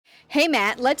Hey,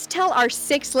 Matt, let's tell our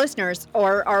 6 listeners,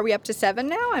 or are we up to 7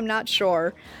 now? I'm not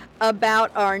sure,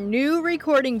 about our new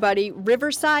recording buddy,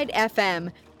 Riverside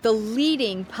FM, the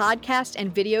leading podcast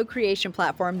and video creation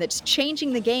platform that's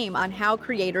changing the game on how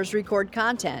creators record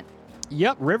content.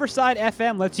 Yep, Riverside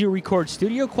FM lets you record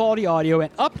studio quality audio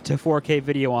and up to 4K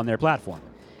video on their platform.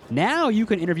 Now you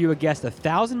can interview a guest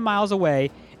 1,000 miles away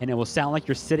and it will sound like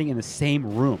you're sitting in the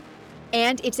same room.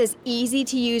 And it's as easy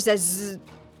to use as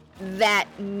that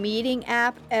meeting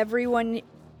app everyone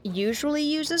usually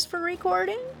uses for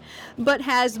recording, but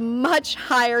has much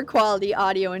higher quality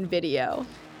audio and video.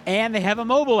 And they have a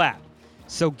mobile app,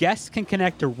 so guests can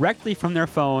connect directly from their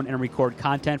phone and record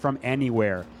content from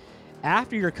anywhere.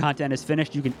 After your content is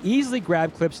finished, you can easily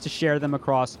grab clips to share them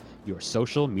across your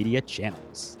social media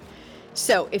channels.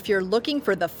 So if you're looking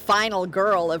for the final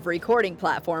girl of recording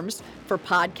platforms for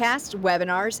podcasts,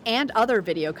 webinars, and other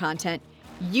video content,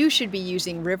 you should be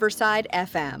using Riverside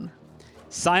FM.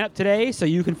 Sign up today so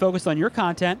you can focus on your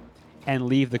content and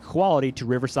leave the quality to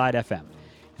Riverside FM.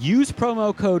 Use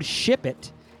promo code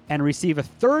SHIPIT and receive a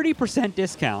 30%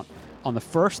 discount on the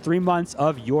first 3 months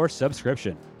of your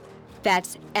subscription.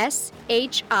 That's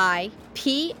SHIPIT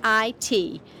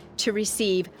to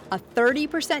receive a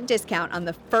 30% discount on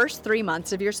the first 3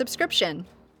 months of your subscription.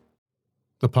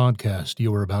 The podcast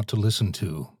you are about to listen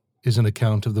to is an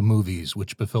account of the movies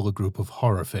which befell a group of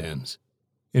horror fans,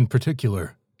 in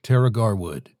particular, Tara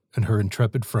Garwood and her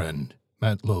intrepid friend,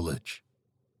 Matt Lolich.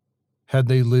 Had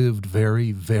they lived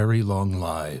very, very long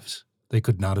lives, they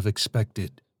could not have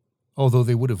expected, although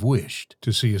they would have wished,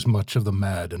 to see as much of the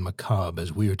mad and macabre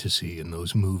as we are to see in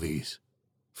those movies.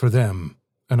 For them,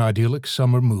 an idyllic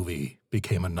summer movie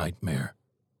became a nightmare,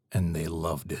 and they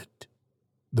loved it.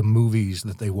 The movies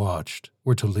that they watched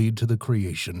were to lead to the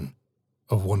creation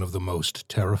of one of the most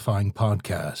terrifying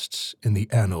podcasts in the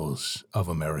annals of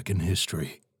American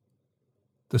history.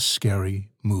 The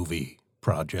Scary Movie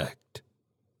Project.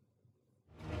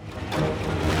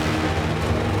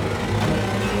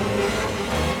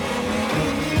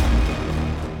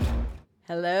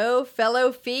 Hello,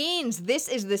 fellow fiends. This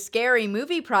is the Scary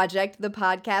Movie Project, the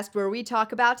podcast where we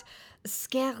talk about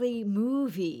scary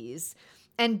movies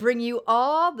and bring you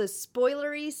all the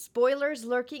spoilers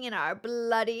lurking in our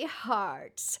bloody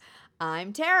hearts.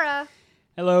 I'm Tara.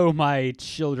 Hello, my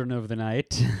children of the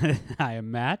night. I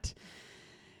am Matt.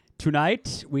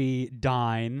 Tonight, we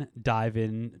dive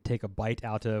in, take a bite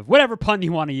out of whatever pun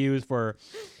you want to use for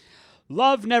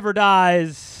Love Never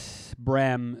Dies,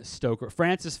 Bram Stoker,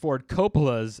 Francis Ford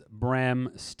Coppola's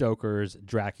Bram Stoker's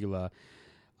Dracula.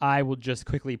 I will just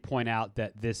quickly point out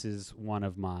that this is one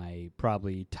of my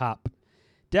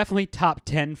definitely top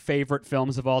 10 favorite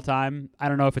films of all time. I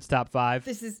don't know if it's top 5.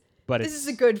 This is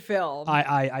a good film.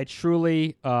 I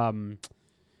truly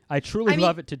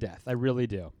love it to death. I really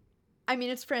do. I mean,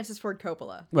 it's Francis Ford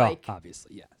Coppola. Well,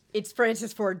 obviously, yeah. It's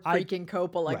Francis Ford freaking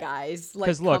Coppola, right. Guys.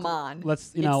 Like, look, come on.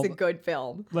 It's a good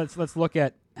film. Let's look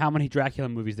at how many Dracula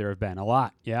movies there have been. A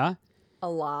lot, yeah? A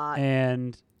lot.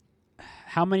 And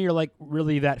how many are like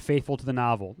really that faithful to the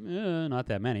novel? Not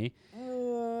that many.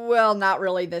 Well, not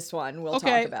really this one. We'll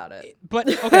talk about it.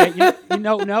 But okay,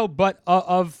 no. But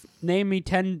of name me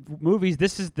 10 movies,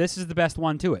 this is the best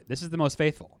one to it. This is the most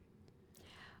faithful.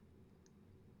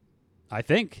 I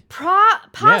think.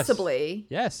 Possibly.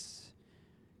 Yes.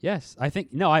 I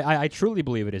think. No, I truly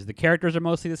believe it is. The characters are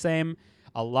mostly the same.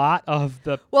 A lot of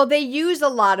the. Well, they use a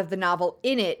lot of the novel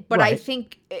in it, but right. I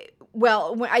think.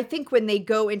 Well, I think when they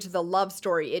go into the love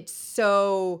story, it's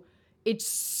so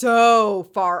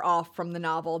far off from the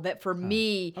novel that for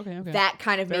me, that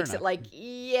kind of makes it like,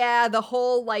 yeah, the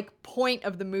whole like point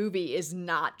of the movie is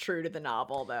not true to the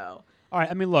novel, though. All right,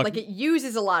 I mean, look. Like, it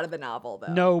uses a lot of the novel,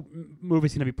 though. No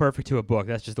movie's going to be perfect to a book.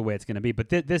 That's just the way it's going to be. But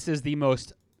this is the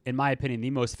most, in my opinion, the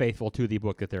most faithful to the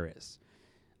book that there is.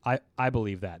 I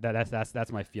believe that.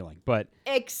 That's my feeling. But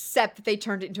except that they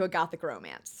turned it into a gothic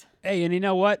romance. Hey, and you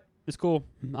know what? It's cool.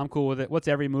 I'm cool with it. What's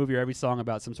every movie or every song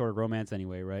about some sort of romance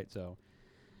anyway, right? So,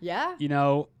 yeah.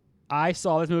 I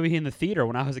saw this movie in the theater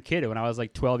when I was a kid, when I was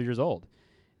like 12 years old.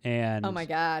 And oh, my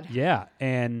God. Yeah,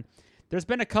 and there's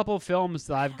been a couple of films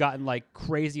that I've gotten like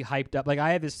crazy hyped up. Like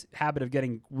I have this habit of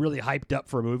getting really hyped up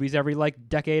for movies every like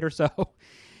decade or so.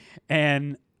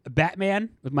 And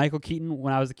Batman with Michael Keaton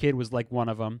when I was a kid was like one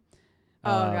of them. Oh,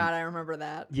 God, I remember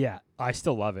that. Yeah, I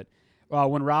still love it.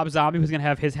 When Rob Zombie was going to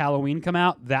have his Halloween come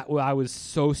out, I was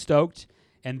so stoked.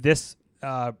 And this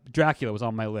Dracula was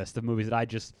on my list of movies that I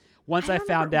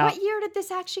found out. What year did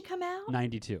this actually come out?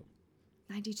 92.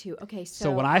 92. Okay, so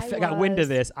when I got wind of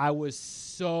this, I was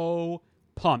so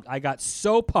pumped. I got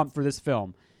so pumped for this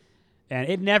film. And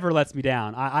it never lets me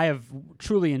down. I have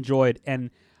truly enjoyed,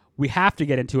 and we have to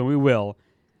get into, and we will,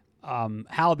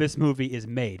 how this movie is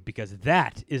made, because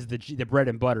that is the bread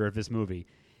and butter of this movie,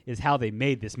 is how they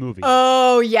made this movie.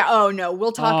 Oh, yeah. Oh, no.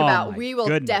 We'll talk about, we will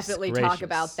goodness definitely gracious. talk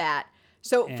about that.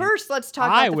 So And first, let's talk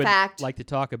about the fact. I would like to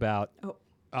talk about,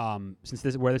 since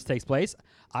this is where this takes place,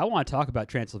 I want to talk about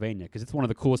Transylvania, because it's one of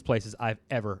the coolest places I've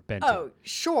ever been to. Oh,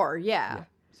 sure. Yeah.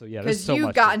 So yeah, there's because so you've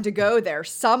much gotten to go there.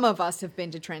 Some of us have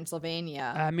been to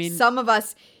Transylvania. I mean, some of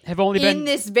us have only in been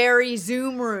this very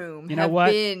Zoom room have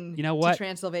been to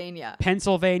Transylvania.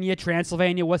 Pennsylvania,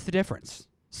 Transylvania, what's the difference?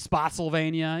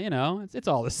 Spotsylvania, it's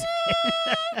all the same.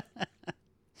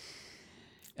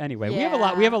 Anyway, we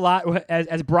have a lot,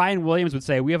 as Brian Williams would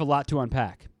say, we have a lot to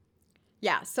unpack.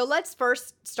 Yeah, so let's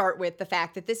first start with the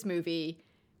fact that this movie,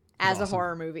 as awesome. a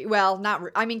horror movie, well,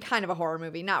 kind of a horror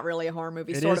movie, not really a horror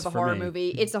movie, sort of a horror movie.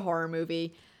 It's a horror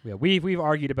movie. Yeah, we've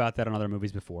argued about that on other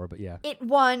movies before, but yeah. It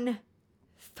won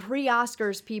 3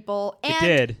 Oscars, people. And it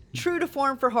did. True to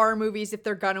form for horror movies, if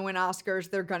they're going to win Oscars,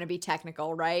 they're going to be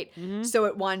technical, right? Mm-hmm. So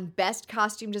it won Best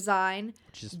Costume Design,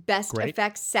 Best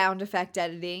Effects, Sound Effect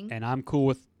Editing. And I'm cool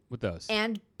with those.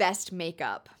 And Best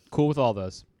Makeup. Cool with all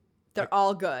those. They're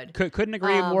all good. Couldn't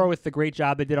agree more with the great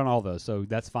job they did on all those, so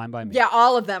that's fine by me. Yeah,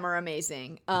 all of them are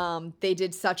amazing. They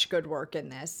did such good work in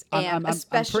this, and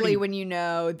especially when you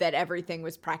know that everything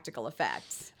was practical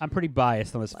effects. I'm pretty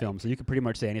biased on this film, so you could pretty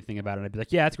much say anything about it. I'd be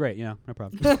like, yeah, that's great, no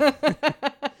problem.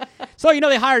 So,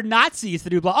 they hired Nazis to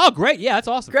do blah. Oh, great, yeah, that's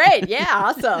awesome. Great, yeah,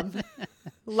 awesome.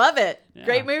 Love it. Yeah,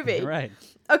 great movie. Right.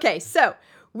 Okay, so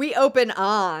we open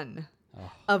on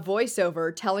a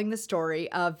voiceover telling the story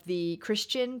of the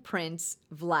Christian prince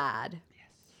Vlad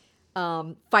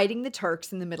fighting the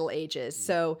Turks in the Middle Ages.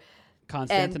 So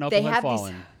Constantinople had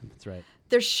fallen. That's right.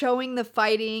 They're showing the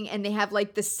fighting, and they have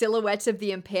like the silhouettes of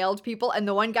the impaled people, and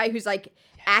the one guy who's like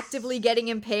actively getting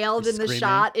impaled in the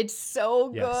shot. It's so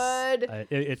good.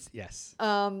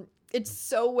 It's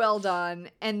so well done.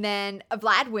 And then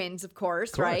Vlad wins, of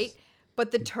course, right?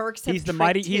 But the Turks have He's the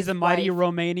mighty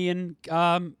Romanian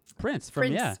Prince.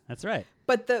 Yeah, that's right.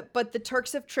 But the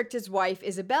Turks have tricked his wife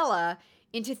Isabella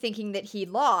into thinking that he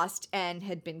lost and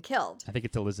had been killed. I think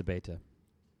it's Elisabetta.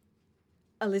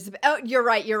 Oh, you're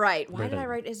right. Why did I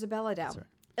write Isabella down? Right.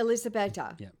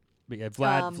 Elisabetta. Yeah.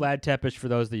 Vlad Tepes, for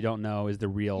those that you don't know, is the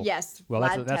real. Yes. Well,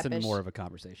 that's more of a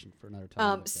conversation for another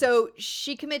time. So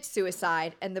she commits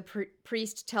suicide, and the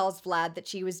priest tells Vlad that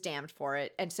she was damned for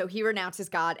it, and so he renounces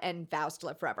God and vows to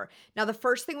live forever. Now, the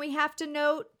first thing we have to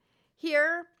note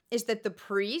here is that the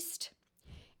priest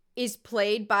is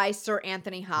played by Sir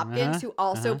Anthony Hopkins, who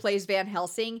also plays Van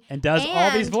Helsing. And does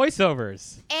all these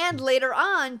voiceovers. And later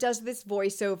on does this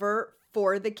voiceover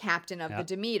for the captain of the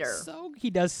Demeter. So he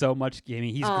does so much. I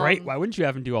mean, he's great. Why wouldn't you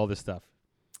have him do all this stuff?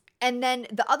 And then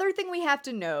the other thing we have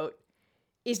to note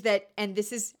is that, and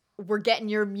this is, we're getting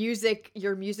your music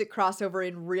crossover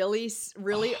in really,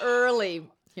 really early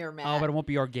here, Matt. Oh, but it won't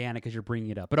be organic because you're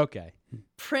bringing it up. But okay.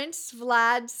 Prince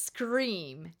Vlad's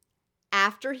scream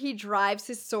after he drives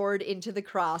his sword into the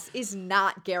cross is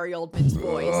not Gary Oldman's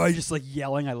voice. Oh, just like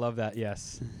yelling. I love that.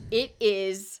 Yes. It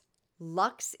is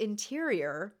Lux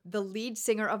Interior, the lead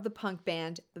singer of the punk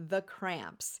band The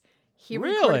Cramps. He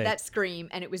recorded that scream,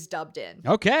 and it was dubbed in.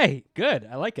 Okay, good.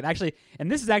 I like it. Actually,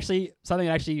 and this is actually something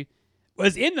that actually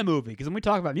was in the movie, because when we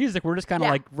talk about music, we're just kind of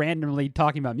like randomly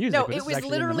talking about music. No, it was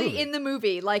literally in the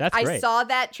movie. Like, That's I great. saw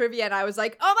that trivia, and I was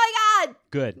like, oh my God!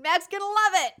 Good. Matt's going to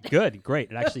love it! Good, great.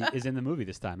 It actually is in the movie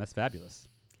this time. That's fabulous.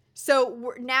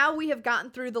 So now we have gotten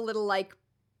through the little, like,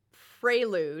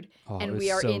 prelude, and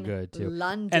we are in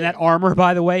London. And that armor,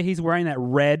 by the way, he's wearing that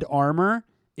red armor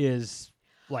is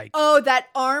like... Oh, that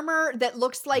armor that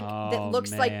looks like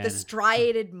like the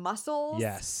striated muscles?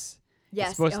 Yes.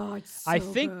 Yes. It's so I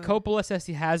think good. Coppola says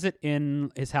he has it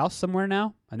in his house somewhere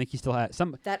now. I think he still has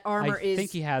some. That armor I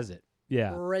think he has it.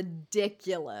 Yeah.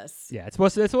 Ridiculous. Yeah, it's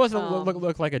supposed to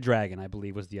look like a dragon, I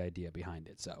believe, was the idea behind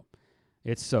it. So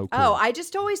it's so cool. Oh, I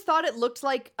just always thought it looked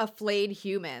like a flayed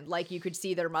human, like you could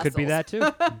see their muscles. Could be that too.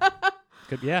 That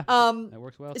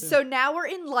works well too. So now we're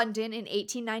in London in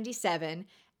 1897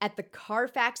 at the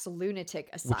Carfax Lunatic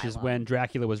Asylum. Which is when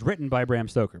Dracula was written by Bram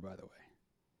Stoker, by the way.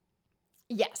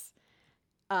 Yes.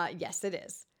 Yes, it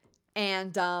is.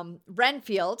 And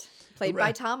Renfield, played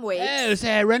by Tom Waits. Oh,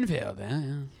 say Renfield.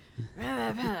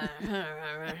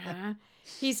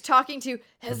 He's talking to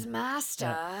his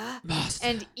master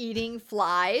and eating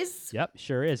flies. Yep,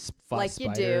 sure is. Like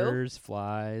spiders, you do.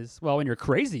 Flies. Well, when you're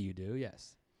crazy, you do,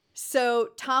 yes. So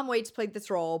Tom Waits played this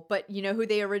role, but you know who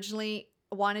they originally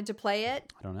wanted to play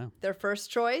it? I don't know. Their first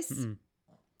choice? Mm-mm.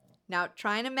 Now,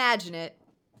 try and imagine it.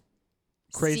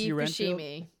 Crazy Steve Renfield?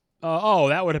 Buscemi. Oh,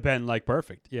 that would have been like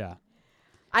perfect. Yeah.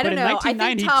 I don't know. I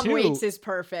think Tom Waits is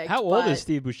perfect. How old is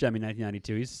Steve Buscemi in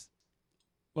 1992? He's,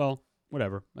 well,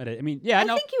 whatever. I mean, yeah, I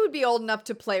think he would be old enough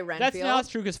to play Renfield. That's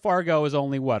true because Fargo is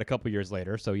only, a couple years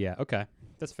later. So, yeah, okay.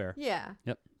 That's fair. Yeah.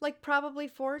 Yep. Like probably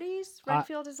 40s.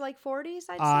 Renfield is like 40s,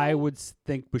 I'd say. I would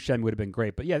think Buscemi would have been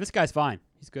great. But, yeah, this guy's fine.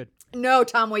 He's good. No,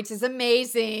 Tom Waits is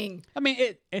amazing. I mean,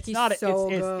 it's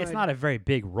not a very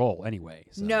big role anyway.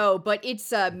 So. No, but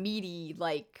it's a meaty,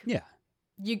 like... Yeah.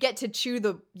 You get to chew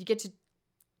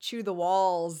the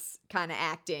walls kind of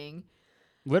acting.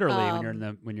 Literally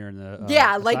when you're in the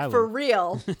yeah, asylum. like for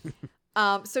real.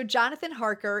 So Jonathan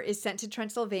Harker is sent to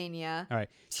Transylvania. All right.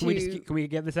 Can we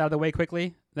get this out of the way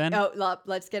quickly then? Oh,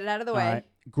 let's get it out of the way. All right.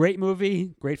 Great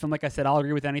movie, great film. Like I said, I'll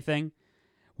agree with anything.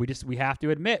 We have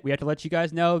to admit, we have to let you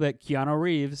guys know that Keanu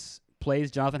Reeves plays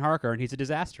Jonathan Harker, and he's a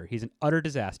disaster. He's an utter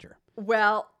disaster.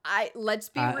 Well, let's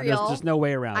be real. There's just no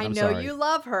way around it. I know you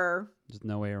love her. There's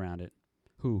no way around it.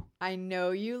 Who? I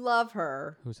know you love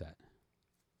her. Who's that?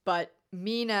 But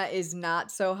Mina is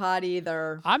not so hot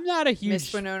either. I'm not a huge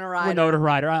Miss Winona Ryder. Winona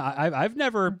Ryder. I've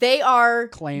never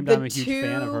claimed I'm a huge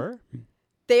fan of her.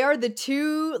 They are the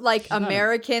two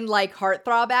American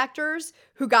heartthrob actors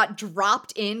who got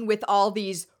dropped in with all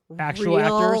these actual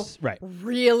actors, right?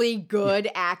 Really good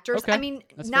actors. Okay. I mean,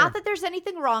 That's not fair. that there's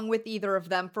anything wrong with either of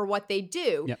them for what they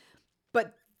do,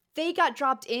 but they got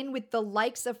dropped in with the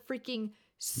likes of freaking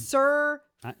Sir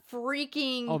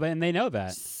freaking. Oh, and they know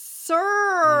that.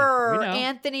 Sir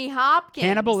Anthony Hopkins,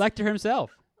 Hannibal Lecter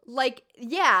himself.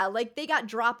 They got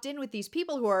dropped in with these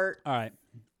people who are all right.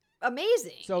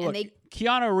 Amazing. So look,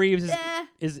 Keanu Reeves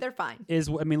is they're fine.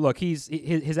 Look,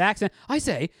 his accent. I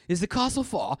say is the causal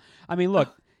flaw. I mean,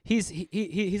 look, he's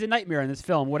a nightmare in this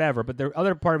film, whatever. But the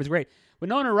other part of it is great.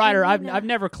 Winona Ryder, I've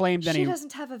never claimed any. She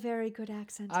doesn't have a very good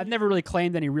accent. I've never really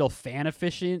claimed any real fan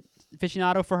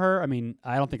aficionado for her. I mean,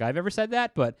 I don't think I've ever said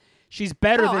that, but she's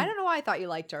better than. I don't know why I thought you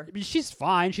liked her. She's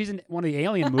fine. She's in one of the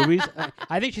Alien movies.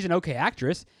 I think she's an okay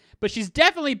actress. But she's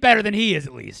definitely better than he is,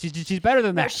 at least. She's better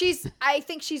than that. I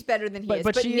think she's better than he is.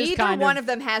 But neither one of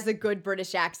them has a good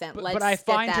British accent. Let's get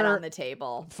that on the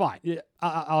table. Fine.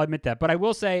 I'll admit that. But I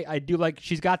will say I do like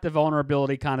she's got the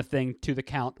vulnerability kind of thing to the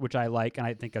Count, which I like, and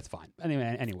I think that's fine.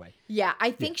 Anyway. Yeah, I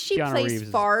think she plays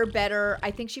far better. I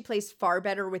think she plays far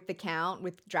better with the Count,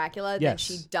 with Dracula, than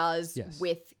she does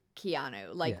with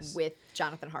Keanu, with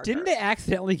Jonathan Harker. Didn't they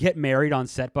accidentally get married on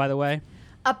set, by the way?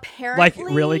 Apparently,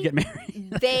 really get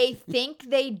married. They think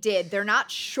they did. They're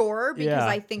not sure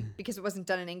because it wasn't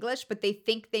done in English, but they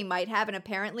think they might have. And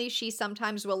apparently, she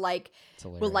sometimes will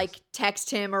text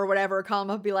him or whatever, call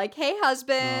him up, be like, "Hey,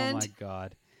 husband." Oh my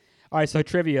god! All right, so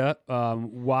trivia.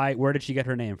 Where did she get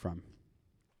her name from?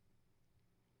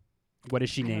 What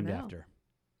is she named after?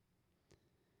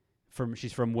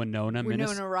 She's from Winona,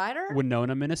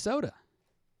 Minnesota.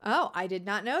 Oh, I did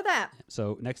not know that.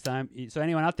 So next time,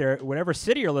 anyone out there, whatever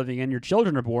city you're living in, your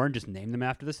children are born, just name them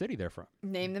after the city they're from.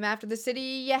 Name them after the city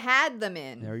you had them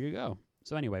in. There you go.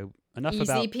 So anyway, enough Easy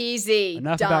about... peasy.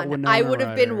 Enough done. about Winona I would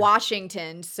have been Ryder.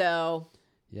 Washington, so...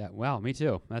 Yeah, well, me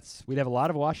too. We'd have a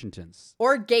lot of Washingtons.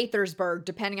 Or Gaithersburg,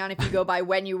 depending on if you go by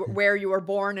where you were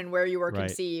born and where you were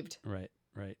conceived. Right.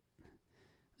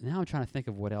 Now I'm trying to think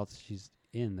of what else she's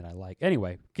in that I like.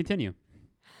 Anyway, continue.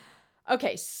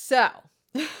 Okay, so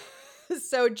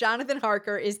Jonathan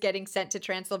Harker is getting sent to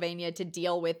Transylvania to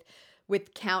deal with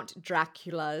Count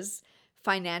Dracula's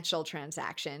financial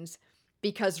transactions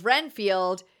because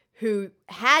Renfield, who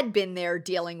had been there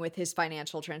dealing with his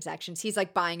financial transactions, he's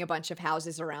buying a bunch of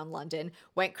houses around London,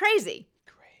 went crazy.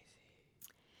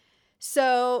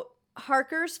 So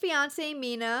Harker's fiancée,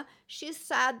 Mina, she's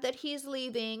sad that he's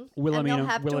leaving. And they'll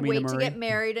have to wait to get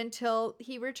married until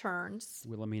he returns.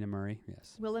 Wilhelmina Murray,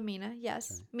 yes. Wilhelmina,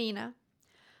 yes. Okay. Mina.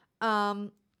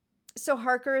 So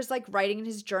Harker is writing in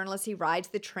his journal as he rides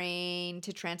the train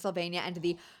to Transylvania and to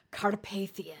the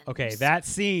Carpathians. Okay, that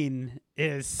scene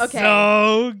is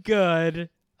so good.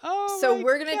 Oh, so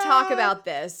we're going to talk about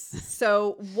this.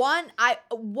 So one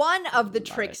of the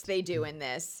tricks they do in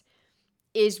this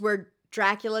is where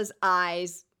Dracula's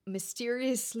eyes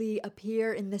mysteriously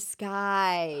appear in the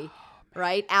sky,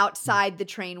 right outside the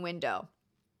train window.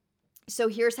 So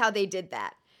here's how they did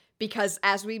that. Because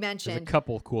as we mentioned, there's a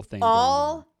couple of cool things.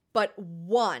 All but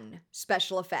one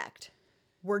special effect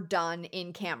were done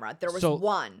in camera. There was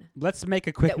one. Let's make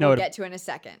a quick note. We'll get to in a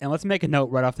second. And let's make a note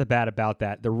right off the bat about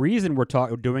that. The reason we're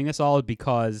doing this all is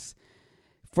because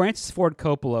Francis Ford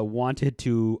Coppola wanted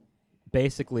to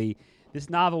basically. This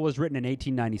novel was written in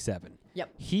 1897.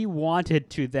 Yep. He wanted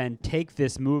to then take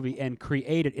this movie and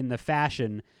create it in the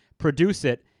fashion, produce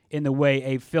it in the way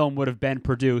a film would have been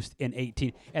produced at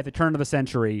the turn of the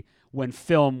century when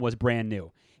film was brand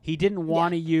new. He didn't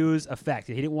want to use effects.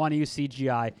 He didn't want to use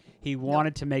CGI. He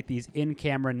wanted to make these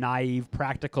in-camera, naive,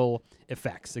 practical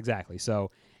effects. Exactly. So,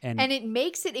 and it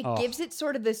makes it gives it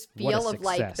sort of this feel of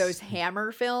like those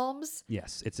Hammer films.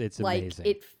 Yes, it's like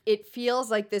amazing. It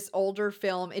feels like this older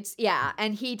film. It's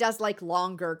and he does like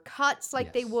longer cuts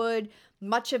like they would.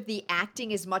 Much of the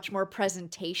acting is much more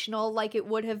presentational, like it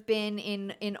would have been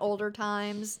in older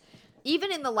times.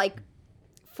 Even in the like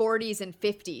 40s and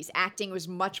 50s, acting was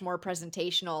much more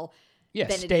presentational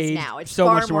than it is now. It's so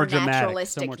far much more dramatic,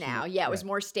 naturalistic now. It was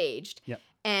more staged. Yep.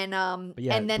 And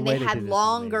and then they had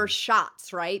longer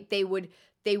shots, right? They would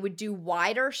do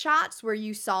wider shots where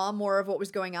you saw more of what was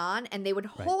going on, and they would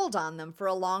hold on them for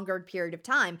a longer period of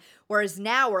time. Whereas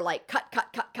now we're like cut.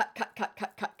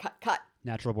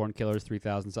 Natural Born Killers,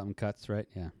 3,000 something cuts, right?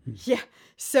 Yeah. Yeah.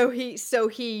 So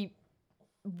he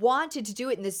wanted to do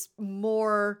it in this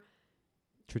more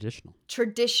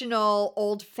traditional,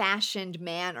 old-fashioned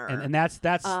manner, and that's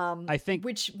I think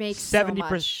which makes 70%. So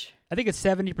much. I think it's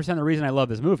 70% of the reason I love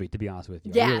this movie. To be honest with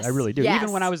you, yes, I really do. Yes.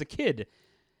 Even when I was a kid,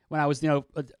 when I was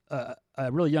a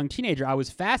really young teenager, I was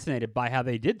fascinated by how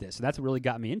they did this, and that's what really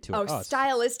got me into it.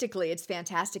 Stylistically, it's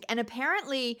fantastic, and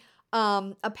apparently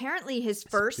his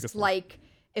first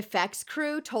effects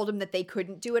crew told him that they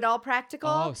couldn't do it all practical.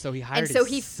 Oh, so he hired his son. And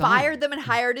so he fired them and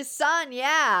hired his son.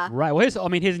 Yeah. Right. Well,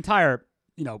 his entire,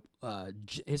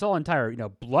 his whole entire,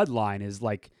 bloodline is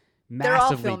like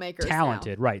massively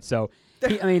talented. Now. Right. So,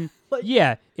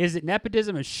 is it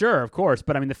nepotism? Sure, of course.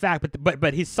 But I mean, the fact,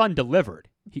 but his son delivered.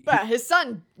 His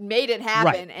son made it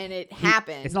happen, and it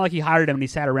happened. It's not like he hired him and he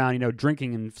sat around,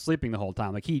 drinking and sleeping the whole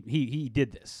time. Like he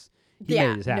did this. He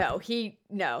made this happen.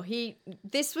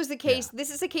 This was a case. Yeah. This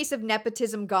is a case of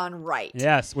nepotism gone right.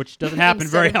 Yes, which doesn't happen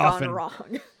very often. Gone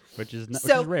wrong. which is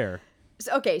rare.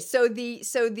 So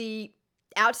the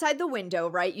outside the window,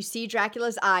 right? You see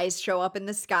Dracula's eyes show up in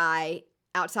the sky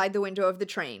outside the window of the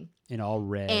train. In all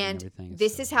red and everything.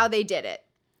 This is how they did it.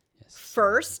 Yes.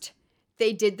 First,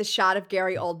 they did the shot of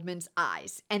Gary Oldman's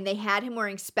eyes, and they had him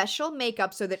wearing special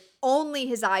makeup so that only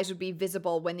his eyes would be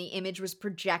visible when the image was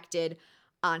projected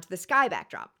onto the sky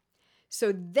backdrop.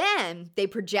 So then they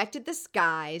projected the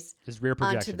skies. His rear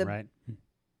projection, right?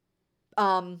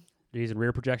 They're using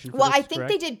rear projection for well, this, I think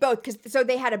correct? they did both, so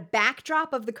they had a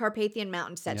backdrop of the Carpathian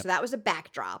Mountain set. Yep. So that was a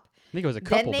backdrop. I think it was a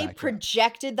couple. Then they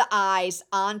projected the eyes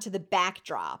onto the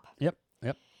backdrop. Yep.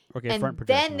 Okay, and front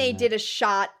projection. Then they did a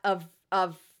shot of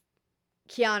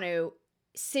Keanu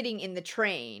sitting in the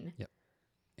train. Yep.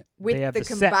 With the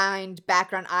combined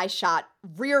background eye shot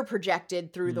rear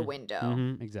projected through the window.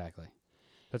 Mm-hmm, exactly.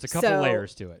 That's a couple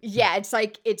layers to it. Yeah,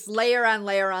 it's layer on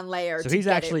layer on layer. So he's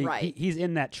actually right. He's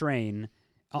in that train,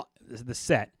 the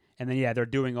set, and then they're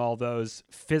doing all those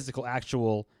physical,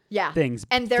 actual things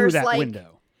and there's through that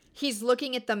window. He's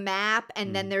looking at the map,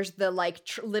 and then there's the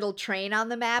little train on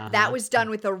the map. That was done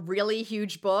with a really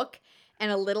huge book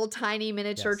and a little tiny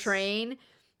miniature train,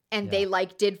 and they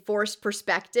did forced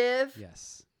perspective.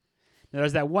 Yes. Now,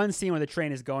 there's that one scene where the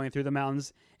train is going through the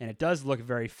mountains, and it does look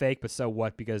very fake, but so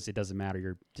what? Because it doesn't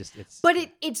matter.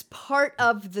 It's part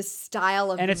of the style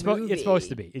of the movie. It's supposed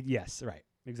to be. Yes, right.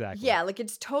 Exactly. Yeah,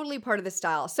 it's totally part of the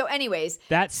style. So anyways,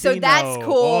 that's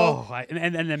cool.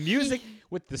 And the music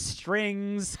with the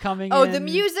strings coming in. Oh, the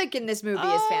music in this movie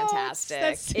is fantastic.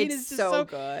 That scene is so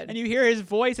good. And you hear his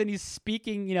voice, and he's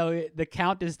speaking, the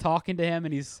Count is talking to him,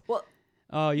 and he's... Well,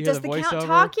 you hear the voiceover? Does the Count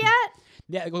talk yet?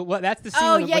 Yeah, well, that's the scene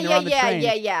when they're on the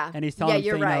train. Yeah. And he's telling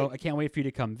him, I can't wait for you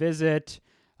to come visit.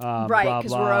 Right,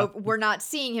 because we're not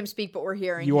seeing him speak, but we're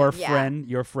hearing your him.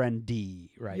 Your friend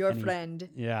D, right? Your friend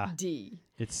D.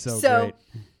 It's so great.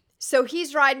 So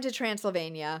he's riding to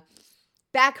Transylvania.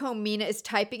 Back home, Mina is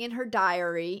typing in her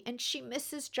diary, and she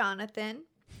misses Jonathan.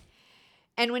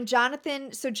 And when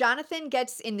Jonathan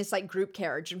gets in this group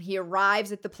carriage, and he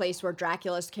arrives at the place where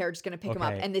Dracula's carriage is going to pick him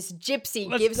up, and this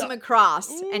gypsy gives him a cross,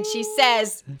 and she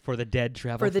says, "For the dead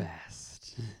travel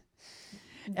fast."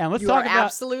 And you are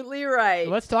absolutely right.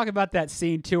 Let's talk about that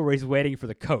scene too, where he's waiting for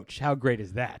the coach. How great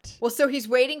is that? Well, so he's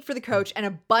waiting for the coach, and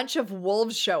a bunch of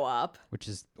wolves show up, which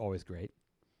is always great.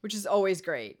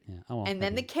 Yeah, and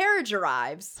then the carriage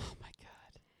arrives. Oh my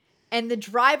god! And the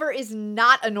driver is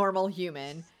not a normal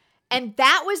human. And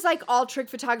that was all trick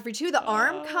photography too. The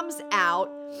arm comes out.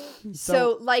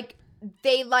 So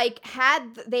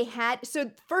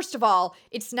first of all,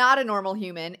 it's not a normal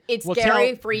human. It's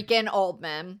Gary freaking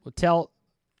Oldman. Well,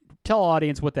 tell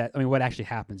audience what actually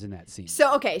happens in that scene.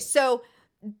 So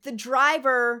the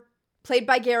driver, played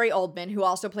by Gary Oldman, who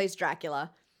also plays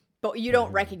Dracula, but you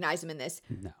don't recognize him in this.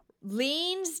 No.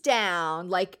 Leans down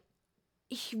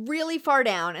really far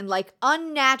down and like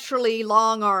unnaturally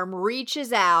long arm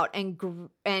reaches out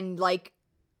and like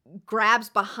grabs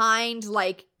behind,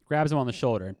 like grabs him on the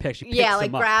shoulder and picks him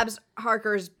up. Grabs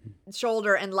Harker's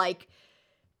shoulder and like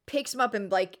picks him up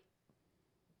and like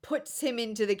puts him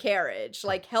into the carriage,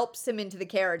 like helps him into the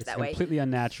carriage that way. Completely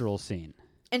unnatural scene.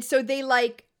 And so they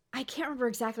like, I can't remember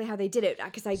exactly how they did it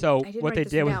because I didn't what write they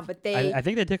did down, but they I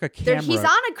think they took a camera. He's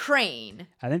on a crane.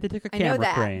 I think they took a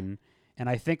camera crane, and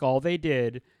I think all they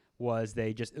did was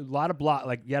they just a lot of block.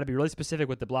 Like you got to be really specific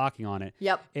with the blocking on it.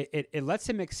 Yep. It lets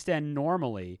him extend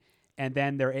normally, and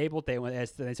then they're able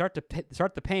as they start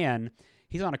the pan.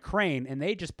 He's on a crane, and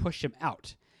they just push him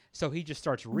out. So he just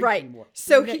starts reaching more.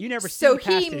 So you never so see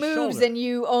past he his moves, shoulder. and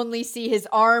you only see his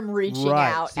arm reaching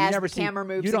out So you as never the camera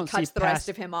moves you don't and cuts see the rest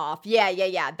of him off.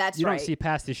 Yeah. That's you right. don't see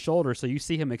past his shoulder, so you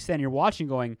see him extend. You're watching,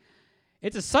 going.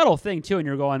 It's a subtle thing too, and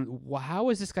you're going, well, how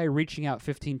is this guy reaching out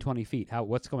 15, 20 feet?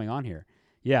 What's going on here?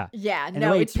 Yeah. Yeah. And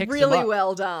No, it's really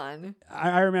well done.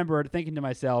 I remember thinking to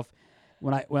myself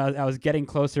when I was getting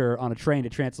closer on a train to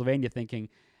Transylvania, thinking,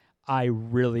 I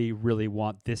really, really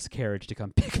want this carriage to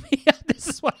come pick me up. This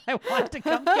is what I want to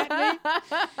come get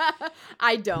me.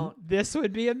 I don't. This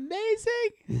would be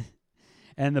amazing.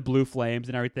 And the blue flames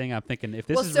and everything. I'm thinking, if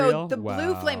this is real, the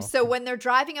blue flames. So when they're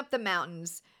driving up the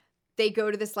mountains, they go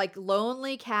to this like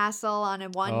lonely castle on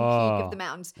one peak of the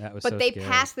mountains. But they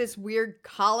pass this weird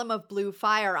column of blue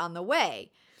fire on the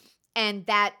way, and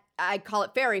that I call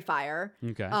it fairy fire.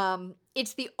 Okay.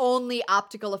 It's the only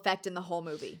optical effect in the whole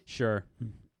movie. Sure.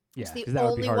 Yeah, it's the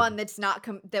only one that's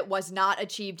that was not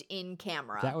achieved in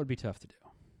camera. That would be tough to do.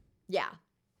 Yeah.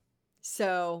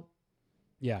 So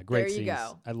yeah, great there you scenes.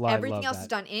 go. Everything Everything else is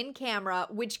done in camera,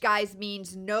 which guys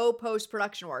means no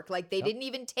post-production work. Like they didn't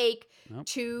even take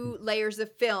 2 layers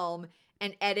of film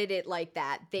and edit it like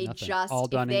that. They just all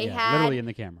done literally in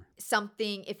the camera.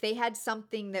 If they had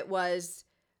something that was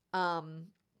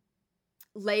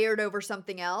layered over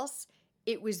something else,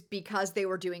 it was because they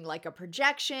were doing like a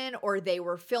projection, or they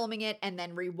were filming it and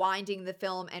then rewinding the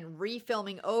film and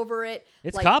refilming over it.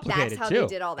 It's like, complicated that's how too. They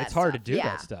did all that. It's hard stuff. to do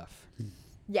that stuff.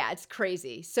 Yeah, it's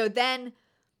crazy. So then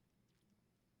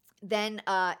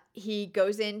he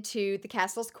goes into the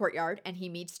castle's courtyard and he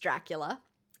meets Dracula,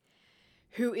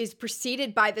 who is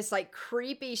preceded by this like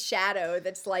creepy shadow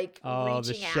that's like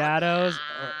reaching out. Shadows,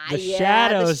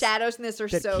 the shadows in this are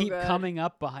that so keep good. coming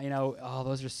up behind.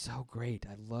 Those are so great.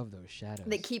 I love those shadows.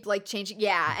 They keep like changing.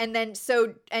 Yeah, and then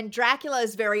and Dracula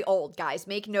is very old, guys.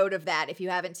 Make note of that if you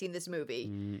haven't seen this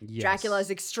movie. Yes. Dracula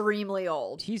is extremely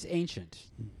old. He's ancient.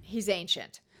 He's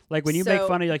ancient. Like when you make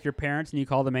fun of like your parents and you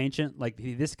call them ancient, like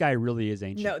this guy really is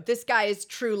ancient. No, this guy is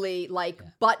truly like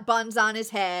butt buns on his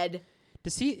head. To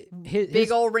see his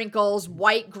big old wrinkles,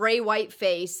 gray white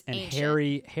face, and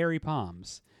ancient. hairy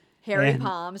palms. Hairy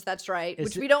palms, that's right.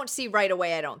 Which we don't see right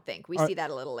away, I don't think. We see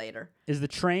that a little later. Is the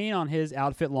train on his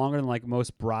outfit longer than like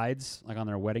most brides, like on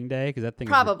their wedding day? Because that thing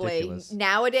is ridiculous.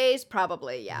 Nowadays,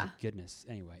 probably, yeah. Oh, goodness.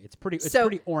 Anyway, it's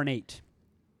pretty ornate.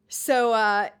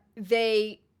 So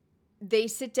they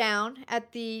sit down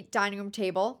at the dining room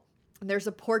table. And there's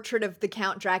a portrait of the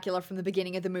Count Dracula from the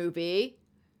beginning of the movie.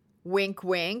 Wink,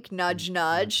 wink, nudge,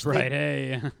 nudge. Right,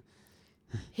 hey.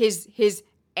 His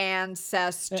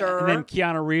ancestor. And then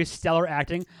Keanu Reeves, stellar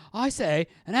acting. I say,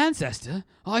 an ancestor.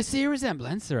 I see a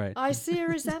resemblance. Right. I see a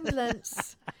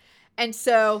resemblance. And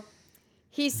so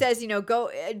he says,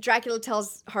 go. Dracula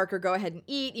tells Harker, go ahead and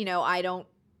eat. I don't.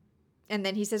 And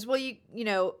then he says, well, he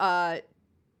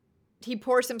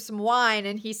pours him some wine,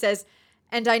 and he says,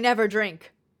 and I never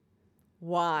drink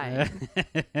wine.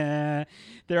 There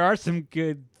are some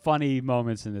good, funny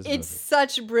moments in this movie. It's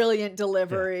such brilliant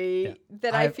delivery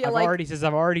that I feel like... He says,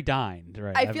 I've already dined.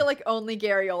 Right. I feel like only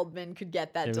Gary Oldman could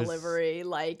get that delivery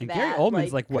like and that. Gary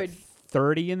Oldman's what,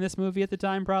 30 in this movie at the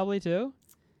time, probably, too?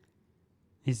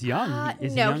 He's young.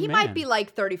 He might be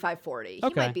like 35, 40.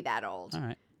 Okay. He might be that old. All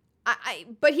right.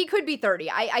 But he could be 30.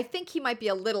 I think he might be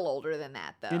a little older than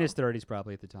that, though. In his 30s,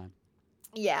 probably, at the time.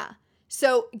 Yeah.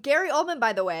 So Gary Oldman,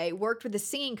 by the way, worked with a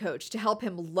singing coach to help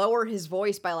him lower his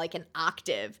voice by like an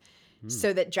octave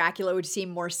so that Dracula would seem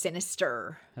more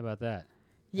sinister. How about that?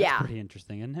 Yeah. That's pretty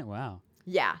interesting, isn't it? Wow.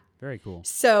 Yeah. Very cool.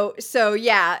 So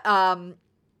yeah,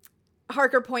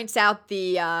 Harker points out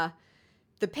the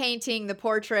painting, the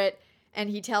portrait, and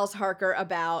he tells Harker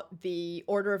about the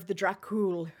Order of the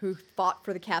Dracula who fought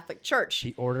for the Catholic Church.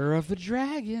 The Order of the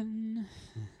Dragon.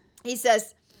 He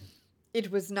says, it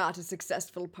was not a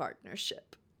successful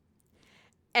partnership.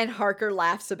 And Harker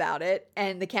laughs about it,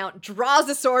 and the Count draws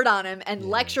a sword on him and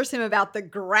lectures him about the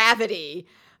gravity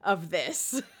of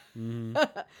this.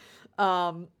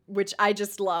 Mm-hmm. Which I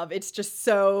just love. It's just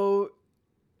so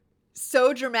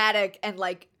so dramatic and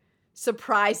like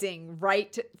surprising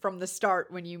right from the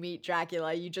start when you meet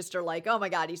Dracula. You just are like, oh my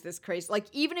God, he's this crazy. Like,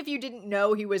 even if you didn't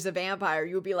know he was a vampire,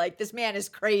 you would be like, this man is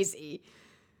crazy.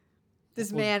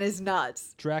 This man is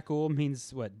nuts. Dracul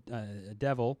means what? A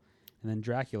devil. And then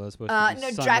Dracula is supposed to be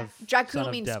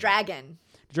Dracula means dragon.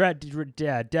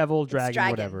 Devil, dragon, dragon,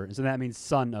 whatever. So that means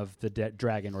son of the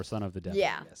dragon or son of the devil.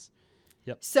 Yeah. Yes.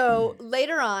 Yep. So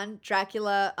later on,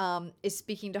 Dracula is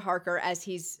speaking to Harker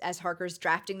as Harker's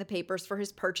drafting the papers for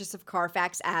his purchase of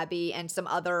Carfax Abbey and some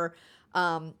other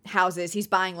houses. He's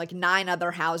buying like 9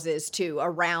 other houses too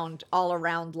all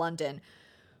around London,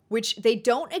 which they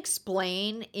don't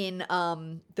explain in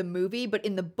the movie, but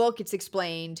in the book it's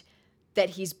explained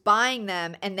that he's buying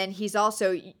them, and then he's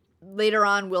also later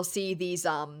on we'll see these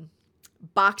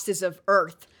boxes of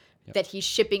earth that he's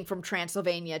shipping from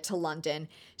Transylvania to London.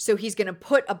 So he's going to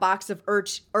put a box of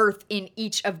earth in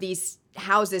each of these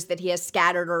houses that he has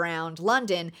scattered around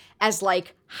London as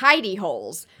like hidey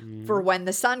holes for when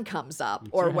the sun comes up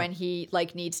or when he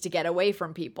like needs to get away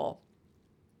from people,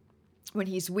 when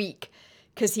he's weak,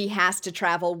 because he has to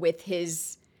travel with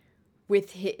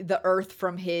the earth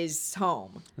from his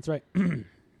home. That's right.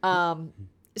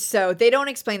 So they don't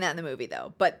explain that in the movie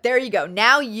though. But there you go.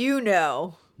 Now you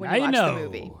know when you watch the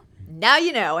movie. Now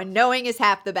you know, and knowing is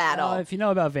half the battle. If you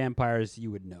know about vampires, you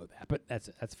would know that, but that's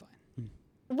fine.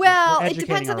 Well, it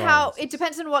depends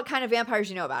on what kind of vampires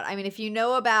you know about. I mean, if you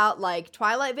know about like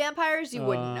Twilight vampires, you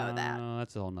wouldn't know that.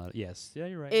 That's a whole nother. Yes, yeah,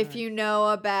 you're right. If you know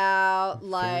about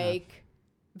like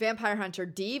Vampire Hunter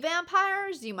D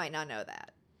vampires, you might not know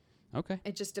that. Okay,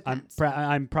 it just depends.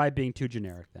 I'm probably being too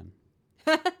generic then.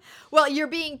 Well, you're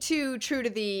being too true to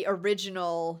the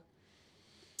original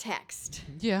text.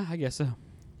 Yeah, I guess so.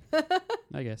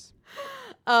 I guess.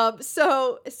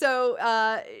 So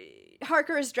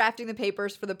Harker is drafting the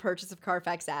papers for the purchase of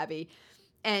Carfax Abbey,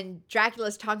 and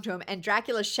Dracula's talking to him, and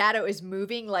Dracula's shadow is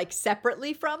moving like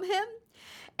separately from him.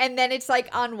 And then it's like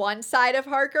on one side of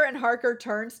Harker, and Harker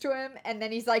turns to him, and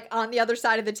then he's like on the other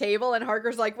side of the table, and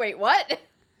Harker's like, wait, what?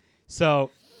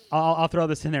 So I'll throw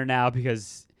this in there now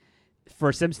because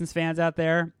for Simpsons fans out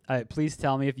there, please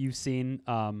tell me if you've seen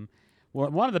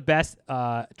one of the best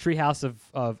Treehouse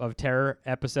of Terror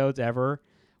episodes ever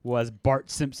was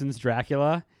Bart Simpson's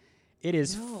Dracula. It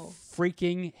is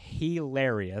freaking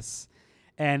hilarious.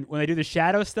 And when they do the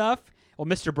shadow stuff, well,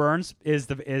 Mr. Burns is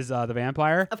the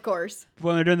vampire. Of course.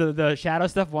 When they're doing the shadow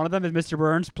stuff, one of them is Mr.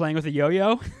 Burns playing with a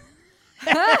yo-yo.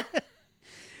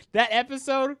 That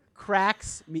episode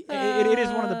cracks me. It is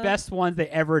one of the best ones they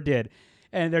ever did.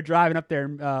 And they're driving up there.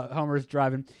 Homer's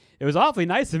driving. It was awfully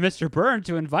nice of Mr. Burns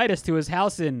to invite us to his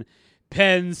house in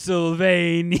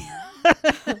Pennsylvania.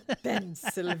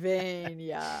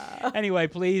 Pennsylvania. Anyway,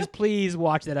 please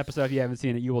watch that episode if you haven't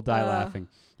seen it. You will die laughing.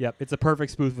 Yep, it's a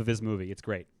perfect spoof of his movie. It's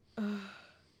great.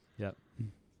 Yep.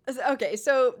 Okay,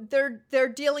 so they're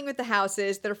dealing with the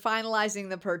houses. They're finalizing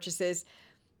the purchases.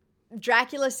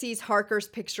 Dracula sees Harker's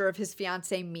picture of his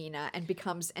fiancée Mina and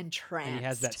becomes entranced. And he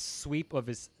has that sweep of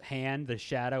his hand, the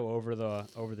shadow over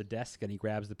the desk, and he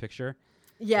grabs the picture.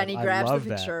 Yeah, and he grabs the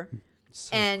picture.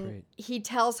 So and great. He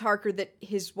tells Harker that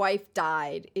his wife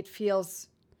died. It feels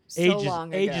so long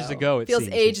ago. Ages ago, it feels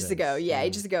seems. Ages ago. Yeah,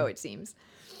 ages ago, it seems.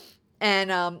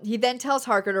 And he then tells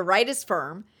Harker to write his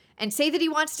firm and say that he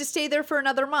wants to stay there for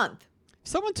another month. If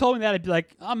someone told me that, I'd be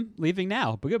like, I'm leaving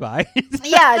now, but goodbye.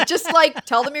 Yeah, just like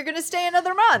tell them you're going to stay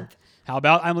another month. How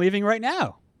about I'm leaving right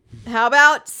now? How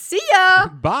about see ya?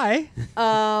 Bye.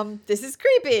 This is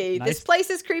creepy. Nice. This place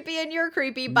is creepy and you're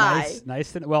creepy. Bye.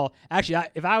 Nice. Well, actually,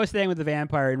 if I was staying with the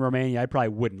vampire in Romania, I probably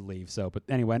wouldn't leave. So, but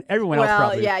anyway, everyone else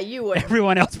probably. Yeah, you would.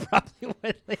 Everyone else probably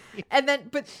would leave. And then,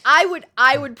 but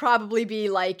I would probably be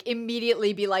like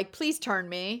immediately be like, please turn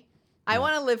me. I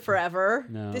want to live forever.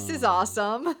 No. This is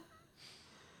awesome.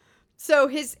 So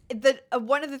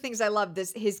one of the things I love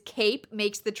his cape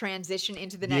makes the transition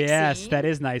into the next scene. Yes, that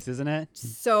is nice, isn't it?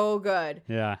 So good.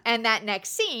 Yeah. And that next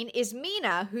scene is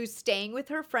Mina, who's staying with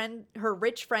her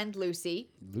rich friend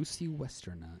Lucy. Lucy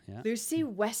Westerner, yeah. Lucy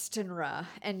Westenra.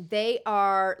 And they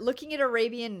are looking at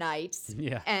Arabian Nights.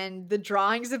 Yeah. And the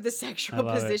drawings of the sexual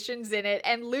positions in it.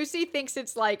 And Lucy thinks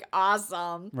it's like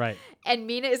awesome. Right. And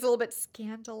Mina is a little bit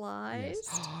scandalized.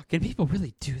 Yes. Can people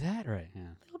really do that? Right. Yeah.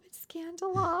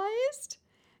 Scandalized.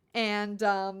 And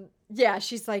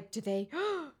she's like, do they?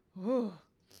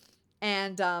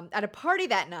 And at a party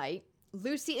that night,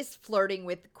 Lucy is flirting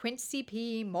with Quincy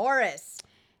P. Morris,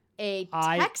 a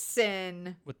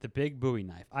Texan with the big Bowie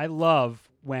knife. I love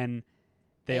when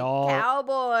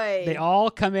cowboy. They all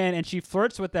come in, and she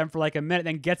flirts with them for like a minute,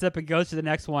 then gets up and goes to the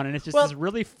next one, and it's just this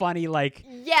really funny like.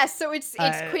 Yes, so it's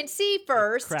Quincy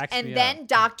first, and then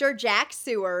Dr. Jack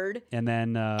Seward, and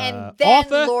then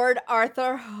Lord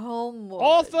Arthur Homewood.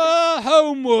 Arthur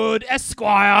Homewood,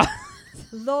 Esquire.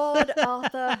 Lord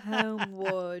Arthur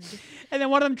Homewood. And then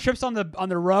one of them trips on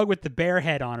the rug with the bear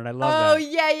head on it. I love that. Oh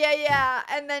yeah.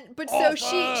 And then, but so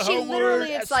she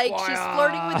literally, it's like she's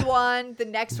flirting with one. The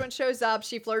next one shows up.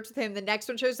 She flirts with him. The next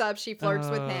one shows up. She flirts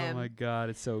with him. Oh my God,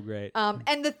 it's so great.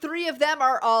 And the three of them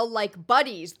are all like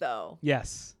buddies, though.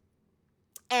 Yes.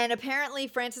 And apparently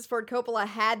Francis Ford Coppola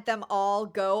had them all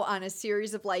go on a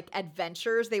series of like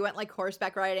adventures. They went like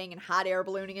horseback riding and hot air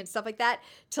ballooning and stuff like that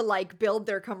to like build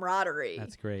their camaraderie.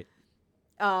 That's great.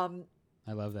 I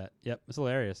love that. Yep, it's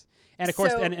hilarious. And of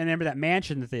course, and remember that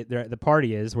mansion that the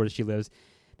party is where she lives.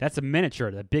 That's a miniature,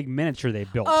 the big miniature they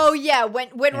built. Oh yeah,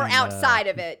 when we're outside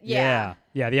of it, yeah.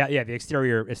 The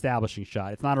exterior establishing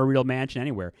shot. It's not a real mansion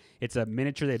anywhere. It's a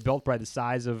miniature they built by the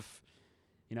size of.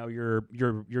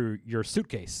 Your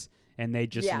suitcase, and they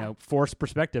just force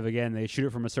perspective again. They shoot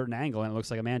it from a certain angle, and it looks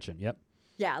like a mansion. Yep.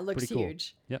 Yeah, it looks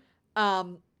huge. Cool.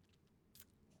 Yep.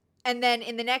 And then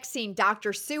in the next scene,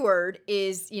 Dr. Seward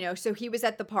is so he was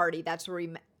at the party. That's where he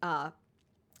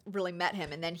really met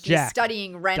him, and then he's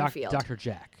studying Renfield. Dr.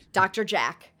 Jack. Dr.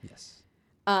 Jack. Yes.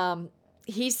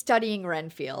 He's studying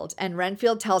Renfield, and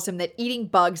Renfield tells him that eating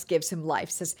bugs gives him life.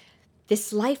 Says,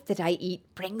 "This life that I eat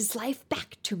brings life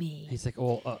back to me." He's like,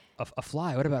 "Well, a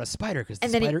fly. What about a spider? Because a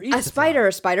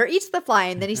spider eats the fly."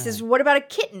 And then he says, "What about a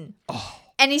kitten?" Oh.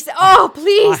 And he said, "Oh,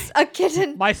 please, a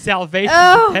kitten. My salvation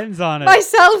depends on it. My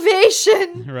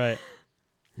salvation." Right.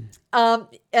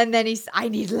 And then I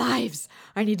need lives.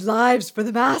 I need lives for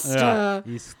the master. Yeah,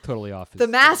 he's totally off. The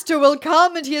master will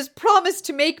come, and he has promised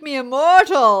to make me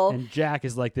immortal. And Jack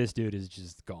is like, this dude is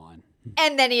just gone.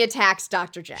 And then he attacks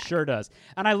Dr. Jack. Sure does.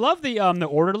 And I love the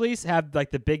orderlies have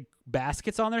like the big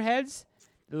baskets on their heads.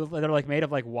 They're like made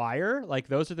of like wire. Like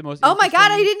those are the most. Oh my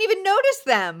God! I didn't even notice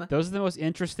them. Those are the most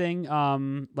interesting.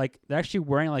 Like they're actually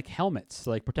wearing like helmets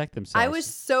to like protect themselves. I was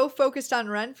so focused on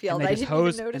Renfield, I didn't even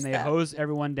notice that. And they hose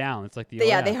everyone down. It's like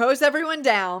they hose everyone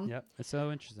down. Yep, it's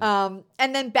so interesting.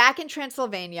 And then back in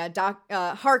Transylvania,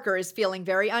 Harker is feeling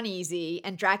very uneasy,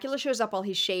 and Dracula shows up while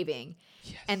he's shaving,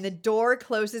 and the door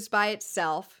closes by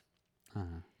itself.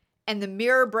 And the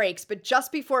mirror breaks, but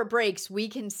just before it breaks, we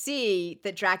can see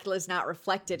that Dracula is not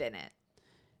reflected in it.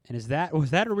 And was that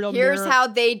a real mirror? Here's how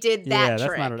they did that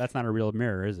trick. That's not a real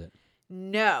mirror, is it?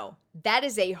 No, that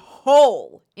is a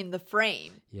hole in the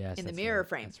frame. Yes, in the mirror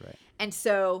frame. That's right. And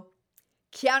so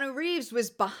Keanu Reeves was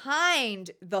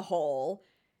behind the hole,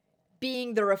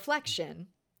 being the reflection.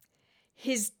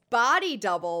 His body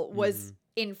double was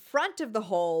in front of the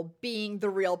hole, being the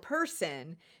real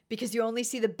person, because you only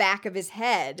see the back of his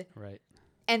head. Right.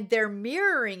 And they're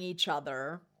mirroring each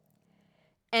other.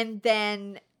 And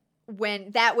then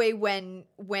when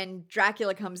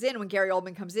Dracula comes in, when Gary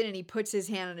Oldman comes in and he puts his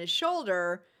hand on his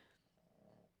shoulder,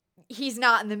 he's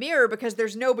not in the mirror because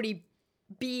there's nobody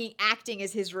acting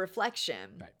as his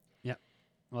reflection. Right. Yep.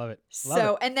 Love it.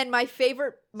 And then my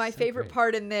favorite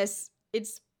part in this,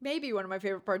 it's maybe one of my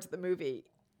favorite parts of the movie.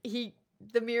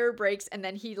 The mirror breaks, and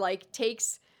then he like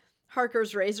takes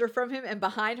Harker's razor from him, and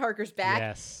behind Harker's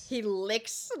back, he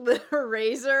licks the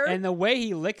razor. And the way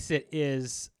he licks it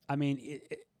is, I mean,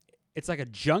 it's like a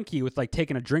junkie with like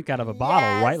taking a drink out of a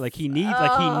bottle, right? Like he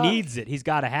needs it. He's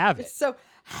got to have it. So,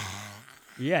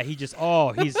 yeah, he's just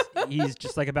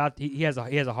like he has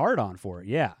a hard on for it.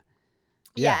 Yeah.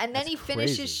 Yeah, and then he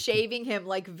finishes shaving him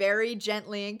like very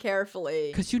gently and carefully.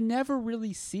 Because you never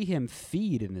really see him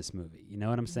feed in this movie. You know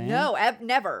what I'm saying? No,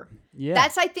 never. Yeah.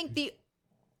 That's, I think,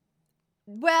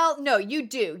 well, no, you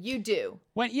do. He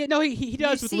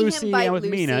does with Lucy and with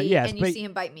Mina. Yes, and you see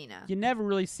him bite Mina. You never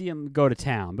really see him go to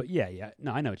town. But yeah.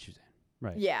 No, I know what you're saying.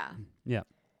 Right. Yeah. Yeah.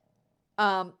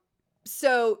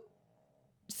 So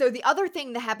the other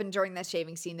thing that happened during that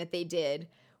shaving scene that they did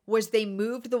was they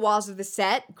moved the walls of the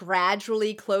set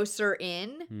gradually closer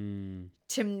in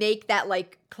to make that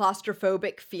like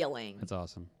claustrophobic feeling. That's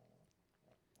awesome.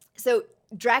 So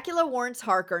Dracula warns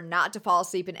Harker not to fall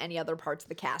asleep in any other parts of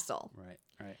the castle. Right.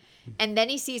 And then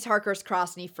he sees Harker's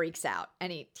cross and he freaks out.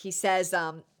 And he says,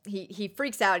 he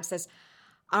freaks out and says,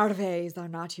 "Our ways are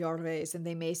not your ways, and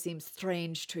they may seem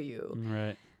strange to you."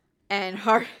 Right. And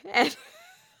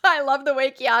I love the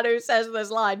way Keanu says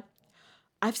this line.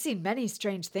 "I've seen many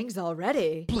strange things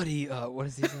already." Bloody, what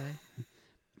does he say?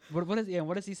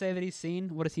 What does he say that he's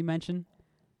seen? What does he mention?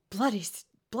 Bloody.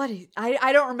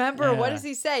 I don't remember. Yeah. What does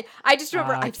he say? I just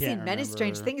remember I've seen many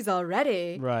strange things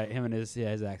already. Right. Him and his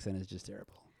accent is just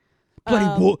terrible.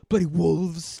 bloody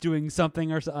wolves doing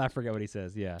something or something. I forget what he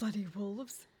says. Yeah. Bloody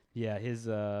wolves. Yeah, his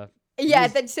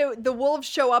Then so the wolves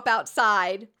show up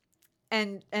outside,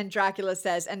 and Dracula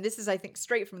says, and this is I think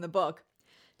straight from the book,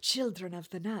 "Children of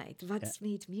the night, what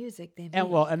sweet music they make."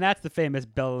 And that's the famous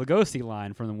Bela Lugosi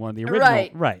line from one of the original.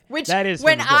 Right. Which that is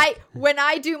when I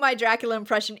do my Dracula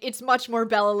impression, it's much more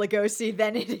Bela Lugosi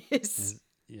than it is.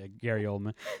 Yeah, Gary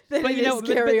Oldman. But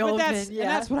Gary Oldman. And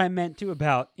that's what I meant too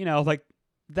about, like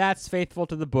that's faithful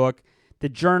to the book. The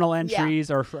journal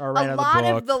entries are right out of the book. A lot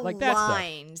of the like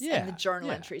lines and the journal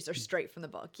entries are straight from the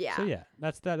book. Yeah. So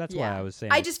that's why I was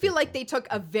saying. I just feel like they took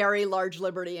a very large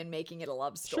liberty in making it a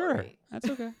love story. Sure, that's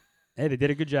okay. Hey, they did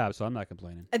a good job, so I'm not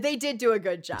complaining. They did do a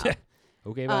good job.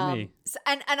 Okay by me.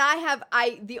 And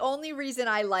the only reason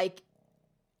I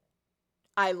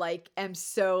am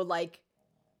so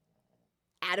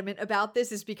adamant about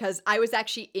this is because I was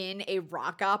actually in a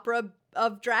rock opera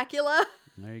of Dracula.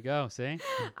 There you go. See,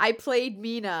 I played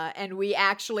Mina, and I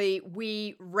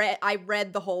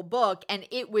read the whole book, and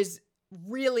it was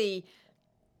really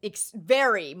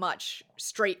very much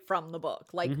straight from the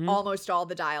book. Like almost all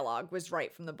the dialogue was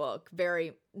right from the book.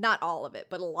 Not all of it,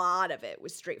 but a lot of it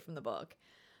was straight from the book.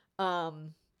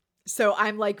 So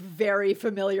I'm very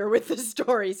familiar with the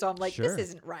story. So I'm like, this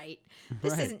isn't right.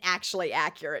 This isn't actually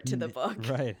accurate to the book.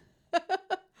 Right.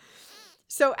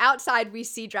 So outside we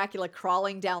see Dracula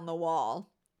crawling down the wall.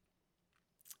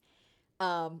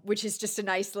 Which is just a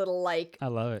nice little I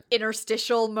love it.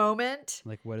 interstitial moment.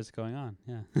 Like, what is going on?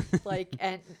 Yeah.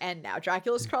 and now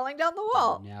Dracula's crawling down the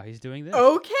wall. Now he's doing this.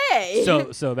 Okay.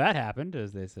 So that happened,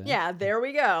 as they say. Yeah, there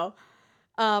we go.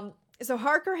 So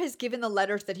Harker has given the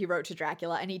letters that he wrote to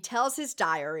Dracula, and he tells his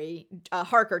diary,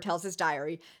 Harker tells his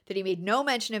diary, that he made no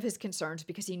mention of his concerns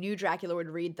because he knew Dracula would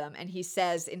read them. And he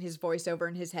says in his voiceover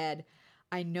in his head,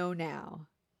 "I know now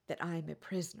that I'm a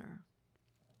prisoner."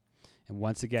 And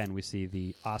once again, we see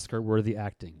the Oscar-worthy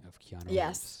acting of Keanu Reeves.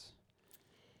 Yes.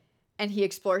 And he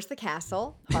explores the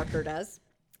castle, Harker does.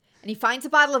 And he finds a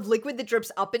bottle of liquid that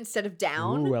drips up instead of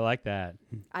down. Ooh, I like that.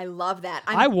 I love that.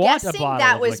 I want a bottle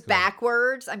that of was liquid.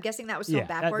 Backwards. I'm guessing that was filmed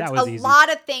backwards. That was a easy. lot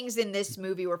of things in this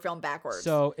movie were filmed backwards.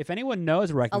 So if anyone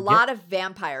knows where I can a lot of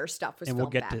vampire stuff was and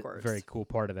filmed we'll get backwards. to a very cool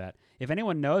part of that. If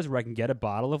anyone knows where I can get a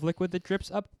bottle of liquid that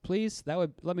drips up, please, that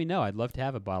would let me know. I'd love to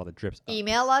have a bottle that drips up.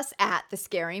 Email us at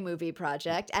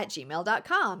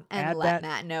thescarymovieproject@gmail.com and let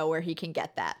Matt know where he can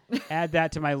get that. Add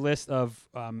that to my list of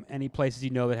any places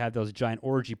that have those giant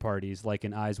orgy parties, like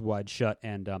in Eyes Wide Shut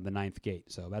and The Ninth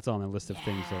Gate. So that's on the list of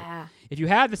things. That, if you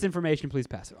have this information, please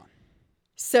pass it on.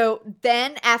 So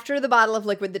then, after the bottle of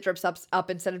liquid that drips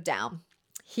up instead of down,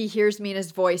 he hears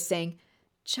Mina's voice saying,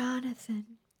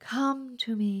 "Jonathan, come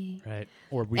to me." Right.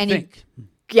 Or we think.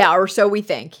 Or so we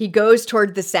think. He goes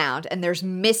toward the sound, and there's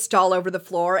mist all over the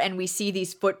floor, and we see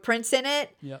these footprints in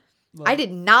it. Yep. I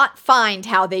did not find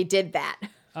how they did that.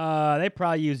 They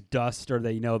probably used dust or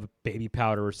the baby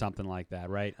powder or something like that,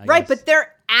 right? I right, guess. but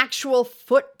they're actual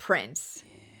footprints.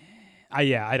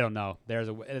 I don't know. There's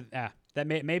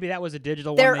maybe that was a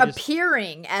digital they're one. They're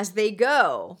appearing as they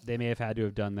go. They may have had to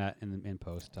have done that in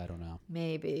post. I don't know.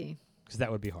 Maybe. Because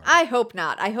that would be hard. I hope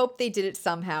not. I hope they did it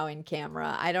somehow in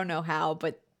camera. I don't know how,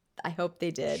 but I hope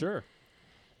they did. Sure.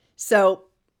 So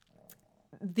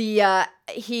the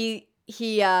he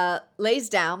lays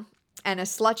down, and a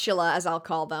slutula, as I'll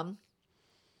call them,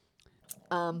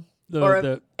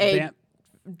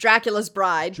 Dracula's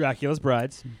bride. Dracula's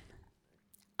brides.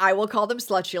 I will call them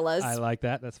slutulas. I like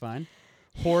that. That's fine.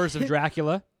 Whores of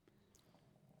Dracula.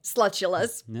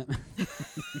 Slutulas. Yep.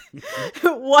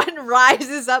 One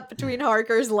rises up between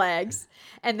Harker's legs,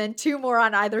 and then two more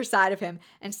on either side of him.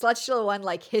 And slutula one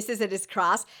hisses at his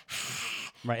cross,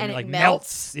 right, and it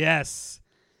melts. Yes.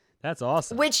 That's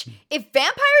awesome. Which, if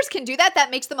vampires can do that, that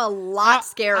makes them a lot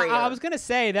scarier. I was going to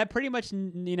say, that pretty much,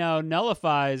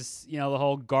 nullifies, the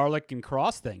whole garlic and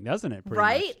cross thing, doesn't it?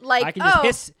 Right? Much? I can just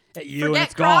hiss at you and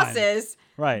it's crosses.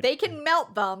 Gone. Right. They can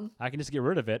melt them. I can just get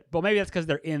rid of it. But maybe that's because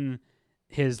they're in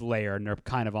his lair and they're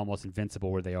kind of almost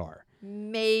invincible where they are.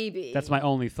 Maybe. That's my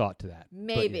only thought to that.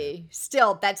 Maybe.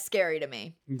 Still, that's scary to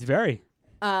me. It's very.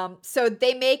 So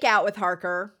they make out with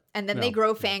Harker. And then they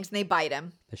grow fangs and they bite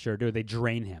him. They sure do. They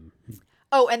drain him.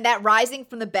 Oh, and that rising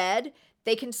from the bed,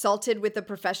 they consulted with a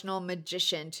professional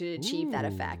magician to achieve that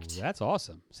effect. That's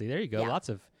awesome. See, there you go. Yeah. Lots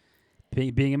of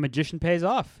being a magician pays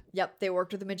off. Yep, they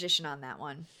worked with a magician on that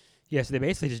one. Yeah, so they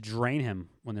basically just drain him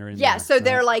when they're in there. Yeah, so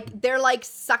right? they're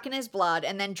sucking his blood,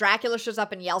 and then Dracula shows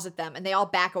up and yells at them, and they all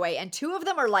back away. And two of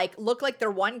them are look like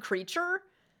they're one creature.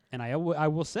 And I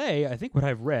will say, I think what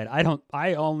I've read,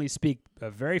 I only speak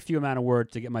a very few amount of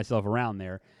words to get myself around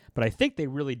there, but I think they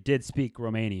really did speak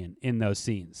Romanian in those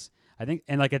scenes. I think,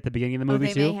 and like at the beginning of the movie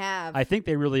they too. may have. I think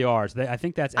they really are. So I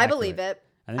think that's. I Accurate. believe it.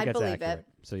 I think I that's believe accurate. it.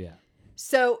 So yeah.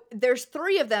 So there's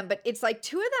 3 of them, but it's like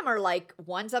 2 of them are like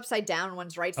one's upside down,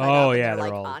 one's right side Oh, up, and yeah, they're they're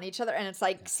like all- on each other, and it's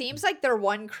like seems like they're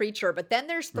one creature, but then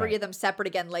there's 3 Right. of them separate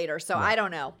again later. So Right. I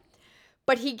don't know.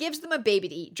 But he gives them a baby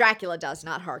to eat. Dracula does,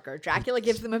 not Harker. Dracula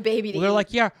gives them a baby to Well, they're eat.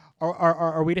 like, yeah,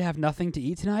 are we to have nothing to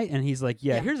eat tonight? And he's like,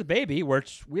 yeah, Yeah. here's a baby,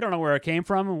 which we don't know where it came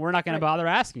from, and we're not going Right. to bother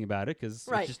asking about it because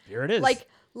Right. just here it is. like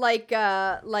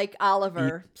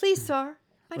Oliver. Please, sir,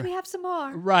 might we have some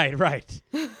more? Right.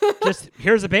 Just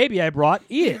here's a baby I brought.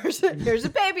 Eat it. Here's a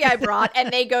baby I brought,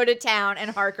 and they go to town, and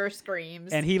Harker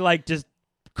screams. And he like just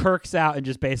kirks out and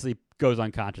just basically goes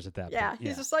unconscious at that yeah, point.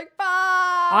 he's just like, bah!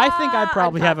 I think I'd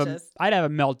probably have unconscious. a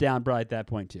meltdown right at that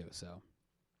point too. So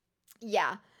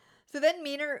Yeah. So then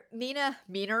Meaner. meaner.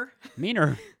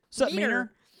 Sup,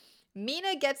 meaner?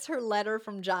 Mina gets her letter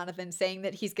from Jonathan saying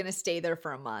that he's going to stay there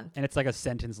for a month. And it's like a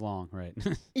sentence long, right?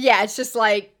 Yeah, it's just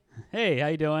like Hey, how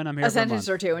you doing? I'm here a for sentence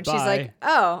a month. or 2. And she's Bye. like,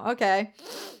 oh, okay.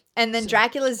 And then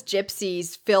Dracula's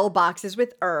gypsies fill boxes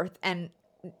with earth, and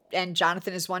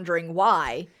Jonathan is wondering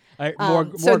why.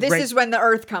 So this is when the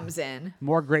earth comes in.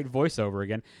 More great voiceover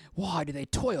again. Why do they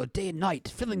toil day and night,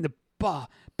 filling the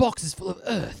boxes full of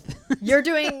earth? You're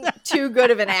doing too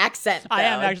good of an accent, though. I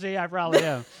am actually. I probably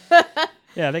am.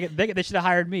 Yeah, they should have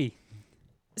hired me.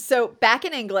 So back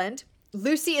in England,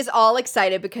 Lucy is all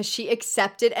excited because she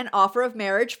accepted an offer of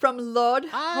marriage from Lord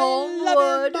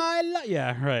Holmwood.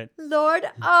 Yeah, right. Lord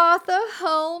Arthur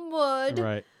Holmwood.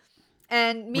 Right.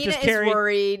 And Which Mina is is Carrie-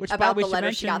 worried which about probably the should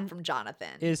letter she got mention from Jonathan.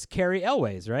 Is Carrie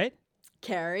Elways, right?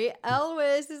 Carrie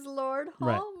Elwes is Lord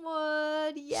Right.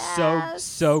 Holmwood. Yes.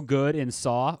 So good in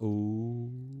Saw.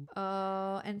 Ooh.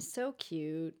 Oh, and so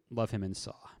cute. Love him in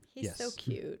Saw. He's Yes. so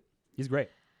cute. He's great.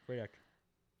 Great actor.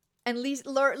 And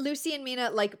Lucy and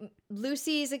Mina, like,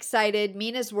 Lucy's excited.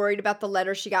 Mina's worried about the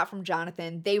letter she got from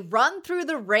Jonathan. They run through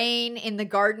the rain in the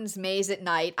garden's maze at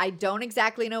night. I don't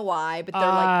exactly know why, but they're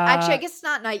like, actually, I guess it's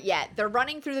not night yet. They're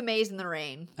running through the maze in the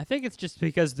rain. I think it's just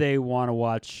because they want to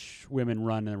watch women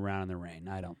run around in the rain.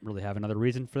 I don't really have another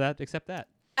reason for that except that.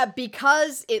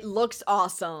 Because it looks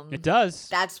awesome. It does.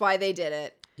 That's why they did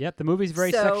it. Yep, the movie's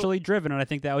very So- sexually driven, and I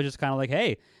think that was just kind of like,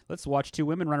 hey, let's watch 2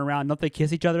 women run around. Don't they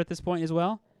kiss each other at this point as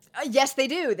well? Yes, they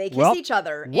do. They kiss Well, each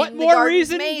other what in more the garden's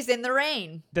reason? maze in the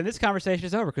rain. Then this conversation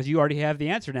is over because you already have the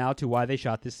answer now to why they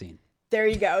shot this scene. There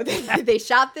you go. They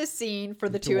shot this scene for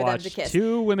the 2 of them to watch kiss.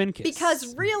 2 women kiss.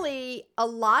 Because really, a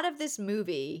lot of this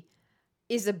movie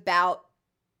is about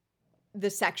the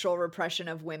sexual repression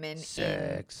of women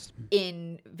Sex.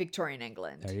 in Victorian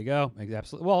England. There you go.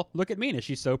 Absolutely. Well, look at Mina.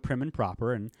 She's so prim and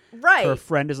proper, and Right. her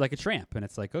friend is like a tramp, and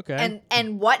it's like, okay.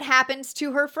 And what happens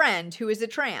to her friend who is a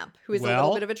tramp, who is a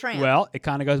little bit of a tramp? Well, it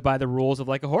kind of goes by the rules of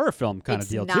like a horror film kind of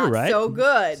deal It's too, not right? so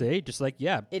good. See, just like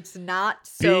It's not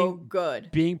so Being-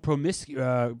 good. being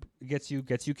promiscuous gets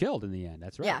you killed in the end.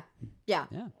 That's right. Yeah.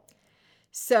 Yeah.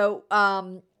 So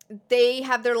they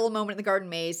have their little moment in the garden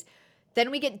maze. Then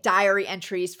we get diary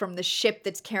entries from the ship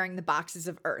that's carrying the boxes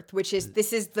of earth, which is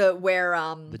this is where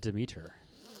The Demeter.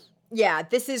 yeah,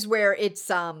 this is where it's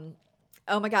oh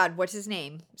my God, what's his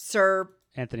name? Sir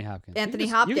Anthony Hopkins. Anthony You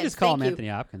can Hopkins, just call thank him you. Anthony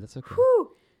Hopkins. That's okay.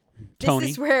 Whew. Tony.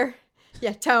 This is where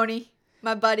Tony,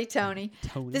 my buddy Tony.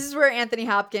 Tony. This is where Anthony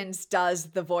Hopkins does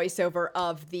the voiceover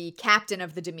of the captain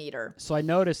of the Demeter. So I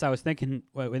noticed, I was thinking,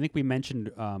 I think we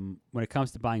mentioned when it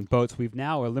comes to buying boats, we've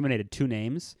now eliminated 2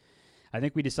 names. I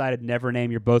think we decided never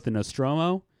name your boat the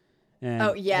Nostromo. And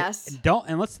Oh, yes.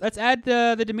 And let's add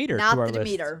the Demeter Not to our the list.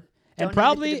 Demeter. And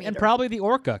Don't name it the Demeter. probably the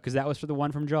Orca, because that was for the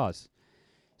one from Jaws.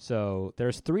 So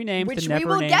there's 3 names Which to never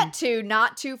we will name. get to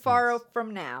not too far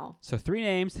from now. So 3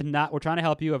 names to not. We're trying to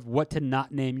help you of what to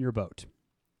not name your boat.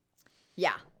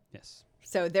 Yeah. Yes.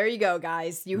 So there you go,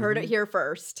 guys. You heard it here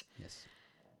first. Yes.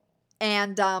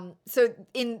 And so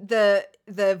in the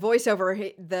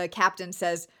voiceover, the captain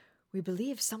says, "We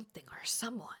believe something or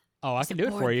someone." Oh, I is can do it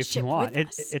aboard for the you if you ship want. with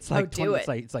us." It's Oh, like do it.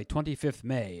 it's like 25th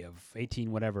May of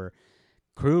 18 whatever.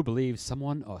 Crew believes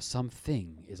someone or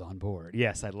something is on board.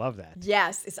 Yes, I love that.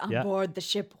 Yes, it's on Yeah. board the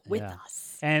ship with Yeah.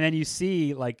 us. And then you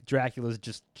see like Dracula's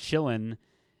just chilling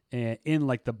in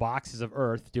like the boxes of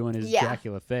earth doing his Yeah.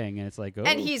 Dracula thing, and it's like, oh,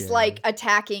 And he's like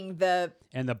attacking the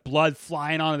and the blood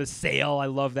flying onto the sail. I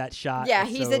love that shot. yeah,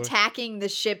 It's he's so- attacking the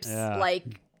ship's Yeah. like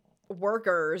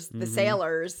workers, the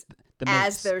sailors, the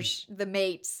as mates. they're the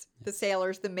mates, the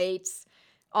sailors, the mates,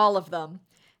 all of them,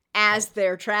 as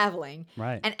they're traveling.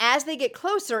 Right. And as they get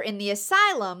closer in the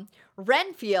asylum,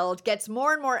 Renfield gets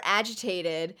more and more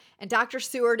agitated, and Dr.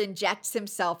 Seward injects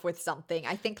himself with something.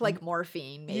 I think like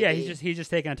morphine, maybe. Yeah, he's just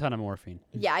taking a ton of morphine.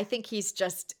 Yeah, I think he's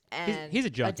just He's a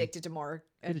junkie. addicted to more.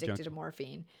 addicted to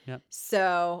morphine. Yep.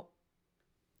 So,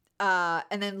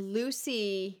 and then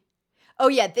Lucy. Oh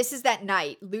yeah, this is that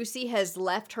night. Lucy has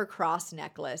left her cross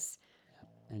necklace.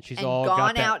 And she's and all gone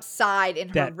got that, outside in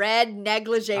her red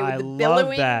negligee with the love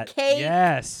billowing that. cape.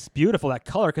 Yes, beautiful that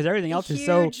color because everything else is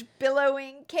so huge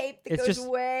billowing cape that it's goes just-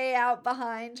 way out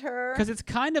behind her. because it's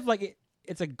kind of like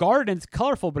it's a garden. It's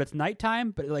colorful, but it's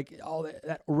nighttime. But like all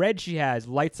that red she has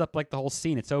lights up like the whole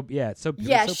scene. It's so it's so beautiful.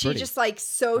 Yeah, so she pretty. just like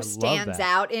so I stands love that.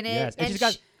 out in it. Yes, and she's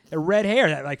got the red hair,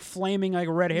 that like flaming like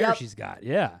red hair Yep. she's got.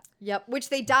 Yeah. Yep, which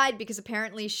they dyed because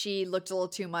apparently she looked a little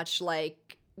too much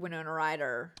like Winona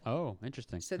Ryder. Oh,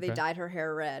 interesting. So they Okay. dyed her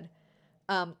hair red.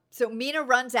 So Mina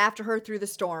runs after her through the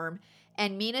storm,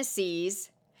 and Mina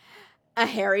sees a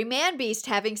hairy man beast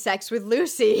having sex with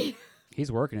Lucy.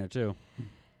 He's working it too.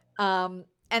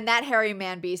 And that hairy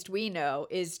man beast we know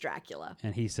is Dracula.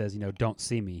 And he says, don't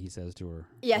see me, he says to her.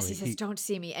 Yes, Or he says, don't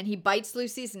see me. And he bites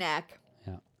Lucy's neck.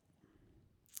 Yeah.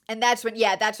 And that's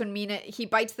when Mina, he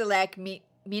bites the neck.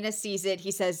 Mina sees it.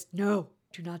 He says, no,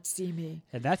 do not see me.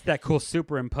 And that's that cool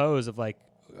superimpose of like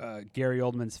Gary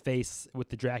Oldman's face with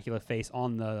the Dracula face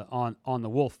on the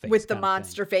wolf face. With the kind of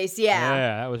monster thing. face, yeah.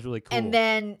 Yeah, that was really cool. And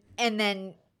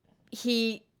then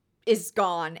he is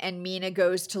gone, and Mina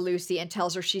goes to Lucy and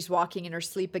tells her she's walking in her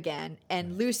sleep again.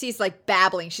 And Lucy's like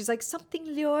babbling. She's like, something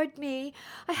lured me.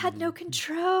 I had no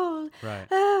control. Right.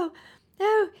 Oh,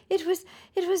 it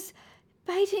was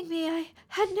biting me. I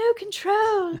had no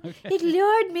control. It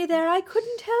lured me there. I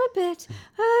couldn't help it.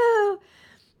 Oh.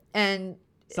 And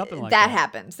Something like that that.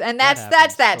 happens. And that's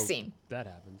happens. that Oh, scene. That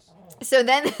happens. So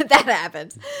then that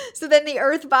happens. So then the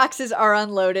earth boxes are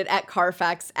unloaded at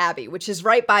Carfax Abbey, which is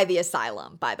right by the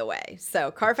asylum, by the way. So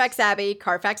Carfax Abbey,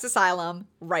 Carfax Asylum,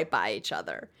 right by each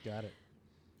other. Got it.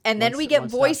 And then we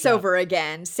get One-stop voiceover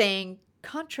again saying,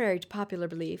 contrary to popular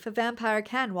belief, a vampire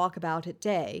can walk about at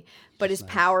day, but his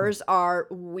powers are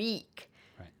weak.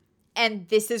 Right. And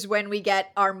this is when we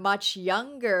get our much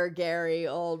younger Gary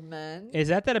Oldman. Is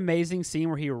that amazing scene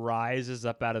where he rises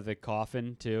up out of the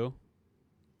coffin too?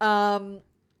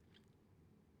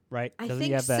 Right? I Doesn't he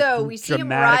think have that so. We see him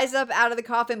dramatic- rise up out of the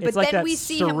coffin, but It's like then that we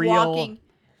see him surreal- walking.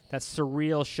 That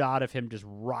surreal shot of him just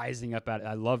rising up out.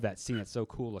 I love that scene. It's so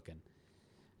cool looking.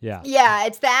 Yeah. Yeah,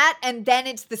 it's that, and then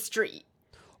it's the street.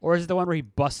 Or is it the one where he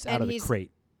busts out And of the he's-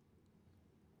 crate?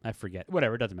 I forget.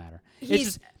 Whatever. It doesn't matter.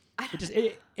 He's-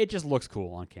 It just looks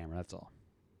cool on camera. That's all.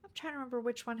 I'm trying to remember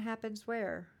which one happens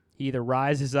where. He either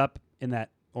rises up in that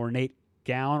ornate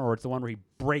gown, or it's the one where he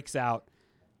breaks out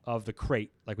of the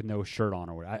crate like with no shirt on,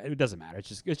 or whatever. It doesn't matter. It's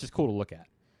just cool to look at.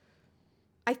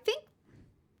 I think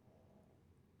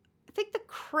the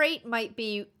crate might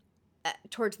be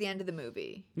towards the end of the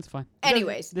movie. It's fine.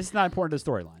 Anyways. This is not important to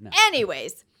the storyline. No.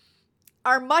 Anyways,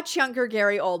 our much younger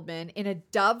Gary Oldman in a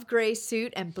dove gray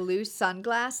suit and blue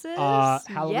sunglasses.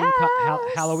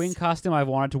 Halloween costume I've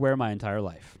wanted to wear my entire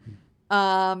life.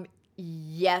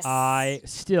 Yes. I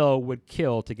still would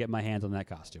kill to get my hands on that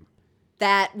costume.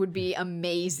 That would be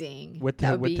amazing.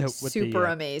 That would be super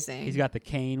amazing. He's got the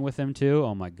cane with him too.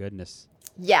 Oh my goodness.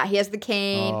 Yeah, he has the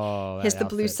cane. Oh, he has that the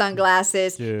blue outfit.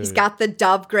 sunglasses. Dude. He's got the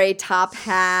dove gray top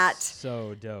hat.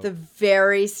 So dope. The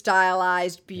very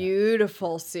stylized,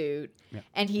 beautiful suit. Yeah.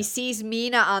 And he sees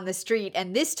Mina on the street,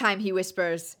 and this time he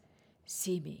whispers,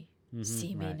 see me.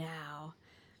 See me right. now.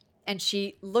 And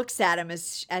she looks at him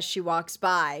as she walks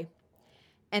by.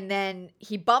 And then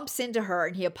he bumps into her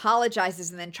and he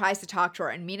apologizes and then tries to talk to her.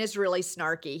 And Mina's really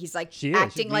snarky. He's like She is. She's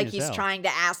acting mean like as he's hell. trying to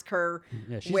ask her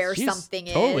Yeah, where she's something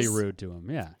totally is. rude to him.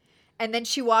 Yeah. And then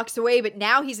she walks away, but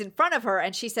now he's in front of her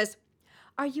and she says,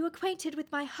 are you acquainted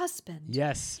with my husband?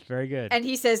 Yes. Very good. And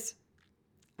he says,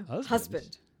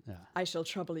 Husband. Yeah. I shall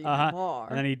trouble you Uh-huh. more.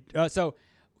 And then he. So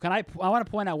can I want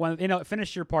to point out one.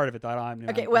 Finish your part of it.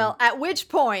 Okay, well, at which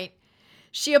point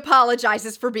she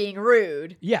apologizes for being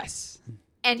rude. Yes.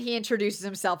 And he introduces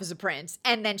himself as a prince.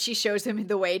 And then she shows him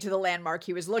the way to the landmark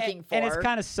he was looking for. And it's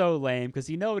kind of so lame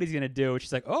because you know what he's going to do.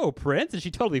 She's like, oh, Prince? And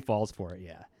she totally falls for it.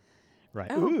 Yeah.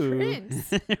 Right. Oh, Ooh.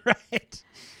 Prince. Right.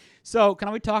 So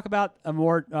can we talk about a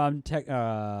more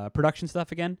production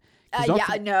stuff again? 'Cause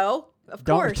of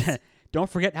course. Don't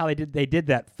forget how they did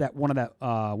that one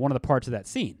of the parts of that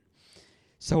scene.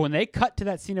 So when they cut to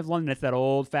that scene of London, it's that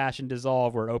old-fashioned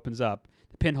dissolve where it opens up,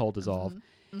 the pinhole dissolve.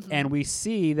 And we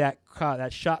see that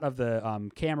shot of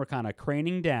the camera kind of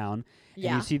craning down, and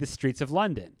you see the streets of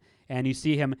London, and you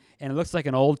see him, and it looks like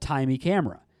an old-timey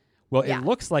camera. Well, it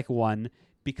looks like one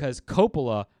because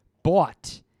Coppola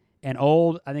bought an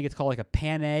old, I think it's called like a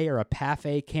Pan-A or a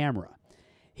Pathé camera.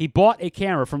 He bought a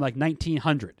camera from like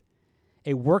 1900,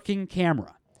 a working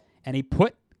camera, and he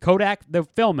put Kodak, the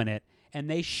film in it, and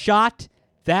they shot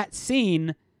that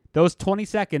scene, those 20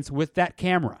 seconds with that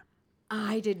camera.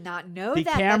 I did not know The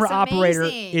that. camera That's operator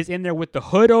amazing. is in there with the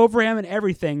hood over him and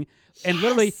everything. And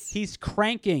literally, Yes. he's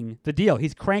cranking the deal.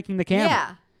 He's cranking the camera.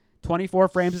 Yeah. 24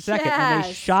 frames a second. And they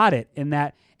Yes. shot it in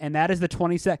that. And that is the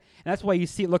 20 second. And that's why you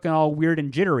see it looking all weird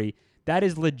and jittery. That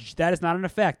is that is not an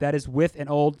effect. That is with an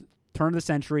old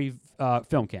turn-of-the-century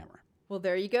film camera. Well,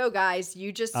 there you go, guys.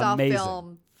 You just saw Amazing.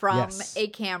 film from Yes. a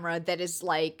camera that is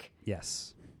like,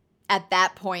 Yes. at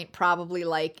that point, probably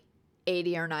like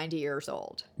 80 or 90 years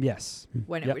old Yes.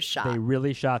 when it Yep. was shot. They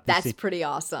really shot this That's scene. pretty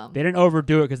awesome. They didn't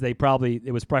overdo it because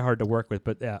it was probably hard to work with.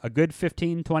 But a good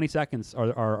 15, 20 seconds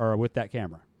are with that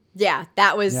camera. Yeah,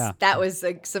 that was Yeah.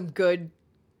 like some good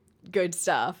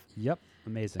stuff. Yep.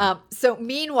 Amazing. So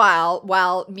meanwhile,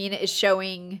 while Mina is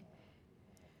showing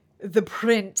the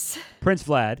Prince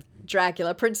Vlad.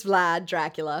 Dracula,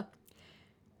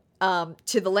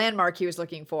 to the landmark he was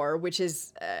looking for, which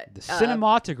is The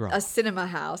cinematograph. a cinema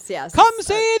house. Yes. Come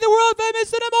see the world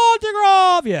famous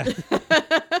cinematograph.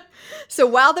 Yeah. So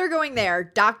while they're going there,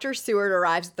 Dr. Seward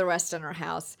arrives at the Westenra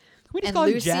house. Can we just And call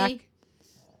him Lucy- Jack?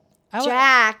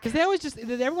 Jack. Because they always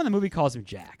everyone in the movie calls him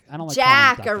Jack. I don't like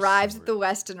Jack calling him Dr. arrives Seward. at the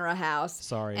Westenra house.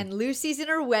 Sorry. And Lucy's in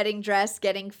her wedding dress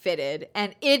getting fitted.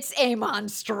 And it's a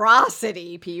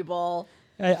monstrosity, people.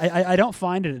 I don't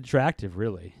find it attractive,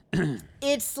 really.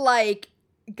 It's like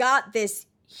got this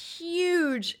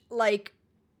huge, like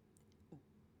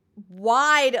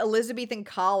wide Elizabethan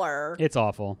collar. It's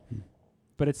awful.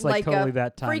 But it's like totally a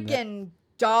that time. freaking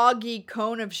doggy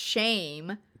cone of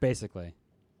shame. Basically.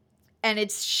 And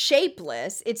it's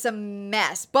shapeless. It's a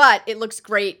mess, but it looks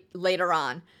great later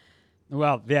on.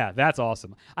 Well, yeah, that's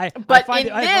awesome. But I find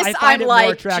in it, this, I find I'm it more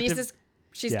like, attractive. Jesus,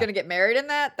 she's Yeah. going to get married in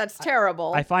that? That's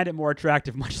terrible. I find it more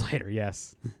attractive much later,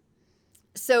 yes.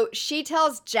 So she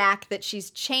tells Jack that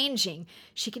she's changing.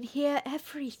 She can hear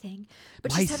everything,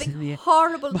 but she's having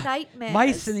horrible nightmares.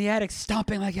 Mice in the attic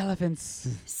stomping like elephants.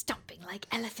 Stomping like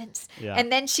elephants. Yeah. And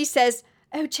then she says,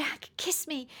 "Oh, Jack, kiss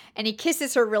me." And he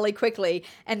kisses her really quickly.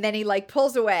 And then he like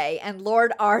pulls away and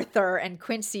Lord Arthur and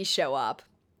Quincy show up.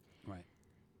 Right.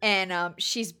 And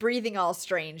she's breathing all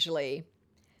strangely.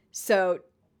 So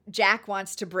Jack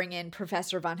wants to bring in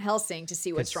Professor Van Helsing to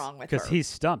see what's wrong with her. Because he's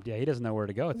stumped. Yeah, he doesn't know where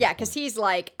to go. Yeah, because he's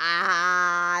like,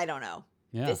 I don't know.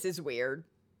 Yeah. This is weird.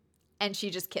 And she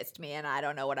just kissed me and I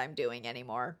don't know what I'm doing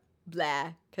anymore.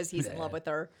 Blah. Because he's in love with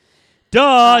her.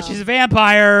 Duh, she's a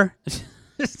vampire.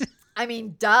 I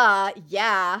mean, duh.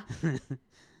 Yeah.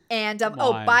 And,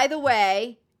 on. by the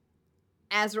way,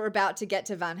 as we're about to get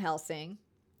to Van Helsing,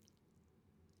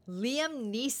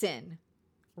 Liam Neeson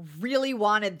really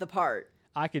wanted the part.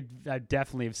 I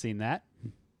definitely have seen that.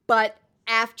 But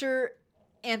after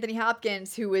Anthony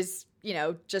Hopkins, who was,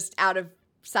 just out of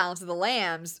Silence of the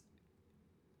Lambs,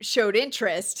 showed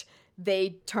interest,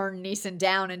 they turned Neeson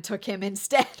down and took him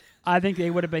instead. I think he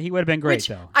would have been great, Which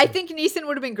though. I think Neeson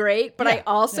would have been great, but Yeah, I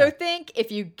also yeah. think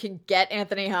if you can get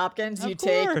Anthony Hopkins, Of you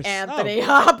course. take Anthony Oh,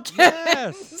 Hopkins.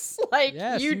 yes. Like,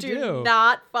 Yes, you you do do.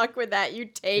 not fuck with that. You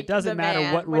take It doesn't the matter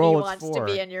man what when role he it's wants for.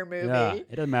 to be in your movie. Yeah,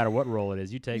 it doesn't matter what role it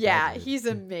is. You take Yeah, that dude. he's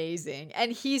amazing.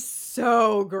 And he's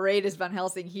so great as Van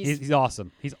Helsing. He's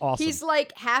awesome. He's awesome. He's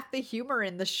like half the humor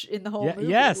in the whole movie.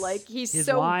 Yes. Like he's His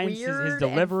so lines, weird, his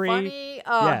delivery. and funny.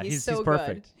 Oh, yeah, he's so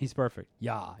perfect. good. He's perfect.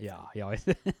 Yeah.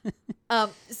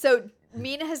 So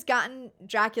Mina has gotten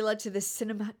Dracula to the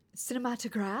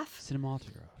cinematograph.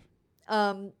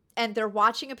 Cinematograph. And they're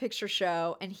watching a picture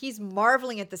show, and he's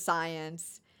marveling at the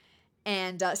science.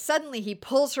 And suddenly he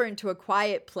pulls her into a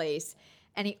quiet place,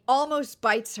 and he almost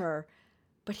bites her,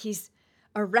 but he's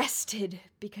arrested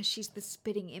because she's the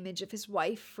spitting image of his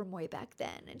wife from way back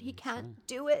then, and he can't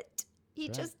do it. He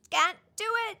just can't do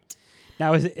it.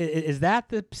 Now, is that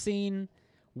the scene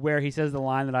where he says the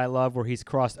line that I love, where he's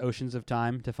crossed oceans of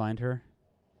time to find her?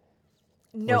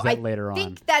 No, Or is that I later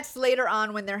think on? that's later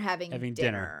on when they're having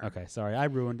dinner. Okay, sorry, I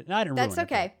ruined it. No, I didn't That's ruin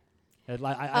it. okay.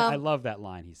 I love that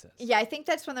line he says. Yeah, I think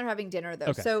that's when they're having dinner, though.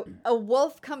 Okay. So a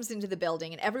wolf comes into the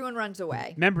building, and everyone runs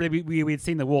away. Remember, we'd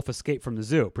seen the wolf escape from the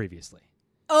zoo previously.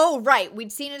 Oh, right.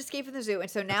 We'd seen it escape from the zoo, and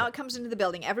so now it comes into the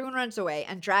building. Everyone runs away,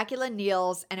 and Dracula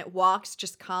kneels, and it walks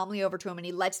just calmly over to him, and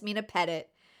he lets Mina pet it.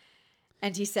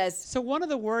 And he says, So one of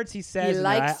the words he says, he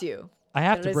likes you. I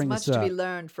have to There bring is this much up. to be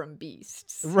learned from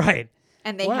beasts. Right.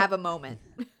 And they What- have a moment.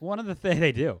 One of the things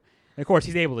they do. And of course,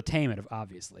 he's able to tame it,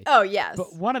 obviously. Oh, yes.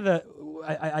 But one of the,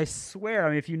 I swear, I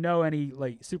mean, if you know any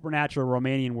like supernatural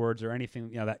Romanian words or anything,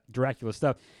 that Dracula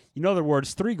stuff, you know the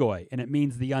word's strigoi, and it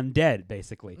means the undead,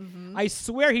 basically. Mm-hmm. I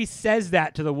swear he says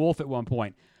that to the wolf at one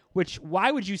point, which, why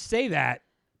would you say that?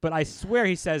 But I swear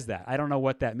he says that. I don't know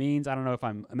what that means. I don't know if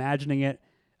I'm imagining it.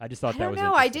 I just thought that was I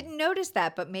don't know. I interesting. didn't notice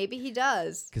that, but maybe he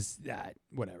does. Because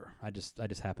whatever. I just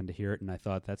happened to hear it, and I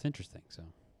thought that's interesting. So,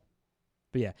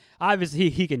 but yeah, obviously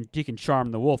he can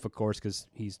charm the wolf, of course, because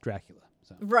he's Dracula.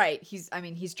 So Right. He's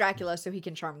Dracula, so he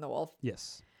can charm the wolf.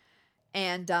 yes,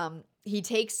 And he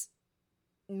takes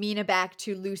Mina back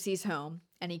to Lucy's home,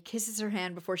 and he kisses her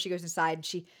hand before she goes inside, and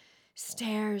she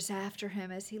stares after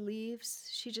him as he leaves.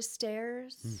 She just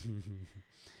stares.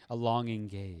 a longing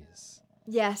gaze.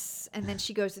 Yes, and then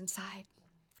she goes inside.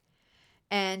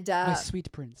 And My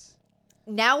sweet prince.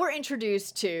 now we're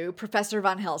introduced to Professor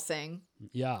Van Helsing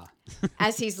Yeah.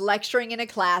 as he's lecturing in a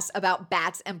class about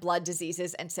bats and blood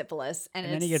diseases and syphilis, and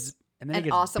And then it's he gets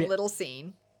an awesome little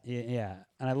scene. Yeah,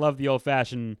 and I love the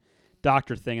old-fashioned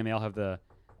doctor thing, and they all have the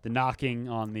knocking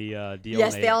on the deal.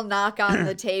 Yes, and they all knock on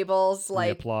the tables and they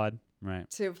like applaud. Right.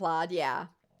 to applaud. Yeah.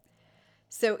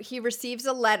 So he receives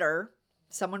a letter.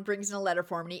 Someone brings in a letter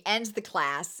for him, and he ends the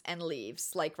class and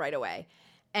leaves like right away.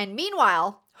 And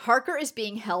meanwhile, Harker is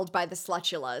being held by the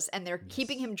Slutulas, and they're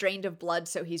keeping him drained of blood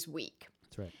so he's weak.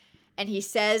 That's right. And he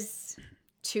says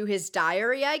to his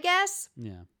diary, I guess,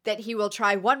 Yeah. that he will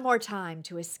try one more time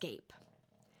to escape.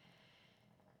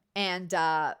 And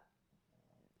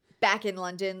back in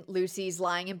London, Lucy's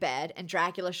lying in bed, and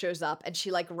Dracula shows up, and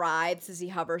she like writhes as he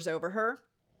hovers over her.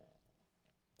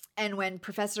 And when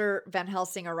Professor Van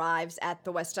Helsing arrives at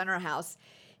the Westenra house,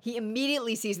 he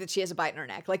immediately sees that she has a bite in her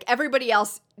neck. Like everybody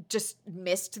else just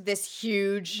missed this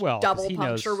huge 'cause double he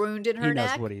puncture knows- wound in her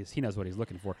neck. He knows what he's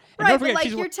looking for. And Right, don't but forget, like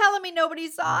she's you're telling me nobody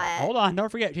saw it. hold on, don't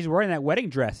forget she's wearing that wedding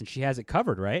dress and she has it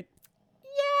covered, right? Yeah,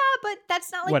 but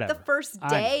that's not like Whatever. the first I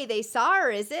day they saw her,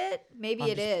 is it? Maybe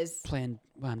it is.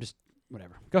 I'm just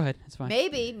whatever. Go ahead, it's fine.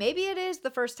 Maybe it is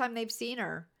the first time they've seen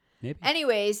her. Maybe.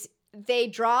 Anyways, they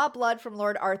draw blood from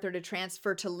Lord Arthur to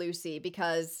transfer to Lucy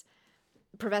because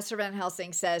Professor Van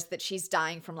Helsing says that she's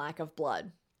dying from lack of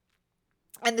blood.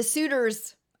 And the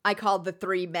suitors, I called the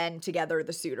three men together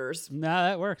the suitors. No,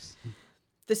 that works.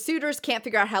 The suitors can't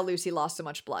figure out how Lucy lost so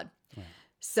much blood. Right.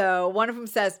 So one of them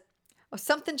says, oh,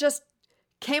 something just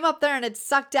came up there and it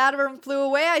sucked out of her and flew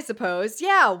away, I suppose.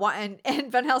 Yeah. Why? And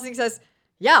Van Helsing says,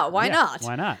 yeah, why not?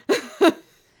 Why not?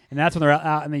 And that's when they're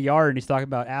out in the yard and he's talking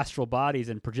about astral bodies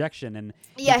and projection and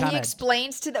Yeah, he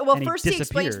explains to them. Well, and he first he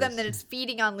explains to them disappears. that it's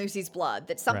feeding on Lucy's blood,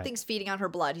 that something's feeding on her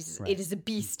blood. He says, Right. it is a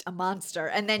beast, a monster.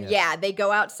 And then, Yes. yeah, they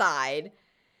go outside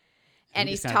and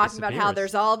He he's just kinda talking about how disappears.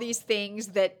 there's all these things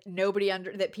that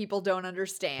that people don't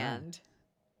understand.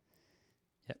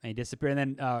 Yep, and he disappeared.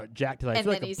 And then Jack tells, I And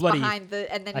feel then like a he's bloody, behind the,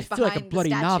 and then I he's feel behind like a bloody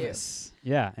the statue. novice.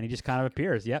 Yeah, and he just kind of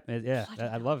appears. Yep, yeah,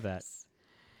 I love that.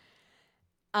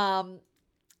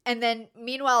 And then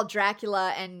meanwhile,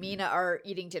 Dracula and Mina are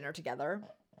eating dinner together,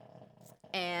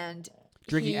 and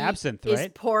Drinking he absinthe, is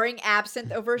right? pouring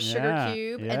absinthe over a sugar Yeah,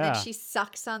 cube, and yeah. then she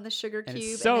sucks on the sugar And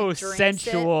cube. it's so and then drinks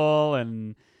sensual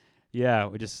and yeah,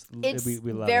 we just It's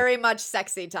we love very it. much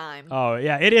sexy time. Oh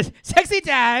yeah, it is sexy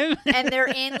time. And they're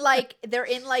in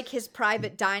like his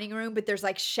private dining room, but there's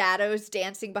like shadows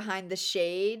dancing behind the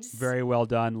shades. Very well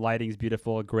done. Lighting's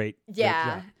beautiful. Great.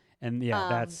 Yeah. And yeah,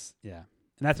 that's yeah.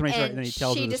 And that's when he starts, And then he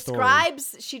tells she her the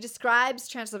describes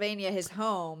Transylvania, his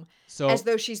home, story. So as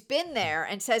though she's been there,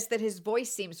 and says that his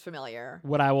voice seems familiar.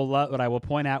 what I will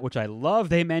point out, which I love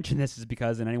they mention this, is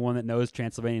because and anyone that knows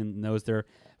Transylvania knows of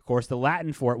course the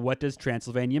Latin for it. What does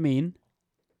Transylvania mean?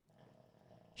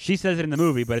 She says it in the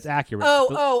movie, but it's accurate.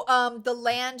 The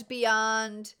land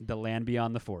beyond The land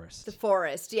beyond the forest. the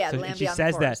forest. Yeah, So- the land and she beyond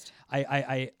says the forest.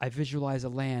 that I visualize a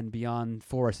land beyond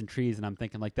forest and trees, and I'm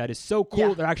thinking like that is so cool.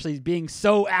 Yeah. They're actually being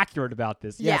so accurate about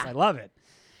this. Yes, Yeah. I love it.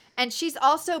 And she's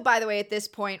also, by the way, at this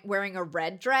point, wearing a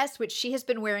red dress, which she has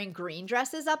been wearing green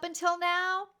dresses up until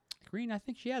now. Green, I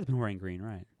think she has been wearing green,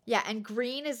 right? Yeah, and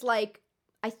green is like,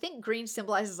 I think green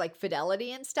symbolizes like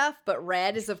fidelity and stuff, but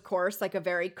red is, of course, like a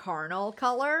very carnal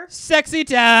color. Sexy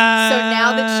time. So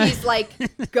now that she's like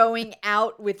going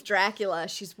out with Dracula,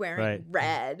 she's wearing Right.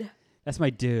 red. That's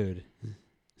my dude.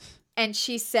 And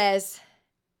she says,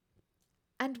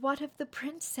 and what of the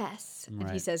princess? And he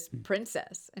Right. says,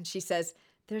 princess. And she says,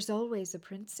 there's always a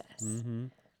princess. Mm-hmm.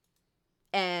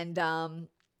 And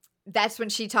that's when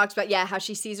she talks about, how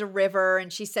she sees a river,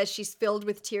 and she says she's filled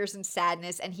with tears and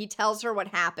sadness, and he tells her what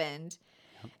happened.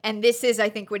 Yep. And this is, I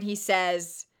think, when he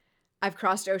says, I've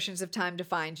crossed oceans of time to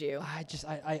find you.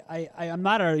 I'm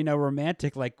not a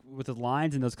romantic like with the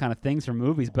lines and those kind of things from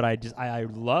movies, but I just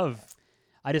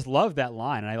love that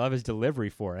line, and I love his delivery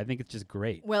for it. I think it's just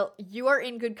great. Well, you are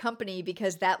in good company,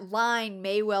 because that line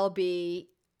may well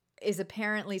is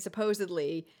apparently,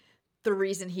 supposedly, the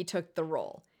reason he took the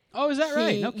role. Oh, is that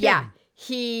right? No kidding. Yeah.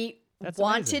 He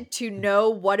wanted amazing. to know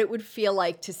what it would feel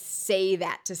like to say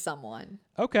that to someone.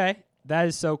 Okay, that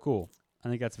is so cool. I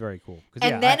think that's very cool.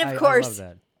 And then, of course, I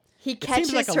love that. he It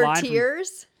seems catches like a her line from-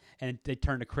 tears. And they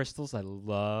turn to crystals. I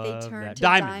love They turn that. to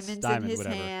Diamonds in his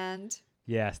whatever. hand.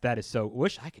 Yes, that is so.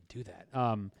 Wish I could do that.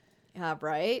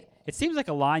 Right? It seems like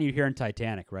a line you hear in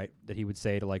Titanic, right? That he would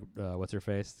say to like, what's her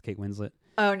face, Kate Winslet.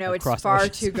 Oh no, it's Across far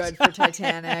oceans. too good for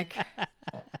Titanic.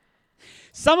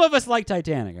 Some of us like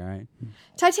Titanic, all right?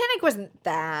 Titanic wasn't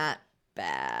that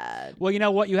bad. Well, you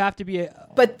know what? You have to be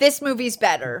But this movie's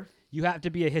better. you have to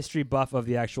be a history buff of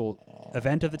the actual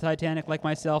event of the Titanic, like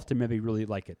myself, to maybe really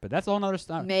like it. But that's a whole other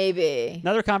stuff. Maybe.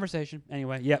 Another conversation.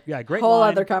 Anyway, yeah, great Whole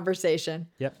line. other conversation.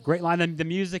 Yep, great line. The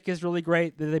music is really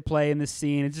great that they play in this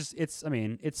scene.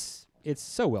 It's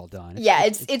so well done.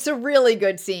 It's a really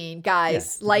good scene,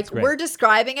 guys. Yeah, like it's great. we're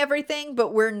describing everything,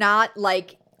 but we're not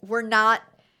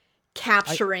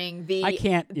capturing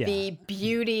the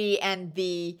beauty and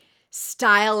the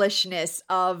stylishness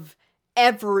of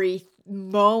every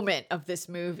moment of this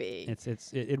movie.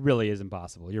 It really is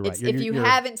impossible. You're right. If you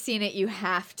haven't seen it, you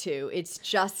have to. It's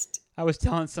just I was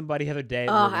telling somebody the other day,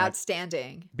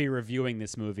 outstanding. Be reviewing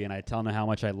this movie, and I tell them how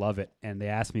much I love it, and they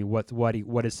asked me what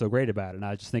is so great about it, and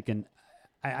I was just thinking,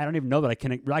 I don't even know that I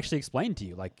can actually explain to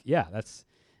you. Like, yeah, it's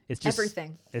just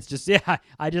everything. It's just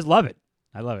I just love it.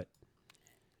 I love it.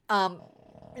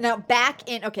 Now back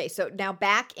in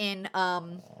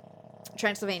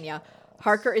Transylvania,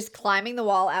 Harker is climbing the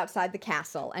wall outside the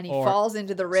castle, and he falls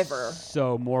into the river.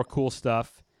 So more cool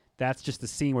stuff. That's just the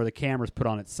scene where the camera's put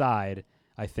on its side,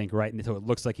 I think, right? And so it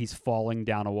looks like he's falling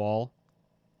down a wall.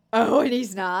 Oh, and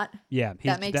he's not? Yeah.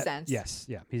 That makes sense. Yes,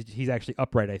 yeah. He's actually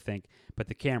upright, I think, but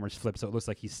the camera's flipped, so it looks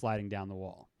like he's sliding down the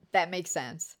wall. That makes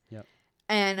sense. Yep.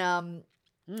 And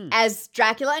as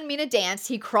Dracula and Mina dance,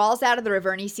 he crawls out of the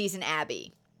river and he sees an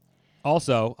abbey.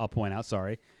 Also, I'll point out,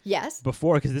 sorry. Yes.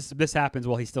 Before, because this happens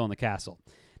while he's still in the castle.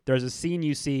 There's a scene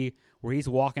you see where he's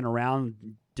walking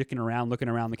around, dicking around, looking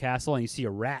around the castle, and you see a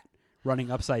rat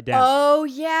running upside down. Oh,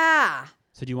 yeah.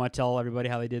 So do you want to tell everybody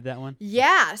how they did that one?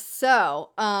 Yeah. So,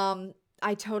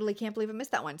 I totally can't believe I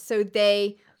missed that one. So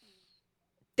they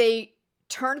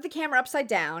turned the camera upside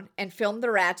down and filmed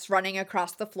the rats running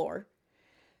across the floor.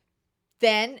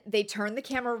 Then they turned the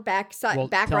camera back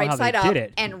right side up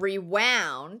and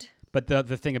rewound. But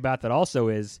the thing about that also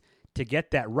is to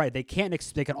get that right, they can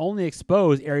only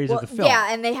expose areas of the film.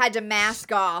 Yeah, and they had to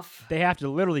mask off. They have to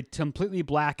literally completely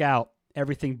black out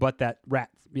everything but that rat.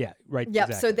 Yeah, right. Yep.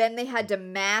 Exactly. So then they had to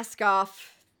mask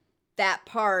off that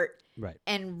part, right,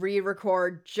 and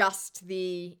re-record just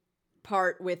the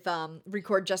part with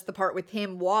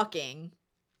him walking.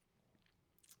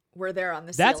 We're there on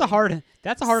the ceiling.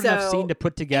 That's a hard enough scene to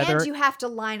put together. And you have to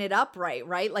line it up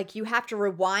right? Like you have to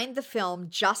rewind the film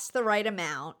just the right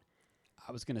amount.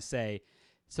 I was going to say,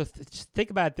 so just think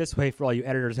about it this way for all you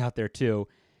editors out there too.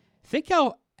 Think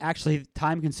how actually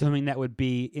time-consuming that would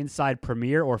be inside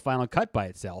Premiere or Final Cut by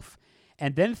itself.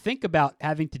 And then think about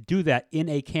having to do that in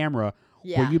a camera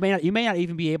where you may not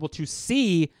even be able to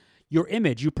see your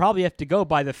image. You probably have to go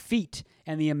by the feet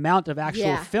and the amount of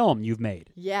actual film you've made.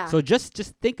 Yeah. So just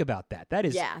think about that. That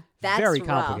is very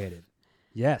complicated.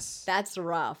 Rough. Yes. That's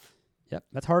rough. Yep.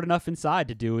 That's hard enough inside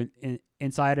to do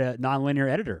inside a nonlinear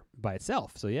editor by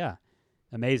itself. So yeah,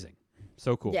 amazing.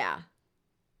 So cool. Yeah.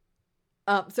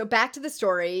 So back to the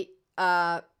story.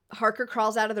 Harker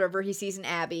crawls out of the river. He sees an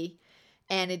abbey.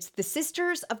 And it's the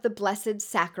Sisters of the Blessed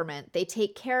Sacrament. They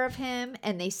take care of him,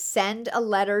 and they send a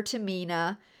letter to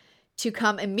Mina to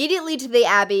come immediately to the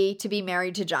abbey to be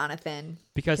married to Jonathan.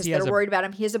 Because they're worried about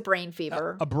him. He has a brain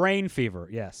fever. A brain fever,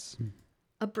 yes.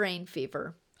 A brain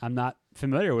fever. I'm not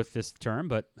familiar with this term,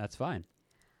 but that's fine.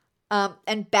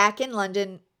 And back in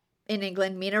London, in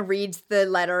England, Mina reads the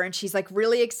letter, and she's like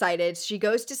really excited. She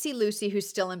goes to see Lucy, who's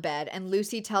still in bed, and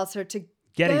Lucy tells her to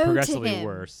Getting go progressively to him.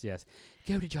 worse, yes.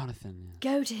 Go to Jonathan.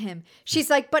 Go to him. She's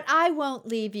like, but I won't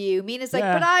leave you. Mina's like,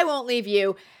 but I won't leave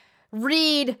you.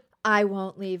 Read, I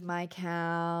won't leave my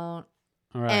count.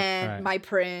 And my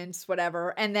prince,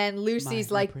 whatever. And then Lucy's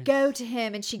like, go to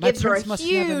him. And she gives her a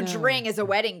huge ring as a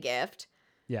wedding gift.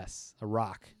 Yes, a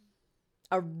rock.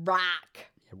 A rock.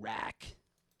 A rock.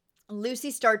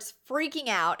 Lucy starts freaking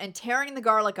out and tearing the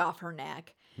garlic off her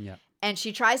neck. Yeah. And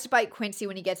she tries to bite Quincy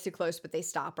when he gets too close, but they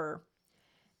stop her.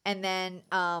 And then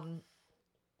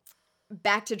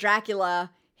back to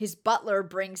Dracula, his butler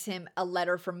brings him a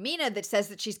letter from Mina that says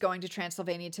that she's going to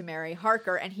Transylvania to marry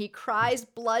Harker, and he cries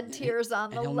blood tears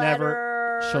on the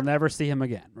letter. She'll never see him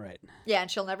again, right? Yeah,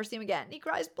 and she'll never see him again. He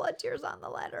cries blood tears on the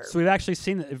letter. So we've actually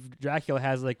seen that if Dracula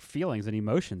has like feelings and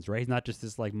emotions, right? He's not just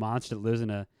this like monster that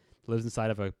lives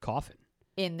inside of a coffin.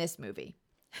 In this movie.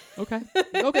 Okay.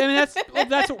 Okay. I mean,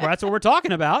 that's what we're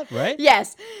talking about, right?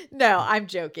 Yes. No, I'm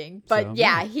joking. But So,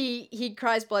 yeah, he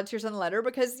cries blood tears on the letter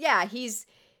because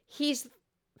he's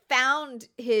found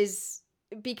his,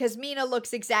 because Mina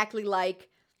looks exactly like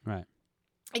Right.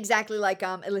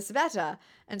 Elisabetta,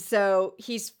 and so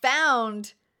he's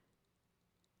found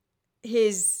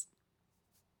his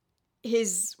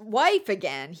wife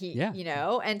again.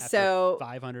 And After so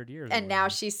 500 years. and now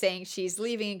she's saying she's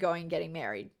leaving and going and getting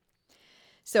married.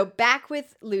 So back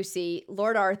with Lucy,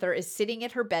 Lord Arthur is sitting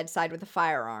at her bedside with a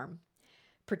firearm,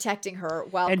 protecting her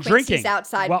while and Quincy's drinking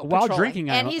outside while patrolling. drinking.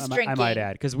 And he's drinking. I might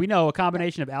add, because we know a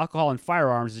combination of alcohol and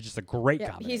firearms is just a great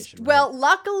combination. Right? Well,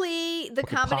 luckily the What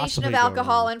could combination of possibly go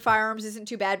alcohol wrong? and firearms isn't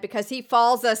too bad because he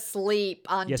falls asleep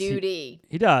on Yes, duty.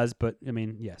 He does, but I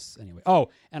mean, yes. Anyway. Oh,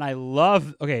 and I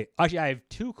love. Okay, actually, I have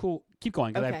two cool. Keep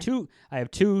going, because Okay. I have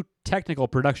two technical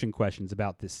production questions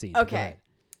about this scene. Go Okay. ahead.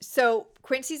 So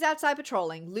Quincy's outside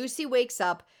patrolling. Lucy wakes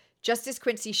up just as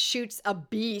Quincy shoots a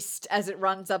beast as it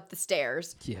runs up the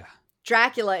stairs. Yeah.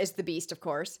 Dracula is the beast, of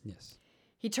course. Yes.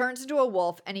 He turns into a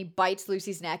wolf and he bites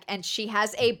Lucy's neck, and she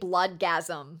has a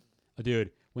bloodgasm. Oh,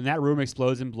 dude, when that room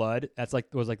explodes in blood,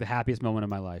 was like the happiest moment of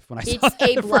my life when I saw It's that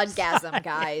a the first bloodgasm, time.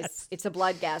 guys. Yes. It's a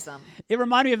bloodgasm. It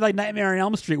reminded me of like Nightmare on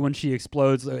Elm Street when she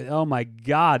explodes. Oh my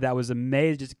God, that was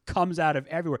amazing! Just comes out of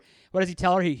everywhere. What does he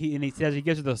tell her? He says, he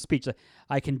gives her the speech like,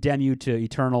 "I condemn you to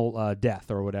eternal death"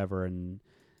 or whatever, and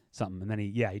something. And then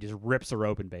he just rips her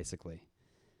open basically.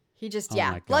 He just, Oh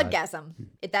my God. bloodgasm.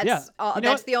 That's Yeah. You know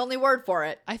that's what? the only word for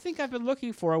it. I think I've been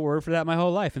looking for a word for that my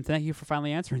whole life, and thank you for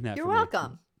finally answering that. You're for me.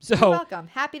 welcome. So, You're welcome.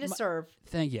 Happy to serve.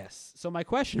 Yes. So my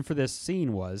question for this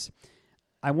scene was,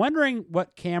 I'm wondering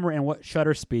what camera and what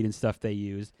shutter speed and stuff they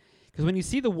used, because when you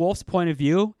see the wolf's point of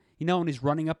view, when he's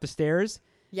running up the stairs,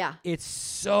 Yeah. it's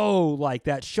so like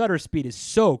that shutter speed is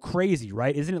so crazy,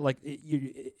 right? Isn't it? Like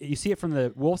you see it from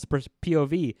the wolf's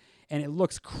POV, and it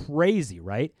looks crazy,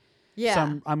 right? Yeah.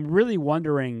 So I'm really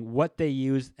wondering what they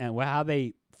used and how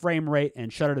they frame rate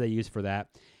and shutter they use for that.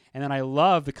 And then I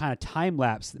love the kind of time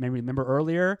lapse. Remember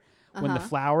earlier when the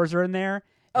flowers are in there? And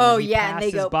Oh, when he yeah, and they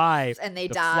passes go by, and they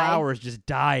the die. flowers just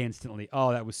die instantly.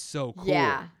 Oh, that was so cool.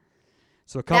 Yeah.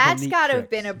 So a couple That's neat got to tricks. have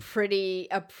been a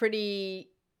pretty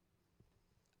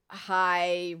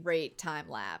high rate time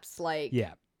lapse. Like,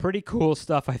 Yeah, pretty cool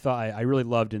stuff. I thought I really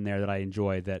loved in there that I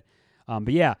enjoyed that.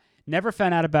 But yeah, never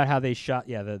found out about how they shot.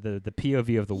 Yeah, the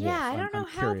POV of the wolf. yeah, I don't know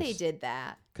how they did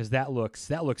that. because that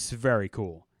looks very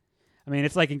cool. I mean,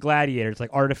 it's like in Gladiator. It's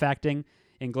like artifacting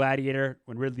in Gladiator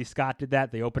when Ridley Scott did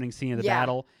that. The opening scene of the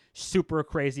battle, super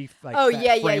crazy. Like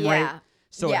frame rate.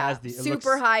 So it has the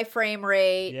super high frame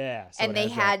rate. Yeah, so and it they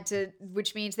has had to,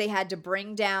 which means they had to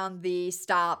bring down the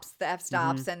stops, the f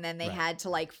stops, and then they Right. had to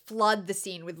like flood the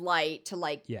scene with light to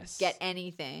like Yes. get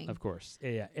anything. Of course,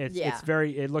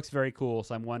 it looks very cool.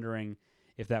 So I'm wondering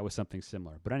if that was something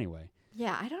similar. But anyway,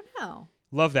 Yeah, I don't know.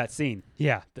 love that scene.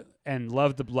 Yeah, and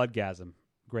love the bloodgasm.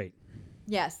 Great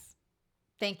Yes,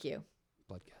 thank you.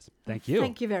 bloodgasm. Thank you.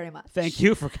 Thank you very much. Thank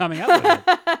you for coming up with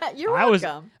it. You're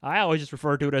welcome. I always just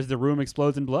refer to it as the room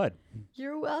explodes in blood.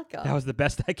 You're welcome. That was the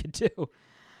best I could do.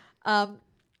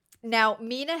 Now,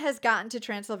 Mina has gotten to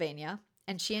Transylvania,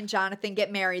 and she and Jonathan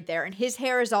get married there, and his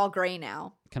hair is all gray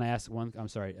now. Can I ask one? I'm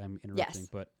sorry, I'm interrupting,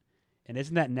 Yes. and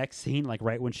isn't that next scene like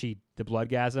right when the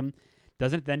bloodgasm,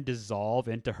 doesn't it then dissolve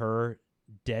into her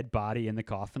dead body in the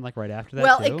coffin like right after that?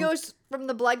 Well, too? it goes from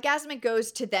the bloodgasm, it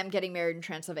goes to them getting married in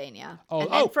Transylvania. Oh,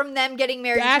 and then from them getting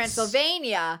married in that's-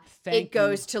 Transylvania, Thank it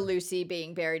goes you. to Lucy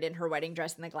being buried in her wedding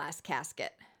dress in the glass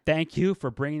casket. Thank you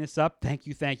for bringing this up. Thank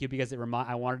you, because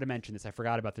I wanted to mention this. I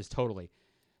forgot about this totally.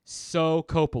 So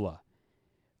Coppola,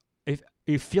 if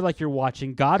you feel like you're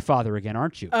watching Godfather again,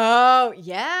 aren't you? Oh,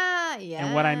 yeah, yeah.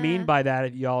 And what I mean by that,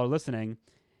 if y'all are listening,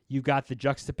 you got the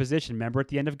juxtaposition. Remember at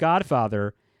the end of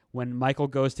Godfather when Michael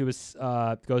goes to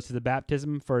the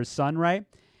baptism for his son, right?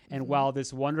 And while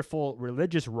this wonderful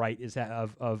religious rite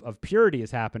of purity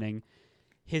is happening,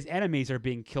 his enemies are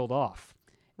being killed off.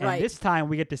 And Right. this time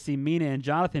we get to see Mina and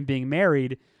Jonathan being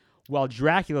married while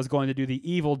Dracula's going to do the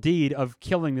evil deed of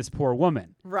killing this poor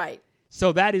woman. Right.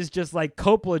 So that is just like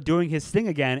Coppola doing his thing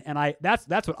again, and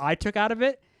that's what I took out of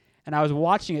it. And I was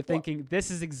watching it thinking, this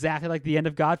is exactly like the end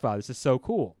of Godfather. This is so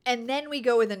cool. And then we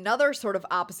go with another sort of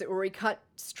opposite where we cut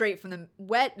straight from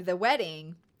the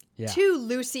wedding to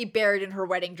Lucy buried in her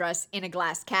wedding dress in a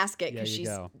glass casket because she's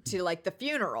to like the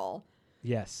funeral.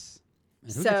 Yes.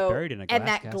 And who So gets buried in a glass and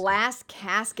that casket? glass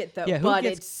casket though, Yeah, who but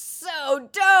gets- it's so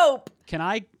dope. Can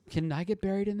I get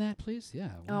buried in that, please? Yeah.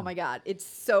 Oh wow. my god, it's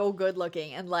so good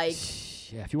looking and like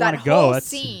Yeah, if you that want to go, whole that's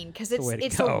scene because the way to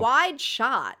it's go. a wide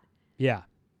shot. Yeah.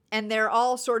 and they're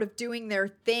all sort of doing their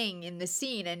thing in the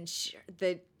scene, and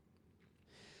the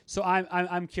So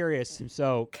I'm curious.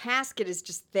 So casket is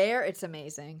just there. It's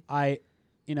amazing. I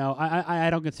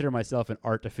don't consider myself an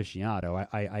art aficionado.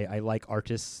 I like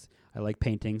artists. I like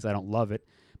paintings. I don't love it,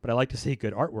 but I like to see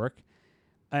good artwork.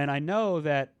 And I know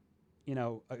that,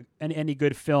 any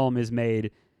good film is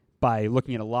made by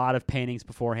looking at a lot of paintings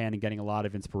beforehand and getting a lot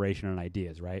of inspiration and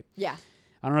ideas, right? Yeah.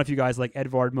 I don't know if you guys like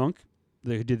Edvard Munch,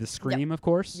 who did The Scream, of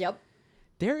course. Yep.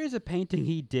 There is a painting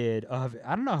he did of,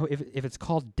 I don't know if it's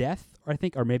called Death,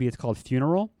 or maybe it's called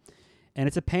Funeral. And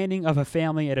it's a painting of a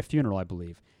family at a funeral, I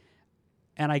believe.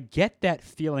 And I get that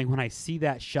feeling when I see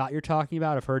that shot you're talking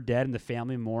about of her dead and the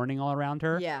family mourning all around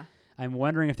her. Yeah. I'm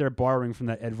wondering if they're borrowing from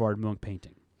that Edvard Munch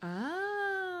painting.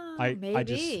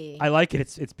 Maybe. I like it.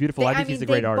 It's beautiful. I think he's a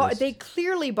great artist. They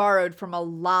clearly borrowed from a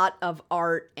lot of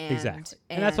art and exactly.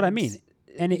 And that's what I mean.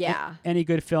 Any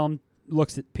good film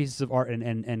looks at pieces of art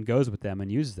and goes with them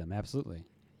and uses them. Absolutely.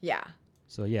 Yeah.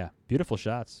 So yeah, beautiful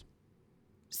shots.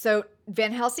 So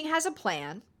Van Helsing has a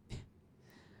plan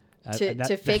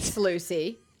to fix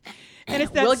Lucy. And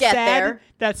it's that we'll get there.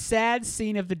 That sad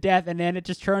scene of the death, and then it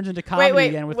just turns into comedy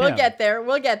again with him. We'll get there.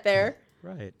 We'll get there.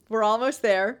 Right. We're almost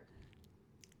there.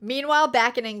 Meanwhile,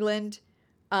 back in England,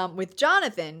 with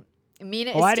Jonathan,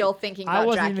 Mina is still thinking about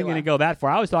Dracula. I wasn't even going to go that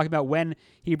far. I was talking about when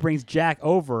he brings Jack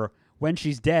over when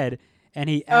she's dead, and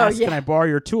he asks, "Can I borrow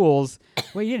your tools?"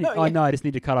 Well, you didn't. No, I just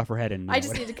need to cut off her head. And I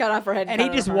just need to cut off her head. And he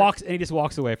just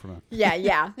walks away from him.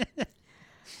 Yeah.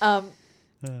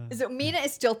 So Mina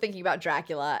is still thinking about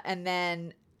Dracula, and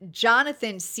then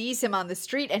Jonathan sees him on the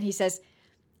street, and he says,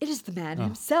 "It is the man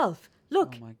himself.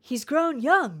 Look, he's grown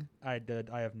young." I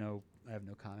have no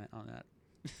comment on that.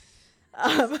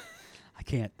 I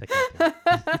can't.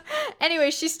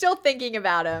 Anyway, she's still thinking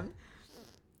about him,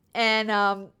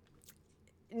 and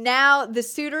now the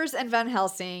suitors and Van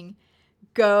Helsing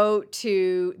go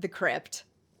to the crypt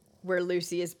where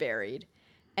Lucy is buried.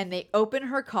 And they open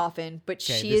her coffin, but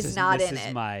she is not in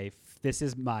it. This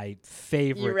is my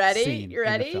favorite You ready? scene You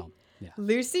ready? in the film. Yeah.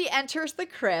 Lucy enters the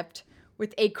crypt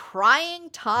with a crying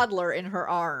toddler in her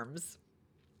arms.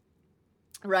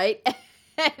 Right?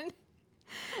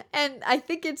 And I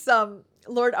think it's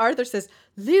Lord Arthur says,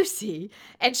 "Lucy,"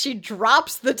 and she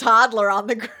drops the toddler on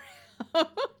the ground.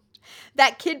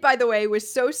 That kid, by the way,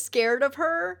 was so scared of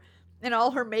her and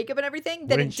all her makeup and everything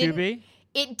that Wouldn't you be?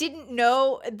 It didn't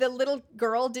know, the little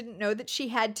girl didn't know that she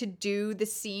had to do the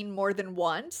scene more than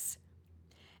once.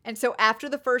 And so after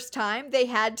the first time, they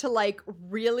had to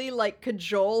really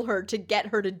cajole her to get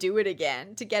her to do it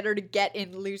again, to get her to get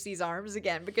in Lucy's arms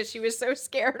again, because she was so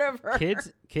scared of her.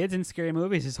 Kids in scary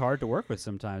movies is hard to work with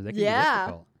sometimes. They can be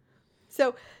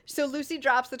difficult. So Lucy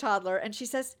drops the toddler and she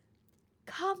says,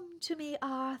 "Come to me,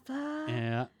 Arthur."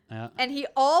 Yeah. And he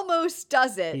almost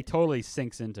does it. He totally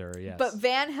sinks into her, yes. But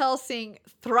Van Helsing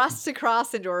thrusts a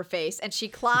cross into her face, and she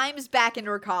climbs back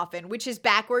into her coffin, which is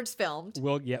backwards filmed.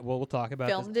 We'll talk about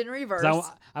filmed this. in reverse.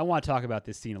 I want to talk about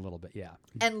this scene a little bit, yeah.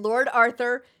 And Lord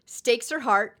Arthur stakes her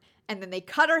heart, and then they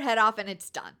cut her head off, and it's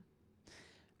done.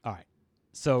 All right.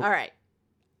 So. All right.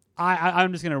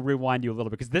 I'm just going to rewind you a little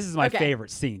bit, because this is my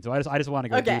favorite scene, so I just want to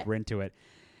go deeper into it.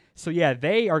 So yeah,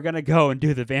 they are going to go and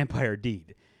do the vampire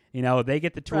deed. They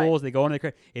get the tools. Right. They go into the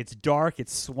crypt. It's dark.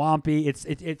 It's swampy. It's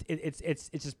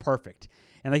just perfect.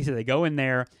 And like I said, they go in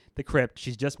there, the crypt.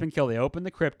 She's just been killed. They open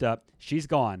the crypt up. She's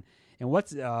gone. And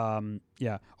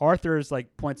Arthur's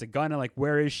points a gun and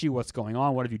where is she? What's going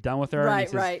on? What have you done with her?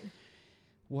 Right, right.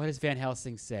 What does Van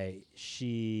Helsing say?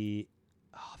 The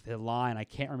line, I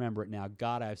can't remember it now.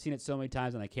 God, I've seen it so many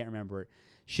times and I can't remember it.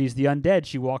 She's the undead.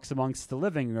 She walks amongst the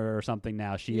living or something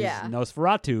now. She is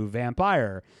Nosferatu,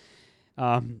 vampire.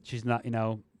 She's not,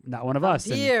 not one of us.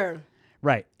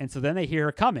 Right. And so then they hear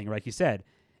her coming, like you said.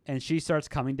 And she starts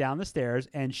coming down the stairs,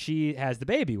 and she has the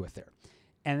baby with her.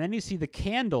 And then you see the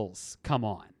candles come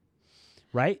on,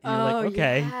 right? And you're like,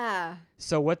 okay. Yeah.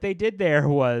 So what they did there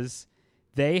was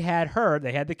they had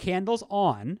the candles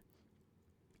on,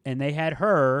 and they had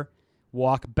her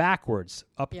walk backwards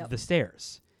up the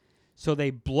stairs. So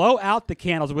they blow out the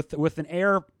candles with an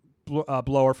air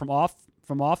blower from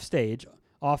off stage.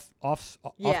 Off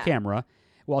camera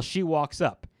while she walks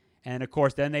up. And, of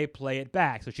course, then they play it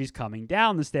back. So she's coming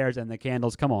down the stairs and the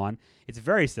candles come on. It's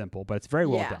very simple, but it's very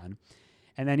well done.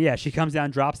 And then, she comes down,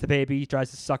 drops the baby,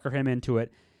 tries to sucker him into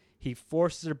it. He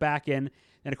forces her back in.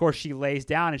 And, of course, she lays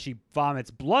down and she vomits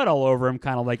blood all over him,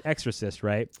 kind of like Exorcist,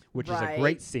 right? Which is a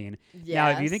great scene. Yes. Now,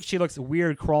 if you think she looks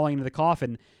weird crawling into the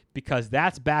coffin, because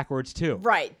that's backwards too.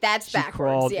 Right, that's She backwards.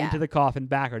 crawled yeah. into the coffin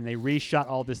backward, and they reshot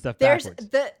all this stuff There's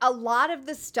backwards. a lot of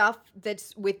the stuff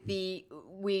that's with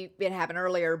it happened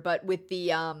earlier, but with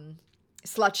the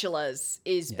Slutulas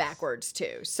is backwards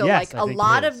too. So Yes, like I a think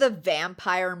lot it of is. the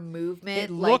vampire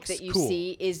movement It like looks that you cool.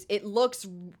 see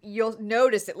you'll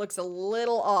notice it looks a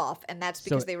little off, and that's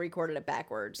because So they recorded it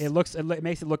backwards. It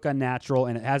makes it look unnatural,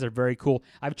 and it has a very cool.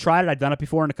 I've tried it. I've done it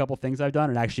before in a couple things I've done,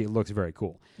 and actually it looks very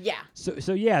cool. Yeah.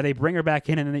 So yeah, they bring her back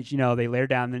in, and then they lay her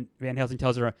down. And Van Helsing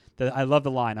tells her that I love the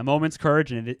line, "A moment's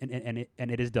courage, and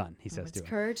it is done." He says to her.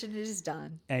 Courage, and it is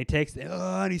done. And he takes it,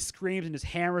 and he screams and just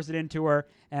hammers it into her.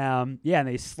 And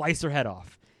they slice her head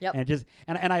off. Yep.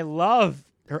 And I love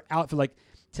her outfit. Like,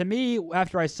 to me,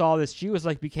 after I saw this, she was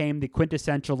became the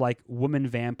quintessential woman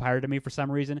vampire to me for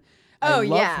some reason.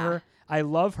 I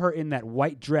love her in that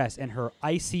white dress and her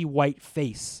icy white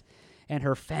face and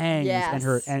her fangs and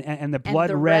her and the blood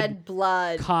and the red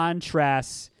blood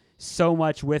contrasts so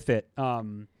much with it.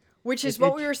 Which is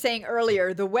what we were saying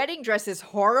earlier. The wedding dress is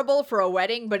horrible for a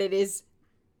wedding, but it is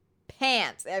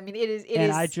pants. I mean, it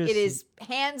is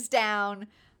hands down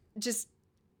just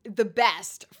the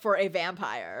best for a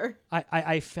vampire.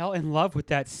 I fell in love with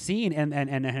that scene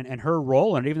and her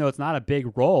role, and even though it's not a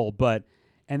big role,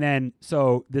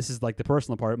 so this is the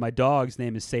personal part. My dog's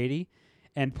name is Sadie,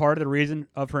 and part of the reason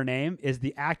of her name is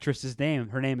the actress's name.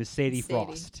 Her name is Sadie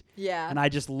Frost. Yeah. And I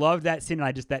just loved that scene,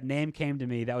 and that name came to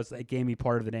me. It gave me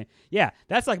part of the name. Yeah,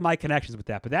 that's my connections with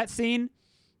that. But that scene,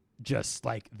 just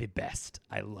the best.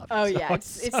 I love it. Oh yeah,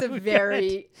 it's a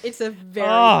very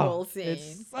cool scene.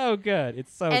 It's so good.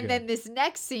 It's so good. And then this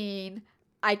next scene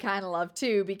I kind of love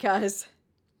too, because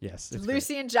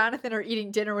Lucy and Jonathan are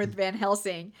eating dinner with Van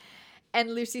Helsing, and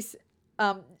Mina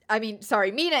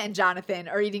and Jonathan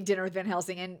are eating dinner with Van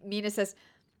Helsing, and Mina says,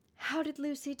 "How did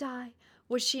Lucy die?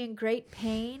 Was she in great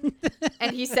pain?"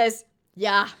 And he says,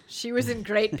 "Yeah, she was in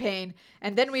great pain.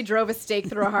 And then we drove a stake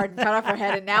through her heart and cut off her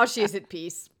head, and now she is at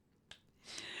peace."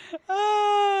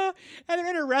 And they're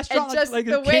in a restaurant, and just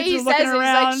the way kids he are says looking it,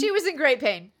 around. he's like, "She was in great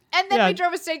pain. And then we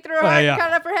drove a stake through her heart and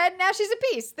cut off her head, and now she's at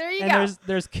peace. There you go."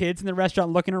 There's kids in the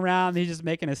restaurant looking around. He's just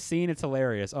making a scene. It's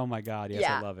hilarious. Oh my God, yes,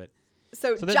 I love it.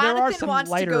 So Jonathan there are some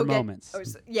wants lighter to go moments.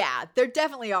 There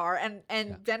definitely are,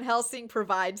 and Van Helsing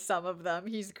provides some of them.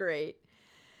 He's great.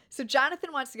 So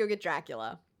Jonathan wants to go get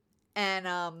Dracula, and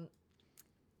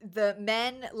the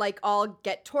men all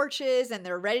get torches and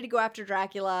they're ready to go after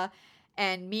Dracula,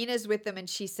 and Mina's with them, and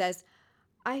she says,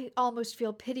 "I almost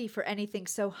feel pity for anything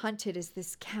so hunted as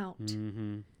this count,"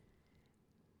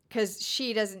 because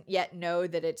she doesn't yet know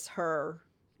that it's her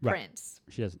prince.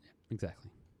 She doesn't exactly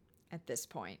at this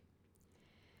point.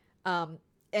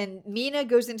 And Mina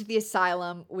goes into the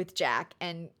asylum with Jack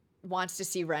and wants to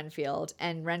see Renfield.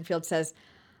 And Renfield says,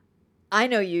 "I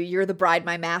know you. You're the bride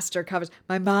my master covets."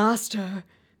 My master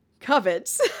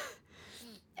covets.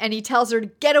 And he tells her to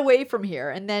get away from here.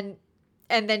 And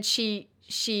then she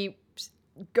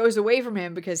goes away from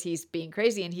him because he's being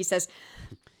crazy. And he says,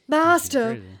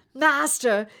 Master,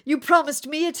 you promised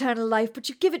me eternal life, but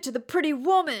you give it to the pretty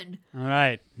woman." All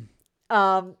right.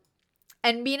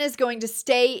 And Mina's going to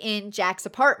stay in Jack's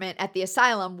apartment at the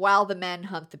asylum while the men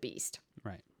hunt the beast.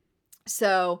 Right.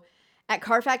 So at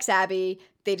Carfax Abbey,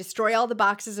 they destroy all the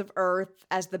boxes of earth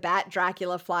as the bat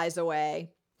Dracula flies away.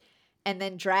 And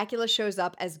then Dracula shows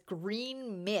up as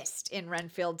green mist in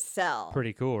Renfield's cell.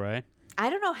 Pretty cool, right? I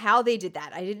don't know how they did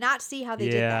that. I did not see how they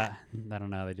did that. I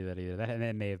don't know how they do that either.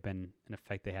 That may have been an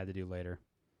effect they had to do later.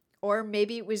 Or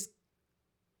maybe it was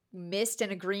mist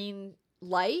and a green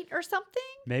light or something?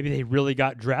 Maybe they really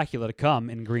got Dracula to come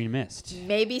in green mist.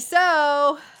 Maybe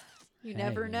so. You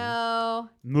never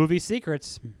know. Movie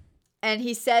secrets. And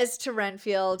he says to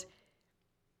Renfield,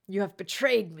 "You have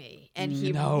betrayed me." And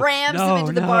he rams him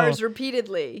into the bars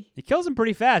repeatedly. He kills him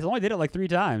pretty fast. Only did it 3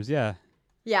 times, yeah.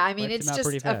 Yeah, I mean, it's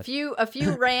just a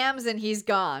few rams and he's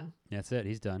gone. That's it.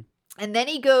 He's done. And then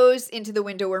he goes into the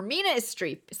window where Mina is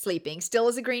sleeping, still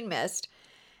as a green mist.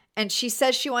 And she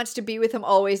says she wants to be with him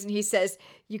always. And he says,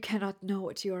 "You cannot know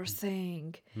what you are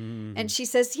saying." Mm-hmm. And she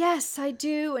says, "Yes, I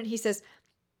do." And he says,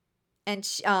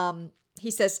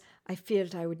 "I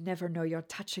feared I would never know your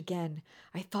touch again.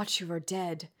 I thought you were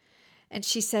dead." And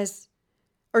she says,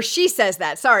 "I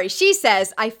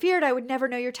feared I would never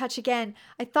know your touch again.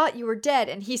 I thought you were dead."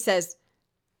 And he says,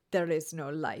 "There is no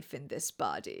life in this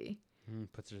body."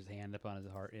 Puts his hand up on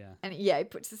his heart, yeah. And he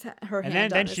puts her hand on his heart.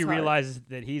 And then she realizes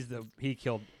that he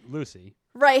killed Lucy.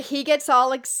 Right, he gets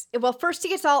all first he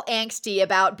gets all angsty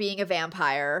about being a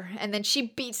vampire, and then she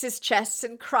beats his chest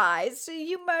and cries,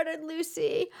 "You murdered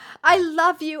Lucy. I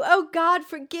love you. Oh God,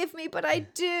 forgive me, but I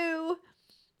do."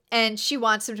 and she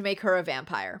wants him to make her a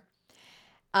vampire.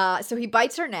 So he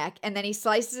bites her neck, and then he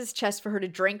slices his chest for her to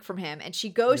drink from him, and she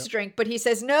goes to drink, but he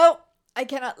says, no, I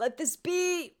cannot let this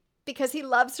be, because he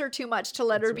loves her too much to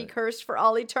let her be cursed for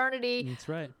all eternity. That's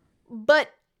right. But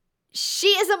she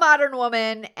is a modern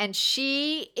woman, and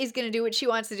she is going to do what she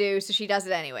wants to do, so she does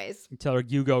it anyways. You tell her,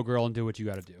 you go, girl, and do what you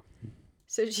got to do.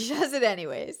 So she does it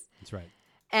anyways. That's right.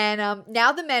 And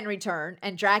now the men return,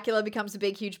 and Dracula becomes a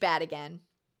big, huge bad again.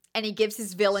 And he gives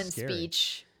his villain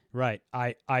speech. Right.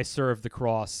 I served the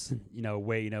cross,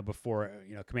 before,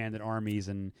 commanded armies,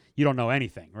 and you don't know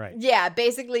anything, right? Yeah,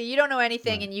 basically, you don't know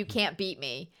anything, and you can't beat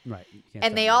me. Right.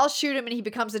 And they all shoot him, and he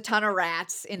becomes a ton of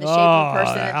rats in the shape of a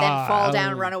person that then fall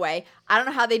down and run away. I don't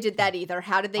know how they did that either.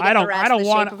 How did they get the rats in the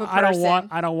shape of a person?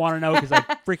 I don't want to know, because I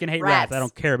freaking hate rats. I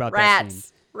don't care about that scene.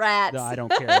 Rats. No, I don't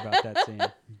care about that scene.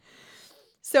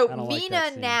 So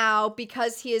Mina now,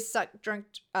 because he has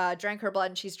drank her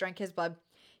blood and she's drank his blood,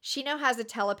 she now has a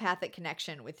telepathic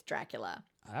connection with Dracula.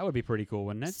 That would be pretty cool,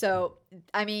 wouldn't it? So,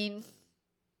 I mean...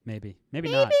 Maybe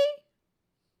not.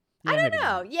 I don't know.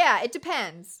 Not. Yeah, it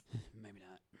depends. Maybe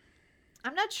not.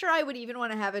 I'm not sure I would even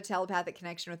want to have a telepathic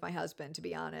connection with my husband, to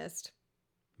be honest.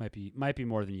 Might be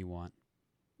more than you want.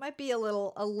 Might be a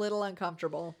little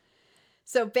uncomfortable.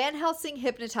 So Van Helsing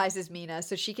hypnotizes Mina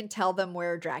so she can tell them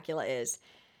where Dracula is.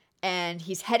 And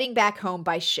he's heading back home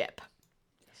by ship.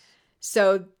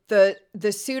 So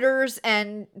the suitors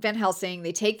and Van Helsing,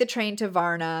 they take the train to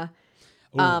Varna.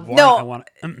 Ooh, Varna, no,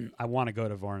 I want to go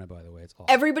to Varna. By the way, it's awesome.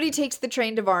 Everybody takes the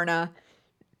train to Varna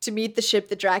to meet the ship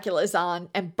that Dracula is on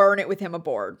and burn it with him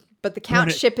aboard. But the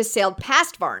Count's ship has sailed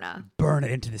past Varna. Burn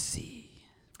it into the sea.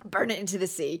 Burn it into the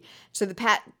sea. So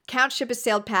the Count's ship has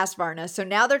sailed past Varna. So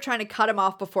now they're trying to cut him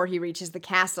off before he reaches the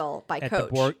castle by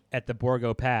coach. At the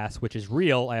Borgo Pass, which is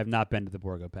real. I have not been to the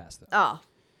Borgo Pass, though. Oh,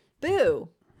 boo.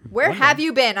 Where have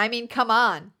you been? I mean, come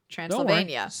on.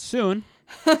 Transylvania. Soon.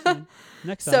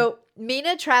 Next time. So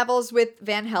Mina travels with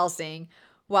Van Helsing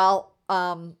while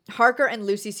Harker and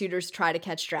Lucy Suitors try to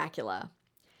catch Dracula.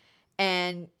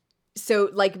 And so,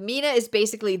 Mina is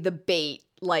basically the bait,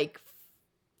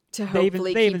 to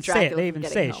hopefully keep Dracula They even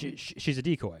from say getting home. she's a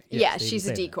decoy. Yeah, she's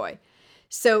a decoy.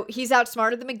 So he's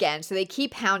outsmarted them again. So they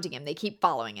keep hounding him. They keep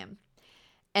following him.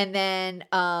 And then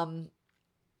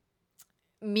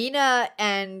Mina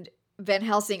and Van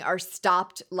Helsing are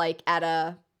stopped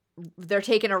they're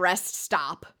taking a rest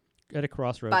stop. At a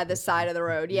crossroads. By the side of the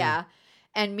road, yeah.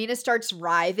 And Mina starts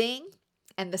writhing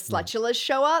and the slutulas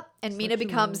show up and Mina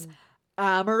becomes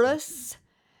amorous.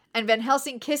 And Van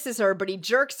Helsing kisses her, but he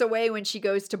jerks away when she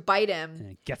goes to bite him.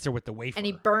 And gets her with the wafer. And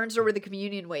he burns her with the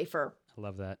communion wafer. I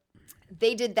love that.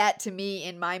 They did that to me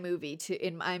in my movie,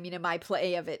 in my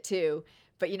play of it too.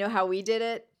 But you know how we did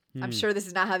it? I'm sure this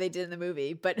is not how they did in the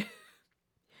movie, but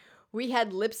we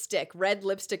had red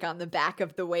lipstick on the back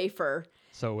of the wafer.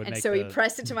 So he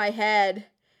pressed it to my head.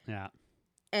 Yeah.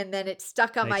 And then it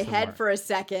stuck on my head for a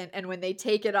second. And when they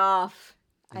take it off,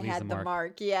 I had the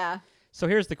mark. Yeah. So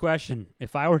here's the question.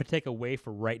 If I were to take a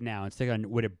wafer right now and stick it on,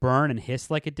 would it burn and hiss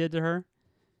like it did to her?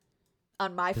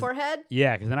 On my forehead?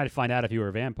 Yeah, because then I'd find out if you were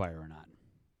a vampire or not.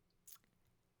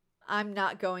 I'm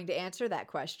not going to answer that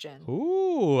question.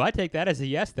 Ooh, I take that as a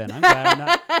yes then.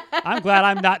 I'm glad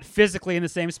I'm not physically in the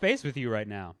same space with you right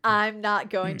now. I'm not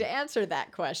going to answer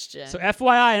that question. So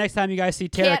FYI, next time you guys see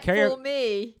Tara,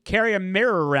 carry a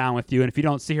mirror around with you, and if you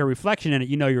don't see her reflection in it,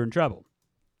 you know you're in trouble.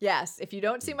 Yes, if you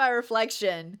don't see my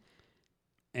reflection.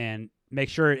 And make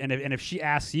sure, and if she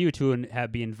asks you to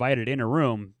be invited in a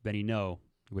room, then you know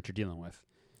what you're dealing with.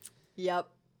 Yep.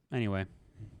 Anyway.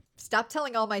 Stop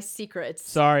telling all my secrets.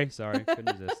 Sorry.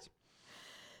 Couldn't resist.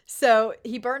 So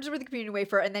he burns her with the communion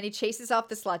wafer, and then he chases off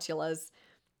the slutulas,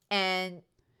 and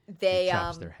he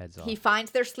chops their heads off. He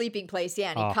finds their sleeping place,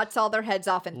 and he cuts all their heads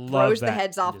off and throws the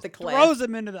heads off the cliff. Throws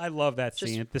them into I love that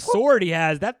scene. The sword he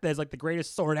has, that is like the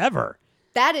greatest sword ever.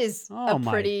 That is a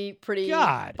pretty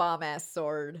bomb-ass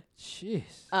sword. Jeez.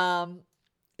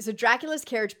 So Dracula's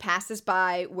carriage passes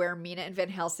by where Mina and Van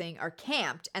Helsing are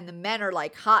camped, and the men are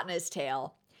hot in his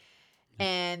tail.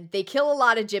 And they kill a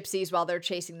lot of gypsies while they're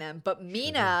chasing them. But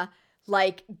Mina,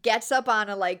 gets up on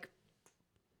a,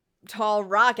 tall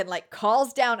rock and,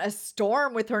 calls down a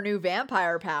storm with her new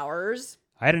vampire powers.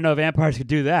 I didn't know vampires could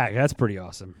do that. That's pretty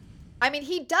awesome. I mean,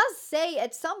 he does say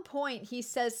at some point, he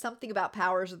says something about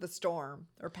powers of the storm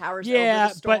or powers over the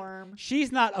storm. But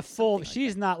she's not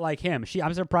she's not like him.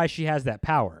 I'm surprised she has that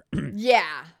power.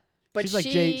 Yeah. But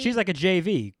she's like a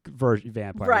JV version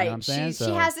vampire. Right. You know what I'm saying?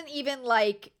 She hasn't even,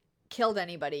 killed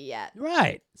anybody yet.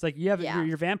 Right. It's like you have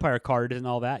your vampire card isn't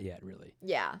all that yet, really.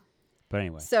 Yeah. But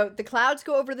anyway. So the clouds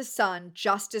go over the sun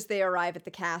just as they arrive at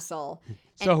the castle. And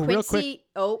So Quincy,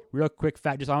 real quick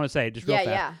fact, just I want to say, just real fast.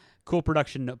 Yeah. Cool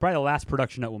production note, probably the last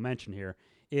production note we'll mention here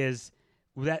is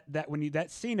that that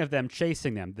scene of them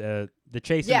chasing them, the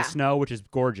chase in the snow, which is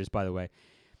gorgeous, by the way.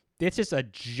 It's just a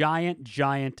giant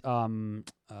backlot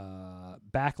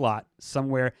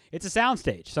somewhere. It's a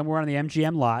soundstage somewhere on the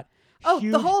MGM lot. Oh,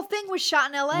 Huge. the whole thing was shot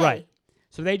in L.A. Right.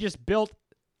 So they just built.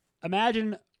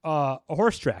 Imagine a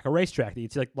horse track, a racetrack that you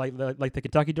see like the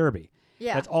Kentucky Derby.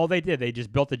 Yeah. That's all they did. They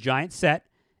just built a giant set,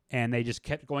 and they just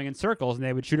kept going in circles, and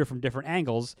they would shoot it from different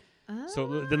angles,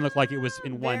 so it didn't look like it was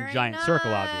in one giant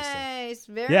circle,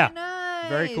 obviously. Very nice.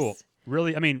 Very cool.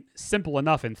 Really, I mean, simple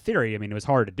enough in theory. I mean, it was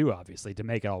hard to do, obviously, to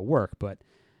make it all work, but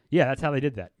yeah, that's how they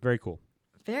did that. Very cool.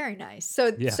 Very nice. So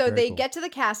they get to the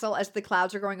castle as the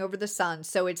clouds are going over the sun,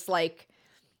 so it's like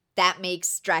that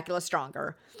makes Dracula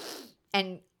stronger.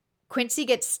 And Quincy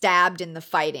gets stabbed in the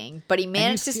fighting, but he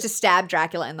manages to stab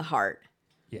Dracula in the heart.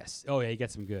 Yes. Oh, yeah, he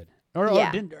gets him good.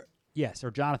 Yes,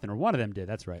 or Jonathan, or one of them did.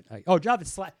 That's right. Jonathan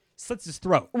slits his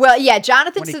throat. Well, yeah,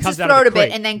 Jonathan slits his throat a bit,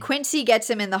 crate. and then Quincy gets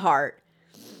him in the heart.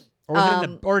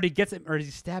 Or did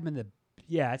he stab him in the...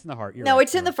 Yeah, it's in the heart. No,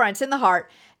 it's in the front. It's in the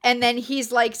heart. And then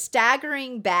he's like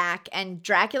staggering back, and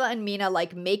Dracula and Mina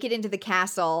like make it into the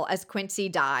castle as Quincy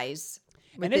dies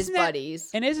with his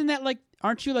buddies. And isn't that like...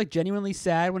 Aren't you like genuinely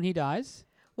sad when he dies?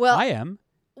 Well, I am.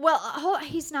 Well,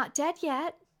 he's not dead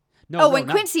yet. When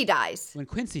Quincy dies. When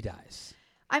Quincy dies.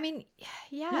 I mean,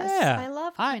 yes, I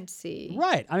love Quincy.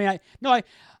 Right. I mean,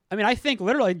 I think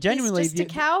literally, genuinely, he's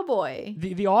just a cowboy.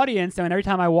 The audience, I mean, every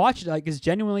time I watch it, like, is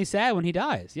genuinely sad when he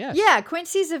dies. Yes. Yeah,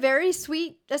 Quincy's a very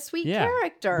sweet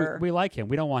character. We like him.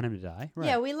 We don't want him to die. Right.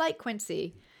 Yeah, we like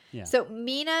Quincy. Yeah. So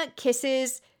Mina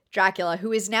kisses Dracula,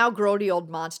 who is now grody old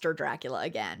monster Dracula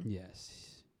again.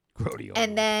 Yes. Grody old.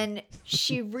 And then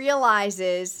she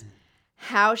realizes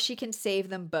how she can save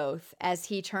them both as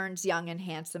he turns young and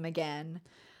handsome again.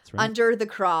 That's right. Under the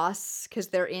cross, because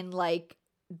they're in like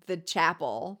the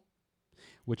chapel.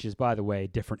 Which is, by the way, a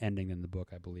different ending than the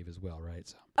book, I believe, as well, right?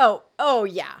 So. Oh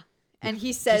yeah. And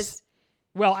he says...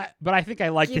 but I think I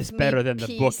like this better than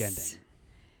the book ending.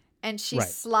 And she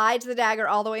slides the dagger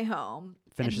all the way home.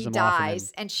 Finishes and he him dies.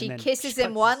 off and she kisses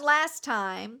him one last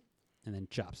time. And then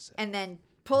chops it. And then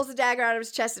pulls the dagger out of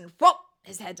his chest and whoop,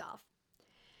 his head's off.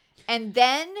 And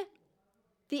then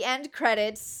the end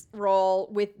credits roll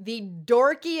with the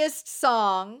dorkiest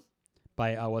song.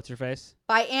 By what's her face?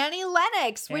 By Annie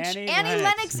Lennox, which Annie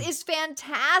Lennox is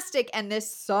fantastic, and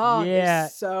this song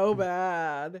is so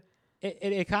bad.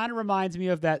 It kind of reminds me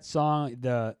of that song,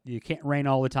 the "You Can't Rain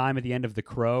All the Time" at the end of The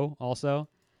Crow, also,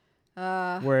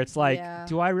 where it's like,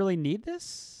 do I really need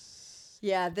this?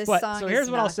 Yeah, this song. So here's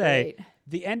is what not I'll say: great.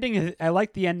 the ending, I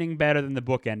like the ending better than the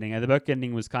book ending. The book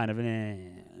ending was kind of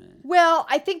Well,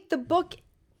 I think the book.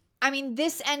 I mean,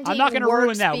 this ending I'm not gonna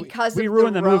ruin that. Because we of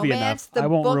ruined the movie romance. enough. I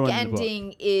won't book ruin ending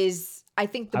the book. is. I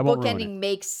think the book ending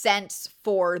makes sense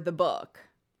for the book.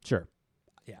 Sure.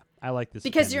 Yeah, I like this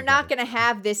because you're not going to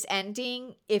have this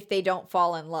ending if they don't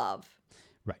fall in love.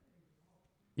 Right.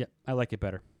 Yeah, I like it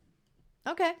better.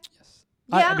 Okay. Yes.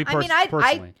 Yeah,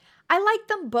 I like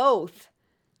them both.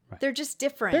 Right. They're just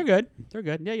different. They're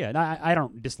good. Yeah. And I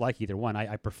don't dislike either one.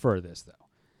 I prefer this though.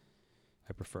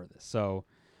 I prefer this. So,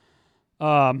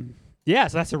 so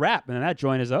that's a wrap, and then that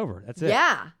joint is over. That's it.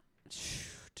 Yeah.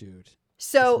 Dude.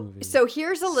 So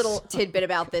here's a little tidbit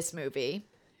about this movie.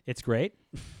 It's great.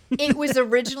 It was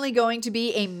originally going to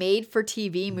be a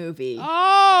made-for-TV movie.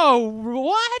 Oh,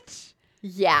 what?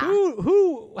 Yeah.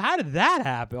 How did that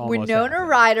happen? Winona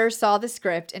Ryder saw the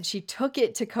script and she took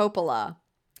it to Coppola.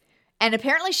 And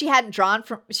apparently she hadn't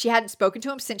spoken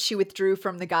to him since she withdrew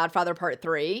from The Godfather Part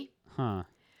 3. Huh.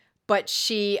 But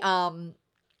she so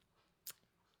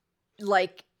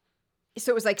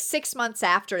it was like 6 months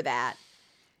after that.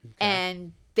 Okay.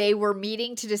 And they were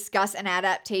meeting to discuss an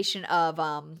adaptation of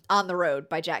On the Road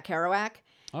by Jack Kerouac.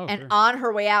 Oh, and sure. on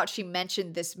her way out, she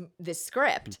mentioned this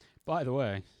script. By the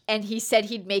way. And he said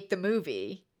he'd make the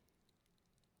movie.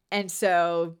 And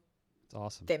so it's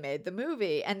awesome. They made the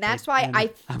movie. And that's why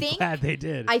I'm glad they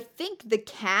did. I think the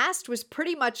cast was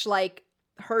pretty much like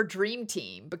her dream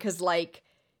team because like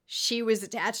she was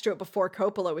attached to it before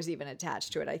Coppola was even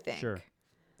attached to it, I think. Sure.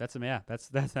 That's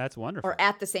wonderful. Or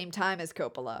at the same time as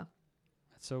Coppola.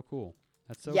 That's so cool.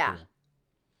 Cool.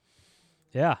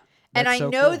 Yeah. And I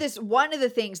know this, one of the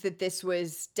things that this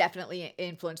was definitely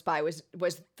influenced by was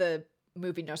the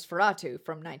movie Nosferatu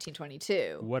from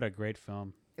 1922. What a great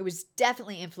film. It was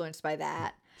definitely influenced by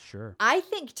that. Sure. I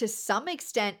think to some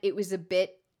extent it was a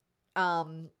bit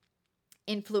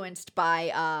influenced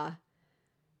by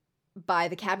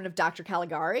The Cabinet of Dr.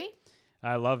 Caligari.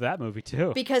 I love that movie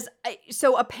too. Because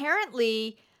so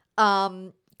apparently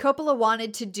Coppola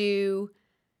wanted to do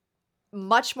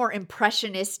much more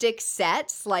impressionistic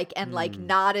sets, like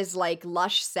not as like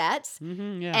lush sets.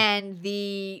 Mm-hmm, yeah. And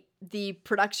the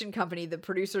production company, the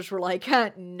producers were like,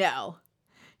 no,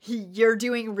 you're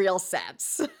doing real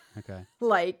sets. Okay.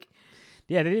 Like,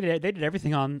 yeah, they did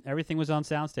everything was on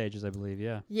sound stages, I believe.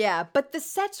 Yeah. Yeah, but the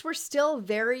sets were still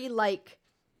very like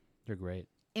They're great.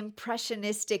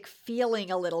 impressionistic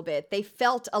feeling a little bit. They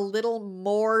felt a little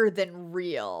more than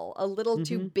real, a little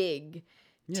too big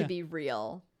to be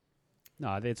real.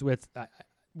 No, it's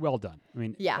well done. I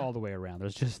mean, Yeah. all the way around.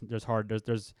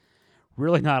 There's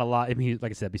really not a lot. I mean,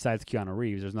 like I said, besides Keanu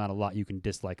Reeves, there's not a lot you can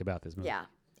dislike about this movie. Yeah.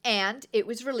 And it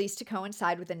was released to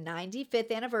coincide with the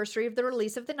 95th anniversary of the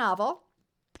release of the novel.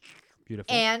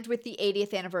 Beautiful. And with the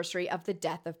 80th anniversary of the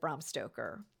death of Bram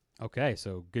Stoker. Okay,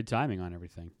 so good timing on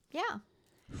everything. Yeah.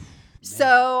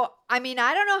 So, I mean,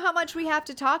 I don't know how much we have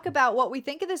to talk about what we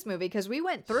think of this movie because we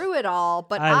went through it all,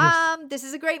 but this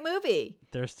is a great movie.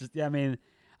 There's just, I mean,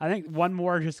 I think one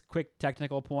more just quick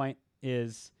technical point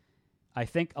is I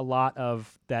think a lot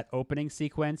of that opening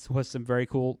sequence was some very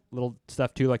cool little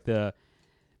stuff too, like the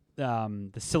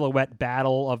silhouette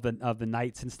battle of the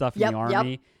knights and stuff in the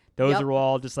army. Yep. Those are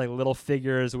all just like little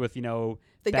figures with, the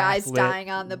guys backlit, dying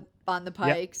on the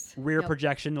pikes. Rear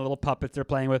projection, the little puppets they're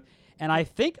playing with. And I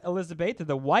think Elizabeth,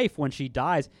 the wife, when she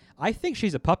dies, I think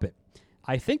she's a puppet.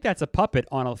 I think that's a puppet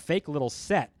on a fake little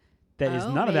set that is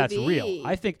none of that's real.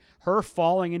 I think her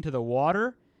falling into the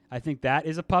water, I think that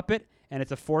is a puppet, and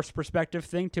it's a forced perspective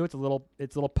thing too. It's a little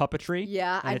puppetry.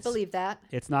 Yeah, I believe that.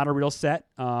 It's not a real set.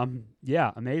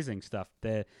 Yeah, amazing stuff.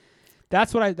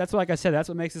 That's what like I said, that's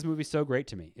what makes this movie so great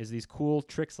to me, is these cool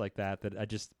tricks like that I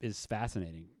just is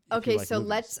fascinating. Okay, so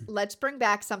let's bring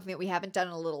back something that we haven't done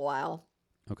in a little while.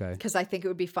 Okay. Because I think it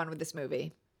would be fun with this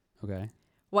movie. Okay.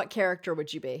 What character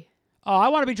would you be? Oh, I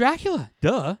want to be Dracula.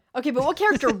 Duh. Okay, but what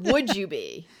character would you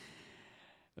be?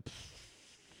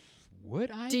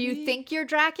 Would I Do you think you're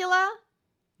Dracula?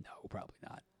 No, probably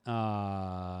not.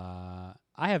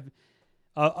 I have...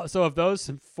 so of those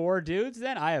 4 dudes,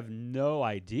 then, I have no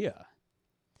idea.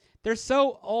 They're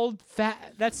so old,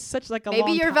 fat. That's such like a Maybe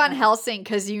long you're time. Van Helsing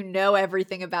because you know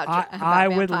everything about I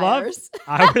would vampires.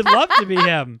 I would love to be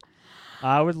him.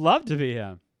 I would love to be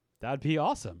him. That'd be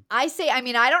awesome. I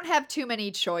don't have too many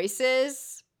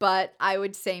choices, but I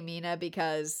would say Mina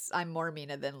because I'm more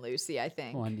Mina than Lucy, I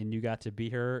think. Well, and you got to be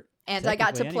her. And I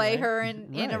got to play anyway. her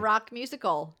in a rock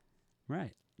musical.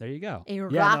 Right. There you go. A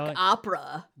rock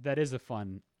opera. That is a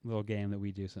fun little game that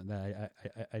we do. So that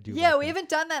I do. Yeah, like we that. haven't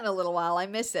done that in a little while. I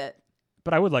miss it.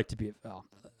 But I would like to be. Well,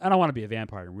 I don't want to be a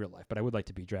vampire in real life, but I would like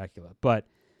to be Dracula. But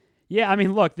yeah, I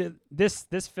mean, look, this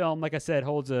film, like I said,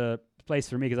 holds a place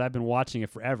for me because I've been watching it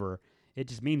forever. It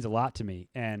just means a lot to me,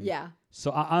 and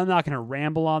so I'm not going to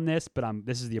ramble on this, but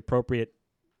this is the appropriate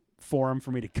forum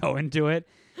for me to go into it.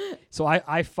 So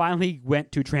I finally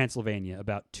went to Transylvania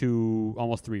about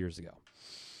almost 3 years ago.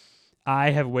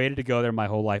 I have waited to go there my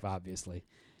whole life, obviously.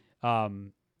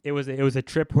 It was a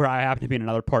trip where I happened to be in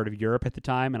another part of Europe at the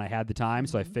time, and I had the time,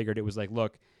 so I figured it was like,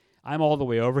 look, I'm all the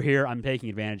way over here. I'm taking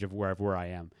advantage of where I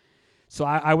am. So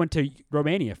I went to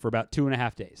Romania for about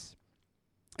 2.5 days.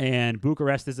 And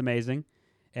Bucharest is amazing.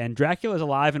 And Dracula is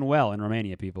alive and well in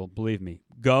Romania, people. Believe me.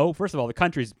 Go. First of all, the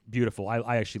country's beautiful.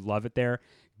 I actually love it there.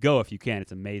 Go if you can.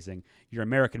 It's amazing. Your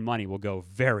American money will go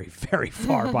very, very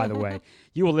far, by the way.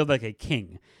 You will live like a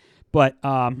king. But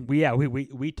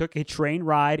we took a train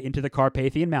ride into the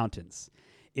Carpathian Mountains,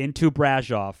 into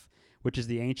Brasov, which is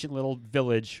the ancient little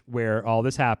village where all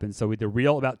this happens. So we did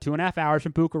about 2.5 hours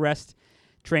from Bucharest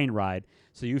train ride.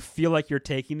 So you feel like you're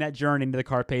taking that journey into the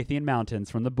Carpathian Mountains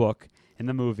from the book and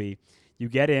the movie. You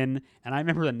get in, and I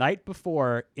remember the night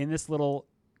before in this little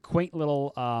quaint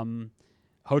little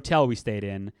hotel we stayed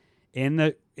in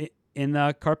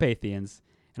the Carpathians,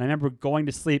 and I remember going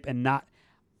to sleep and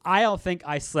I don't think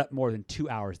I slept more than 2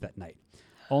 hours that night,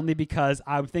 only because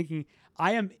I was thinking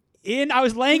I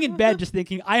was laying in bed just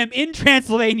thinking I am in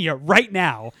Transylvania right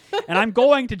now, and I'm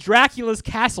going to Dracula's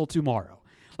castle tomorrow.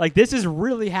 Like, this is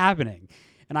really happening.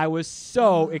 And I was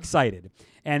so excited.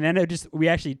 And then we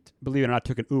actually, believe it or not,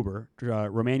 took an Uber,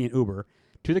 Romanian Uber,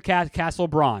 to the Castle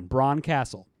Bran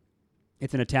Castle.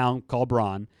 It's in a town called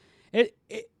Bran.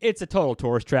 It's a total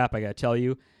tourist trap, I got to tell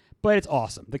you. But it's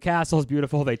awesome. The castle is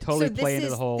beautiful. They totally play into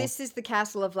the whole... This is the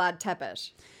castle of Vlad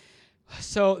Tepes.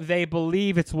 So they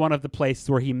believe it's one of the places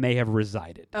where he may have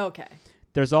resided. Okay.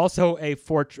 There's also a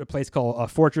place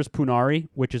called Fortress Punari,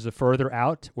 which is a further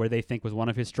out, where they think was one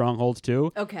of his strongholds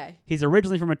too. Okay. He's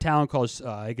originally from a town called,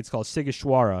 I think it's called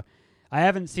Sigishwara. I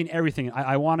haven't seen everything.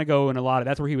 I want to go in a lot of.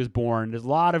 That's where he was born. There's a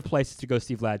lot of places to go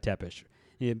see Vlad Tepes.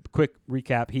 Quick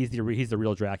recap: he's the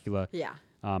real Dracula. Yeah.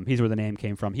 He's where the name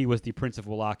came from. He was the Prince of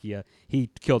Wallachia. He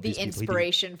killed these people. The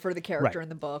inspiration for the character in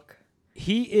the book.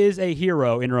 He is a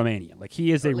hero in Romania. Like,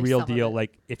 he is a real deal.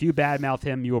 Like, if you badmouth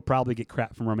him, you will probably get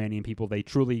crap from Romanian people. They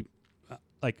truly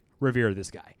revere this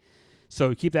guy.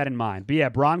 So keep that in mind. But yeah,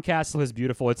 Bram Castle is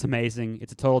beautiful. It's amazing.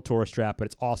 It's a total tourist trap, but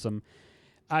it's awesome.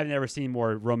 I've never seen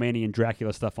more Romanian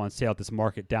Dracula stuff on sale at this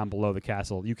market down below the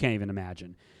castle. You can't even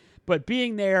imagine. But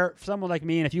being there, someone like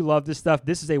me, and if you love this stuff,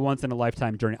 this is a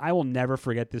once-in-a-lifetime journey. I will never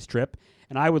forget this trip,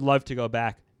 and I would love to go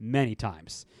back many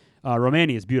times.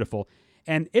 Romania is beautiful,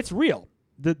 and it's real.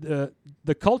 The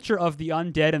culture of the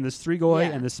undead and the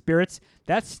strigoi and the spirits,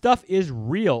 that stuff is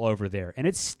real over there, and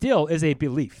it still is a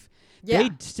belief. Yeah.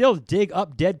 They still dig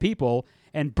up dead people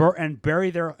and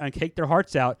bury and take their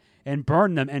hearts out and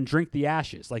burn them and drink the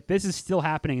ashes. Like, this is still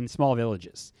happening in small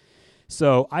villages.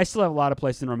 So I still have a lot of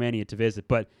places in Romania to visit,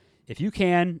 but if you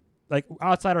can, like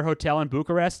outside our hotel in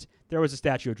Bucharest, there was a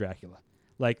statue of Dracula.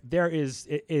 Like, there is,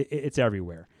 it's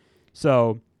everywhere.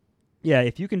 So yeah,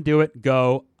 if you can do it,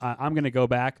 go. I'm going to go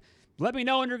back. Let me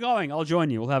know when you're going. I'll join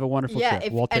you. We'll have a wonderful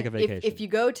trip. We'll take a vacation. If you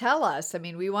go, tell us. I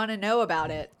mean, we want to know about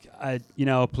it.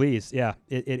 Please. Yeah,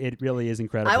 it really is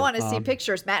incredible. I want to see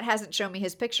pictures. Matt hasn't shown me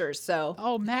his pictures, so.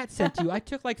 Oh, Matt sent you. I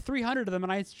took like 300 of them,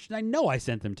 and I know I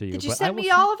sent them to you. Did you send me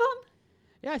all of them?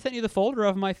 Yeah, I sent you the folder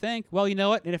of them, I think. Well, you know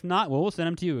what? And if not, we'll send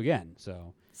them to you again.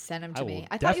 So send them to me.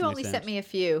 I thought you only sent me a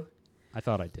few. I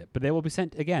thought I did, but they will be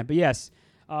sent again. But yes.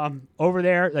 Over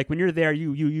there, like when you're there,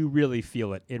 you really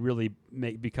feel it. It really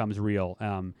becomes real,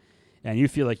 and you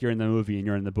feel like you're in the movie and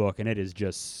you're in the book, and it is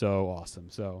just so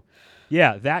awesome. So,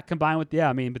 yeah, that combined with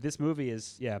but this movie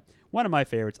is one of my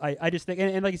favorites. I just think,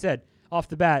 and like you said off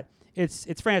the bat,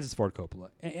 it's Francis Ford Coppola.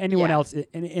 Anyone else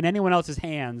in anyone else's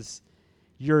hands,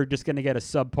 you're just going to get a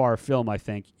subpar film, I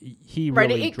think. He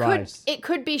really drives. It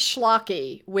could be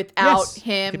schlocky without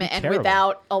him and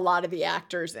without a lot of the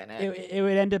actors in it. It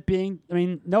would end up being, I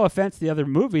mean, no offense to the other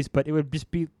movies, but it would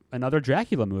just be another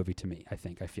Dracula movie to me, I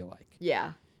feel like.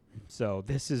 Yeah. So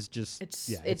this is just,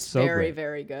 it's so very, great.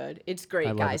 Very good. It's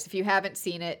great, guys. If you haven't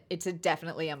seen it, it's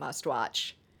definitely a must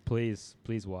watch. Please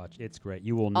watch. It's great.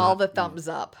 You will not. All the thumbs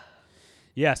up.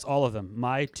 Yes, all of them.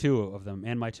 My 2 of them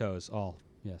and my toes, all.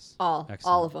 Yes. All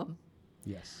of them.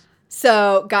 Yes.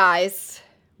 So, guys,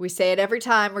 we say it every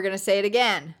time. We're going to say it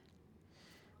again.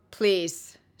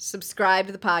 Please subscribe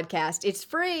to the podcast. It's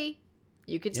free.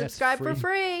 You can subscribe for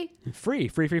free. Free.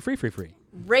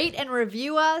 Rate and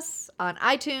review us on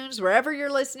iTunes, wherever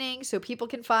you're listening, so people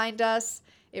can find us.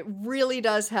 It really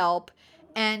does help.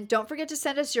 And don't forget to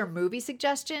send us your movie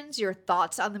suggestions, your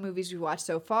thoughts on the movies we watched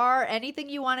so far, anything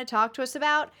you want to talk to us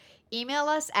about. Email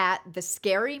us at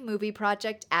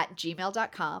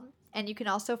thescarymovieproject@gmail.com. And you can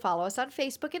also follow us on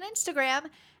Facebook and Instagram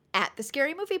at The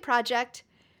Scary Movie Project.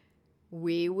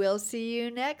 We will see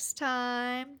you next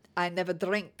time. I never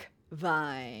drink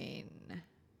wine.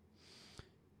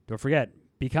 Don't forget,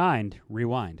 be kind,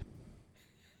 rewind.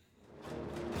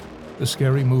 The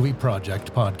Scary Movie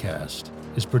Project podcast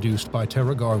is produced by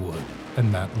Tara Garwood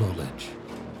and Matt Lolich.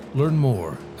 Learn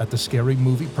more at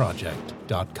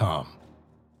thescarymovieproject.com.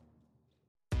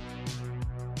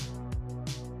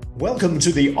 Welcome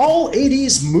to the All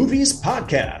 80s Movies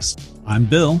Podcast. I'm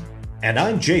Bill. And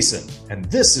I'm Jason. And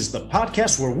this is the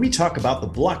podcast where we talk about the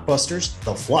blockbusters,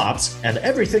 the flops, and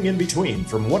everything in between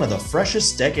from one of the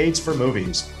freshest decades for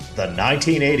movies, the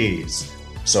 1980s.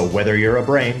 So whether you're a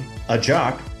brain, a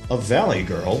jock, a valley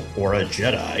girl, or a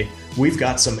Jedi, we've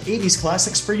got some 80s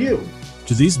classics for you.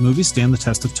 Do these movies stand the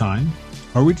test of time?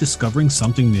 Are we discovering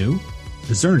something new?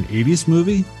 Is there an 80s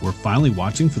movie we're finally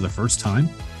watching for the first time?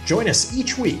 Join us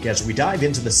each week as we dive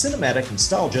into the cinematic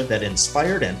nostalgia that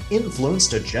inspired and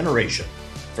influenced a generation.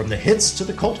 From the hits to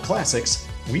the cult classics,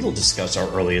 we'll discuss our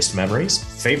earliest memories,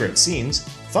 favorite scenes,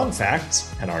 fun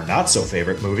facts, and our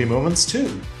not-so-favorite movie moments,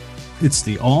 too. It's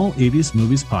the All 80s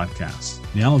Movies Podcast,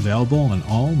 now available on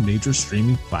all major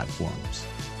streaming platforms.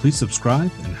 Please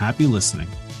subscribe and happy listening.